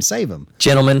waste him. Save him.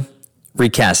 Gentlemen,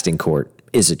 recasting court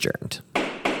is adjourned.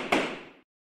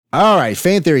 All right,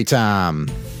 fan theory time.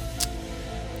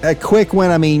 A quick one.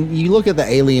 I mean, you look at the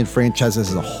Alien franchise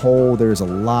as a whole, there's a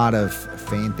lot of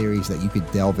fan theories that you could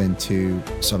delve into.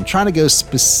 So I'm trying to go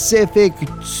specific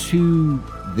to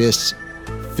this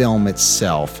film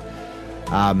itself.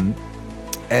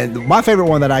 And my favorite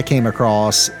one that I came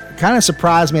across kind of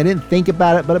surprised me. I didn't think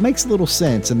about it, but it makes a little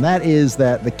sense. And that is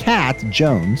that the cat,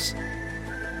 Jones,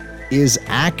 is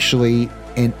actually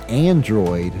an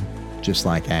android just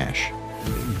like Ash.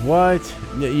 What?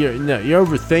 You're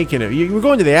overthinking it. We're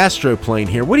going to the astro plane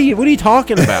here. What are you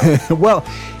talking about? Well,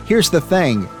 here's the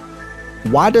thing.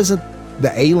 Why doesn't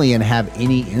the alien have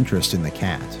any interest in the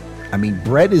cat? I mean,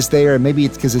 Brett is there, and maybe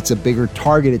it's because it's a bigger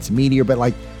target, it's meatier, but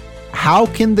how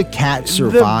can the cat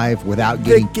survive without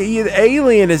getting... The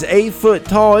alien is 8 foot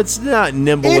tall. It's not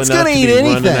nimble enough to be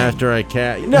running after a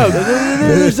cat. No,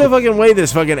 there's no fucking way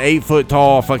this fucking 8 foot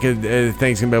tall fucking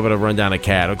thing's gonna be able to run down a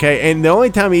cat, okay? And the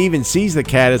only time he even sees the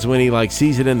cat is when he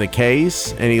sees it in the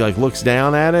case and he looks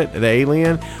down at it, the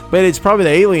alien. But it's probably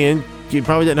the alien. He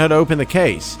probably didn't know how to open the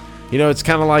case. It's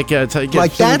kind of like that's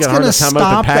gonna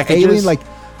stop the alien.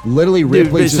 Literally,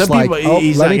 Ripley's just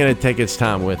he's not gonna take his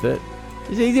time with it.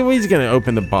 He's going to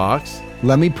open the box.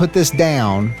 Let me put this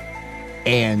down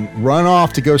and run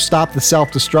off to go stop the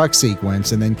self-destruct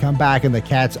sequence and then come back and the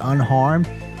cat's unharmed.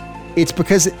 It's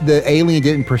because the alien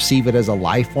didn't perceive it as a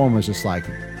life form. It was just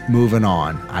moving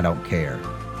on. I don't care.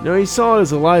 No, he saw it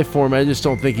as a life form. I just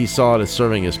don't think he saw it as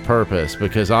serving his purpose,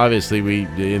 because obviously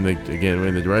in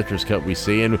the director's cut we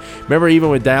see, and remember, even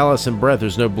with Dallas and Brett,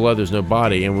 there's no blood, there's no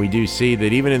body, and we do see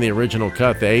that even in the original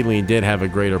cut, the alien did have a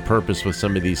greater purpose with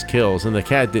some of these kills, and the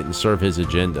cat didn't serve his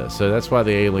agenda, so that's why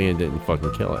the alien didn't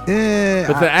fucking kill it.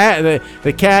 But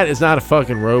the cat is not a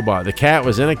fucking robot. The cat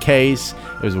was in a case.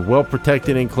 It was a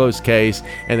well-protected, enclosed case,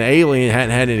 and the alien hadn't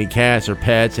had any cats or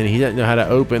pets, and he didn't know how to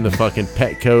open the fucking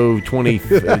Petco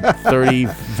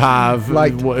 35,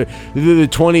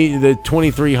 the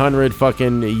 2300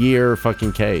 fucking year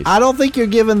fucking case. I don't think you're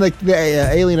giving the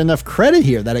alien enough credit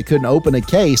here that it couldn't open a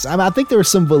case. I think there's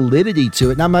some validity to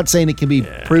it, and I'm not saying it can be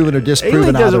proven or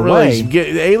disproven either way.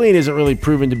 The alien isn't really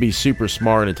proven to be super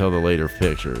smart until the later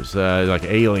pictures. Like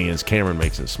Aliens, Cameron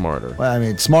makes it smarter. Well,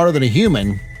 it's smarter than a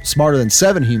human. smarter than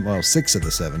 6 of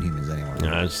the 7 humans anyway.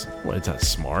 No, it's not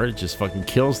smart. It just fucking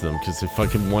kills them because they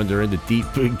fucking wander into deep,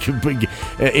 big,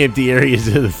 empty areas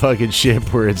of the fucking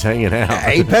ship where it's hanging out.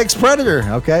 Apex predator.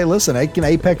 Okay, listen, I can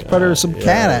apex predator some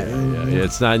cat.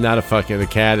 It's not a fucking. The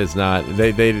cat is not.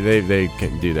 They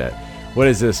can do that. What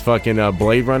is this fucking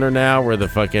Blade Runner now, where the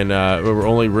fucking where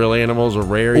only real animals are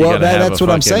rare? You well, gotta have that's what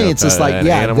I'm saying. It's just like,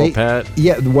 yeah, animal pet.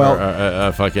 Yeah, well, or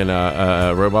a fucking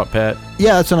robot pet.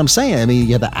 Yeah, that's what I'm saying. I mean,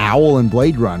 you have the owl in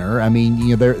Blade Runner. I mean,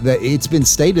 you know, it's been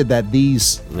stated that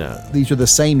these are the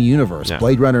same universe. Yeah.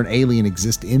 Blade Runner and Alien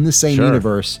exist in the same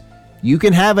universe. You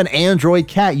can have an android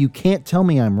cat. You can't tell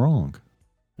me I'm wrong.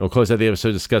 We'll close out the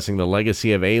episode discussing the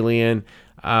legacy of Alien.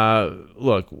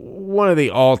 Look, one of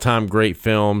the all-time great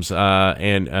films,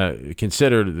 and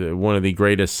considered one of the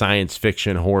greatest science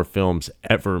fiction horror films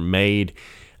ever made.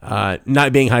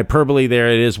 Not being hyperbole there,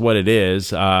 it is what it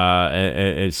is.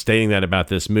 And stating that about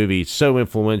this movie, so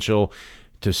influential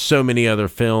to so many other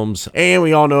films, and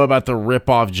we all know about the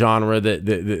rip-off genre that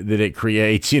it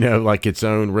creates, you know, like its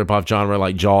own rip-off genre,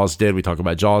 like Jaws did. We talk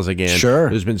about Jaws again. Sure.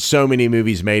 There's been so many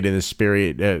movies made in this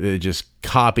spirit that just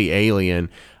copy Alien.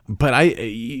 But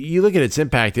you look at its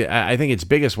impact. I think its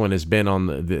biggest one has been on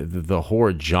the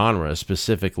horror genre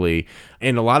specifically,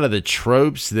 and a lot of the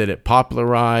tropes that it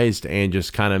popularized and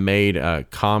just kind of made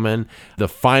common. The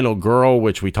Final Girl,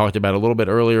 which we talked about a little bit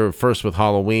earlier, first with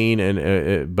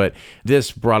Halloween, but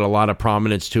this brought a lot of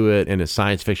prominence to it in a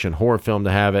science fiction horror film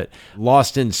to have it.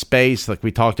 Lost in Space, like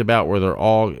we talked about, where they're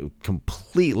all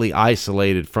completely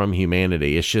isolated from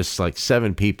humanity. It's just like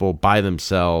 7 people by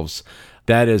themselves.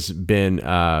 That has been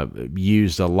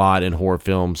used a lot in horror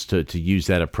films to use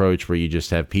that approach where you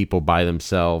just have people by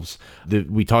themselves.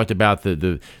 We talked about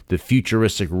the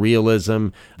futuristic realism,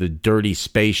 the dirty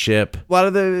spaceship. A lot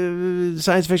of the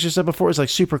science fiction stuff before is like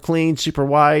super clean, super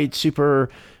white, super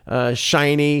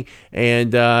shiny,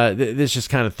 and this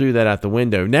just kind of threw that out the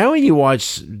window. Now when you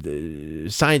watch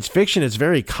science fiction, it's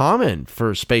very common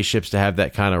for spaceships to have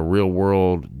that kind of real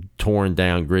world, torn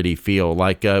down, gritty feel.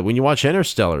 Like when you watch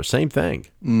Interstellar, same thing.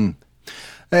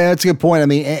 That's a good point. I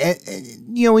mean,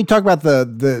 you know, we talk about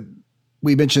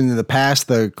we mentioned in the past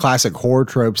the classic horror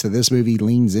tropes that this movie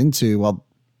leans into. Well,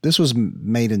 this was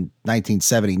made in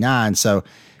 1979, so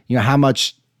you know, how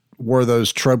much were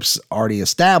those tropes already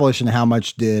established, and how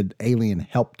much did Alien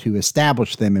help to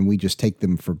establish them, and we just take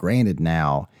them for granted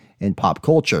now in pop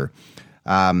culture?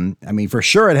 I mean, for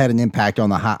sure, it had an impact on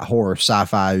the horror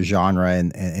sci-fi genre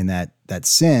in that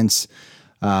sense.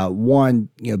 One,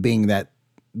 you know, being that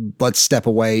let's step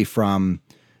away from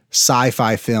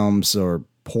sci-fi films or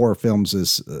horror films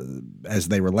as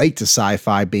they relate to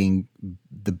sci-fi being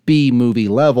the B movie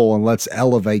level, and let's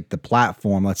elevate the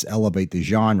platform, let's elevate the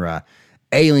genre.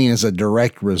 Alien is a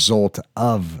direct result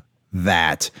of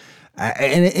that,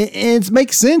 and it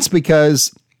makes sense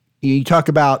because you talk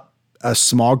about a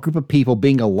small group of people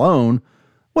being alone.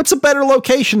 What's a better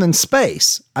location than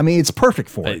space? I mean, it's perfect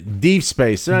for it. Deep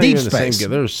space. They're not even the same.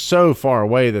 They're so far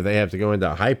away that they have to go into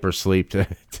hypersleep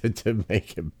to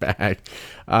make it back.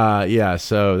 Yeah,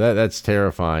 so that's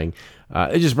terrifying.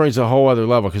 It just brings a whole other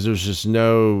level because there's just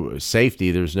no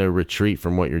safety. There's no retreat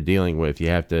from what you're dealing with. You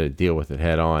have to deal with it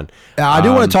head on. I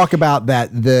do want to talk about that.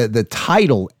 The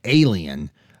title Alien,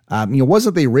 you know,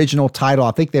 wasn't the original title.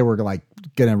 I think they were like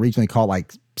going to originally call it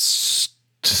like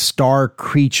Star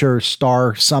Creature,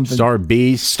 Star something. Star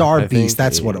Beast.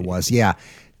 That's what it was. Yeah.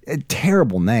 A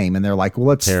terrible name. And they're like, well,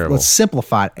 let's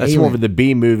simplify it. That's more of the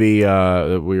B movie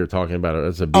that we were talking about.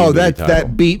 That's a B movie title.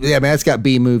 That B. Yeah, I mean, that's got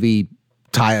B movie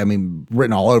title. I mean,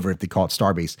 written all over it if they call it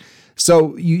Star Beast.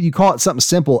 So you call it something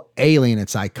simple, Alien.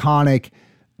 It's iconic.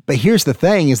 But here's the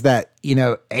thing is that, you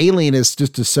know, Alien is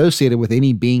just associated with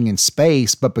any being in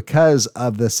space. But because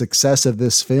of the success of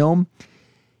this film,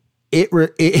 it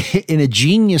in a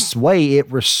genius way,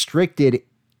 it restricted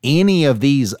any of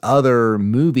these other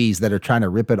movies that are trying to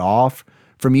rip it off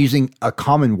from using a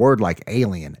common word like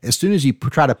alien. As soon as you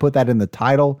try to put that in the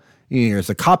title, you know, there's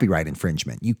a copyright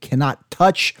infringement. You cannot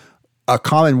touch a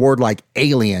common word like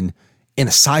alien in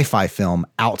a sci-fi film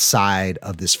outside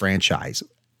of this franchise.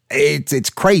 It's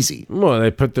crazy. Well,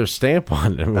 they put their stamp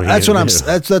on it. That's what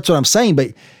I'm saying.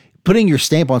 But putting your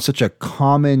stamp on such a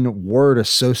common word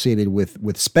associated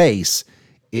with space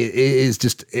is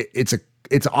just it's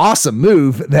an awesome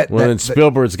move. Then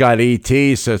Spielberg's got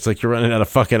E.T., so it's like you're running out of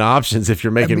fucking options if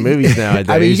you're making movies nowadays.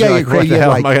 I mean, you're like, what the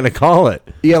hell am I going to call it?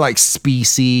 Yeah, like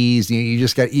Species. You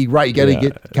just got you got to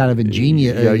get kind of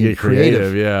ingenious. You get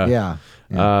creative. Yeah.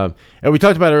 And we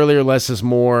talked about earlier, less is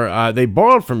more. They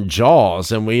borrowed from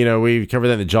Jaws, and we covered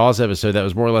that in the Jaws episode. That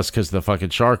was more or less because the fucking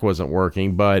shark wasn't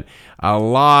working. But a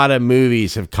lot of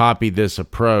movies have copied this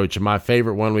approach. My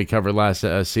favorite one we covered last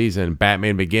season,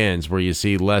 Batman Begins, where you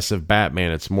see less of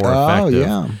Batman. It's more effective.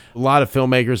 Yeah. A lot of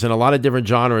filmmakers and a lot of different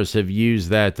genres have used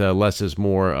that less is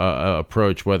more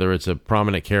approach, whether it's a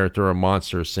prominent character or a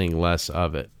monster, seeing less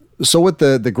of it. So with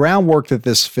the groundwork that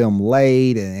this film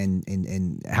laid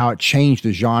and how it changed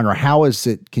the genre, how has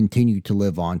it continued to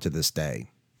live on to this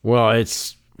day? Well,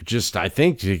 it's just, I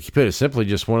think, to put it simply,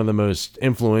 just one of the most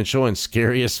influential and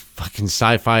scariest fucking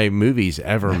sci-fi movies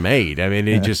ever made. I mean,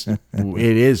 it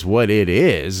is what it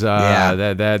is.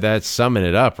 That's summing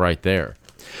it up right there.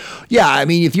 Yeah, I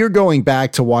mean, if you're going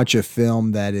back to watch a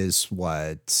film that is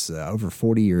over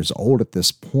 40 years old at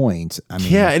this point, I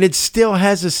mean, yeah, and it still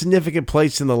has a significant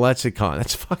place in the lexicon.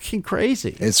 That's fucking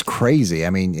crazy. It's crazy.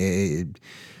 I mean,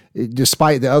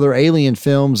 despite the other Alien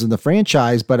films in the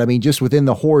franchise, but I mean, just within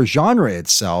the horror genre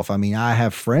itself, I mean, I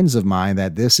have friends of mine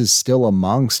that this is still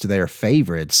amongst their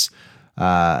favorites.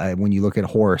 When you look at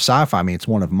horror sci-fi, I mean, it's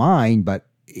one of mine, but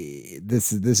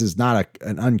this is not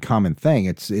an uncommon thing.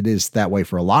 It is that way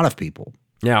for a lot of people.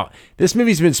 Now, this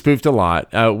movie's been spoofed a lot.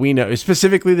 We know,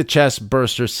 specifically the chest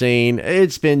burster scene.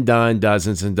 It's been done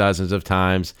dozens and dozens of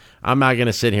times. I'm not going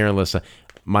to sit here and listen.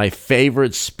 My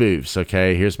favorite spoofs.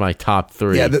 Okay, here's my top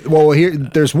 3. Yeah,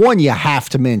 there's one you have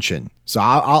to mention. So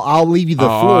I'll leave you the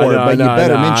floor, but you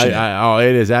better mention it.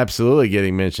 It is absolutely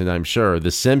getting mentioned, I'm sure.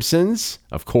 The Simpsons,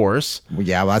 of course. Well,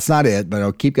 yeah, well, that's not it, but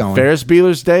I'll keep going. Ferris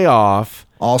Bueller's Day Off.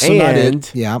 Also not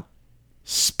it. Yeah.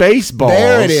 Spaceballs.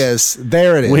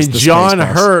 There it is. When John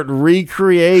Hurt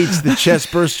recreates the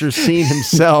chestburster scene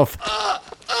himself.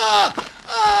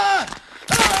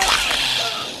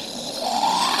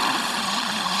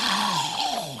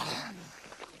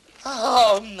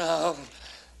 Oh, no.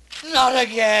 Not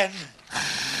again.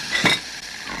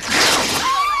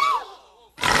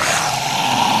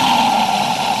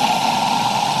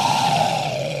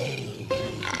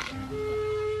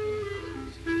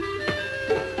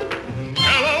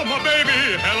 Hello, my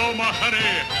baby. Hello, my honey.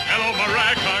 Hello, my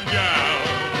ragtime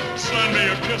gal. Send me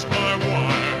a kiss by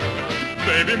wire.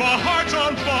 Baby, my heart's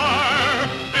on fire.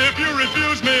 If you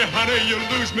refuse me, honey, you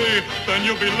lose me. Then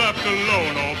you'll be left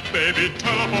alone. Oh, baby,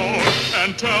 telephone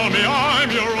and tell me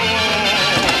I'm your own.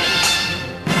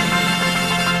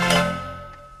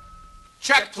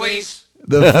 Check, please.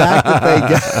 The fact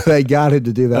that they got it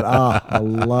to do that, I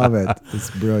love it. It's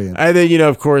brilliant. And then,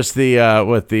 of course, the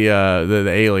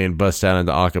alien busts out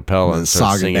into acapella and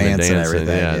starts singing and dancing. And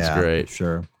everything. Yeah, it's great.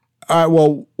 Sure. All right.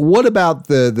 Well, what about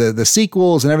the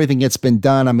sequels and everything that's been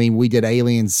done? I mean, we did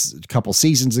Aliens a couple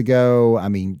seasons ago. I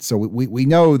mean, so we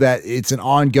know that it's an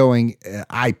ongoing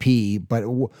IP, but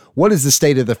what is the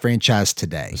state of the franchise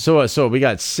today? So we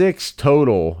got 6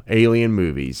 total Alien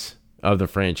movies of the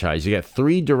franchise. You got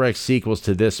 3 direct sequels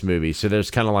to this movie. So there's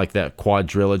kind of like that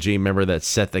quadrilogy. Remember that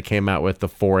set that came out with the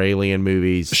 4 Alien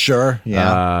movies? Sure.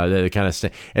 Yeah. That kind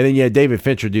of and then David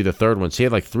Fincher do the third one. So he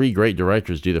had like 3 great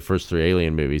directors do the first 3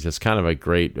 Alien movies. That's kind of a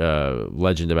great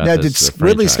legend about this. Did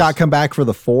Ridley Scott come back for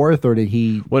the 4th, or did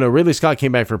he? Well, no, Ridley Scott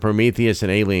came back for Prometheus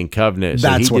and Alien Covenant. So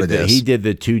that's what it is. He did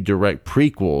the 2 direct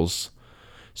prequels.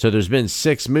 So there's been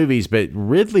 6 movies, but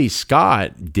Ridley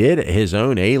Scott did his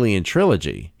own Alien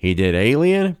trilogy. He did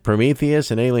Alien,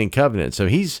 Prometheus, and Alien Covenant. So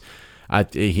I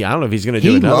don't know if he's going to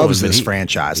do another one. He loves this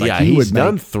franchise. Like he's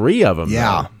done 3 of them.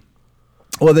 Yeah.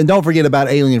 Though. Well, then don't forget about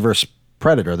Alien vs.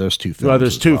 Predator. Those 2 films. Well,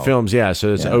 there's 2 films. Yeah.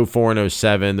 So it's 04 and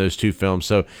 07. Those 2 films.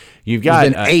 So you've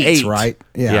got 8, right?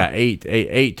 Yeah.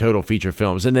 8 total feature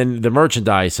films, and then the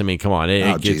merchandise. I mean, come on,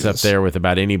 it gets up there with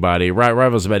about anybody.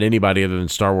 Rivals about anybody other than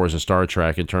Star Wars and Star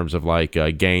Trek in terms of like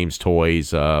games,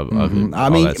 toys. I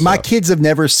mean, my kids have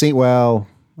never seen. Well,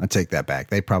 I take that back.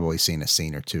 They've probably seen a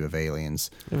scene or 2 of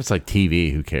Aliens. If it's like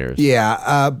TV, who cares?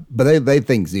 Yeah, but they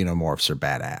think xenomorphs are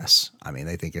badass. I mean,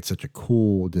 they think it's such a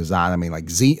cool design. I mean,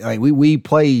 we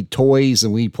play toys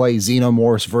and we play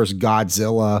xenomorphs versus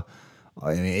Godzilla.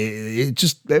 I mean,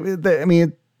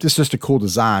 it's just a cool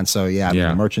design. So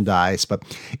yeah, merchandise. But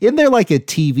isn't there like a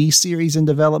TV series in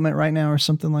development right now or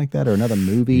something like that, or another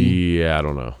movie? Yeah, I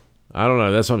don't know.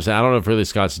 That's what I'm saying. I don't know if Ridley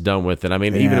Scott's done with it. I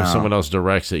mean, even if someone else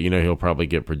directs it, he'll probably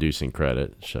get producing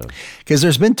credit. So, because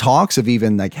there's been talks of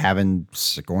even like having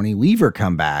Sigourney Weaver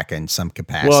come back in some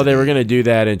capacity. Well, they were going to do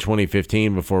that in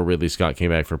 2015 before Ridley Scott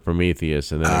came back for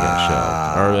Prometheus, and then it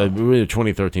got shelved. Or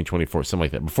 2013, 2014, something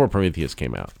like that, before Prometheus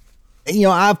came out.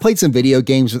 I've played some video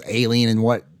games with Alien and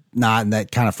whatnot and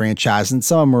that kind of franchise, and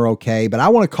some of them are okay. But I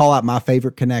want to call out my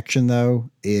favorite connection, though,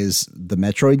 is the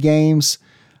Metroid games.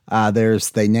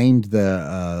 They named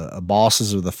the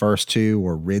bosses of the first two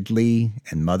were Ridley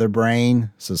and Mother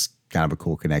Brain. So it's kind of a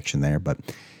cool connection there. But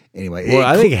anyway. Well,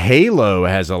 I think Halo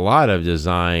has a lot of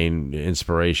design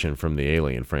inspiration from the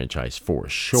Alien franchise for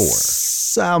sure.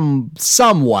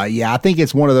 Somewhat, yeah. I think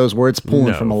it's one of those where it's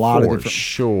pulling from a lot of different.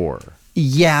 Sure.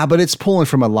 Yeah, but it's pulling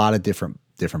from a lot of different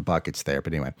buckets there.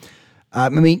 But anyway, I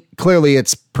mean, clearly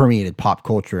it's permeated pop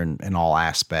culture in all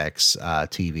aspects,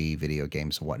 TV, video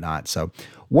games, and whatnot. So,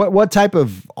 what type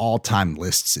of all-time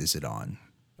lists is it on?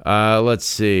 Let's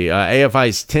see.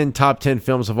 AFI's top 10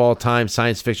 films of all time,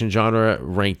 science fiction genre,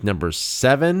 ranked number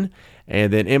 7.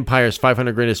 And then Empire's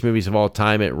 500 greatest movies of all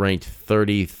time, it ranked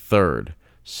 33rd.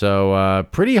 So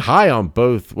pretty high on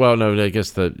both. Well, no, I guess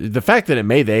the fact that it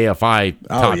made the AFI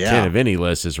top 10 of any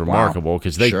list is remarkable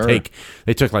because they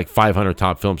took like 500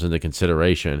 top films into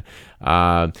consideration.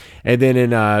 And then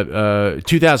in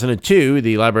 2002,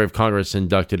 the Library of Congress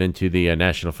inducted into the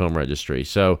National Film Registry.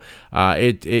 So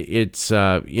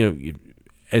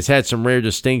it's had some rare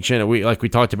distinction. We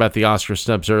talked about the Oscar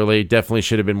snubs early. Definitely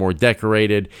should have been more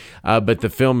decorated, but the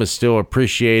film is still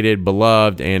appreciated,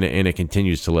 beloved, and it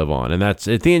continues to live on. And that's,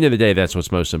 at the end of the day, that's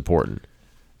what's most important.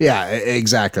 Yeah,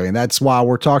 exactly. And that's why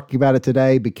we're talking about it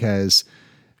today, because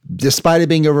despite it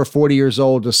being over 40 years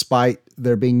old, despite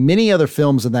there being many other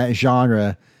films in that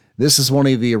genre, this is one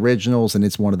of the originals, and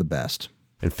it's one of the best.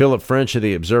 And Philip French of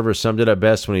The Observer summed it up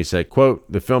best when he said,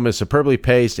 quote, "The film is superbly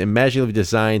paced, imaginatively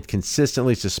designed,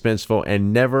 consistently suspenseful,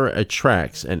 and never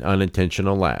attracts an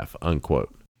unintentional laugh,"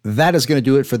 unquote. That is going to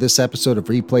do it for this episode of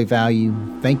Replay Value.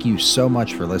 Thank you so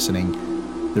much for listening.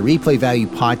 The Replay Value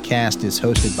podcast is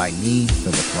hosted by me,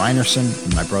 Philip Reinerson,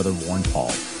 and my brother Warren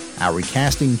Paul. Our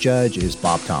recasting judge is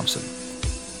Bob Thompson.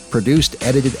 Produced,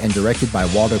 edited, and directed by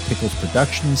Waldo Pickles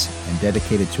Productions, and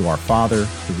dedicated to our father,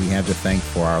 who we have to thank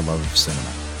for our love of cinema.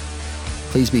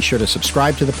 Please be sure to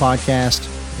subscribe to the podcast.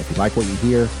 If you like what you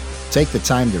hear, take the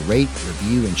time to rate,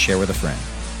 review, and share with a friend.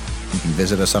 You can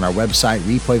visit us on our website,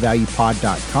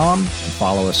 replayvaluepod.com, and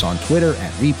follow us on Twitter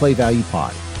at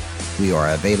replayvaluepod. We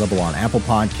are available on Apple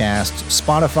Podcasts,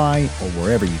 Spotify, or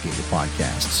wherever you get your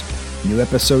podcasts. New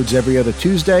episodes every other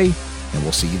Tuesday, and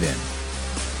we'll see you then.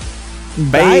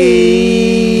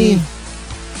 Bye.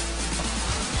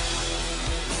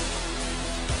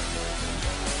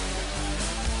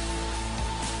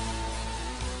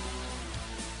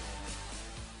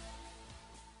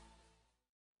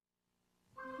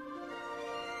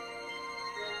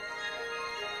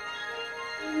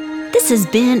 This has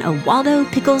been a Waldo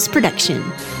Pickles production.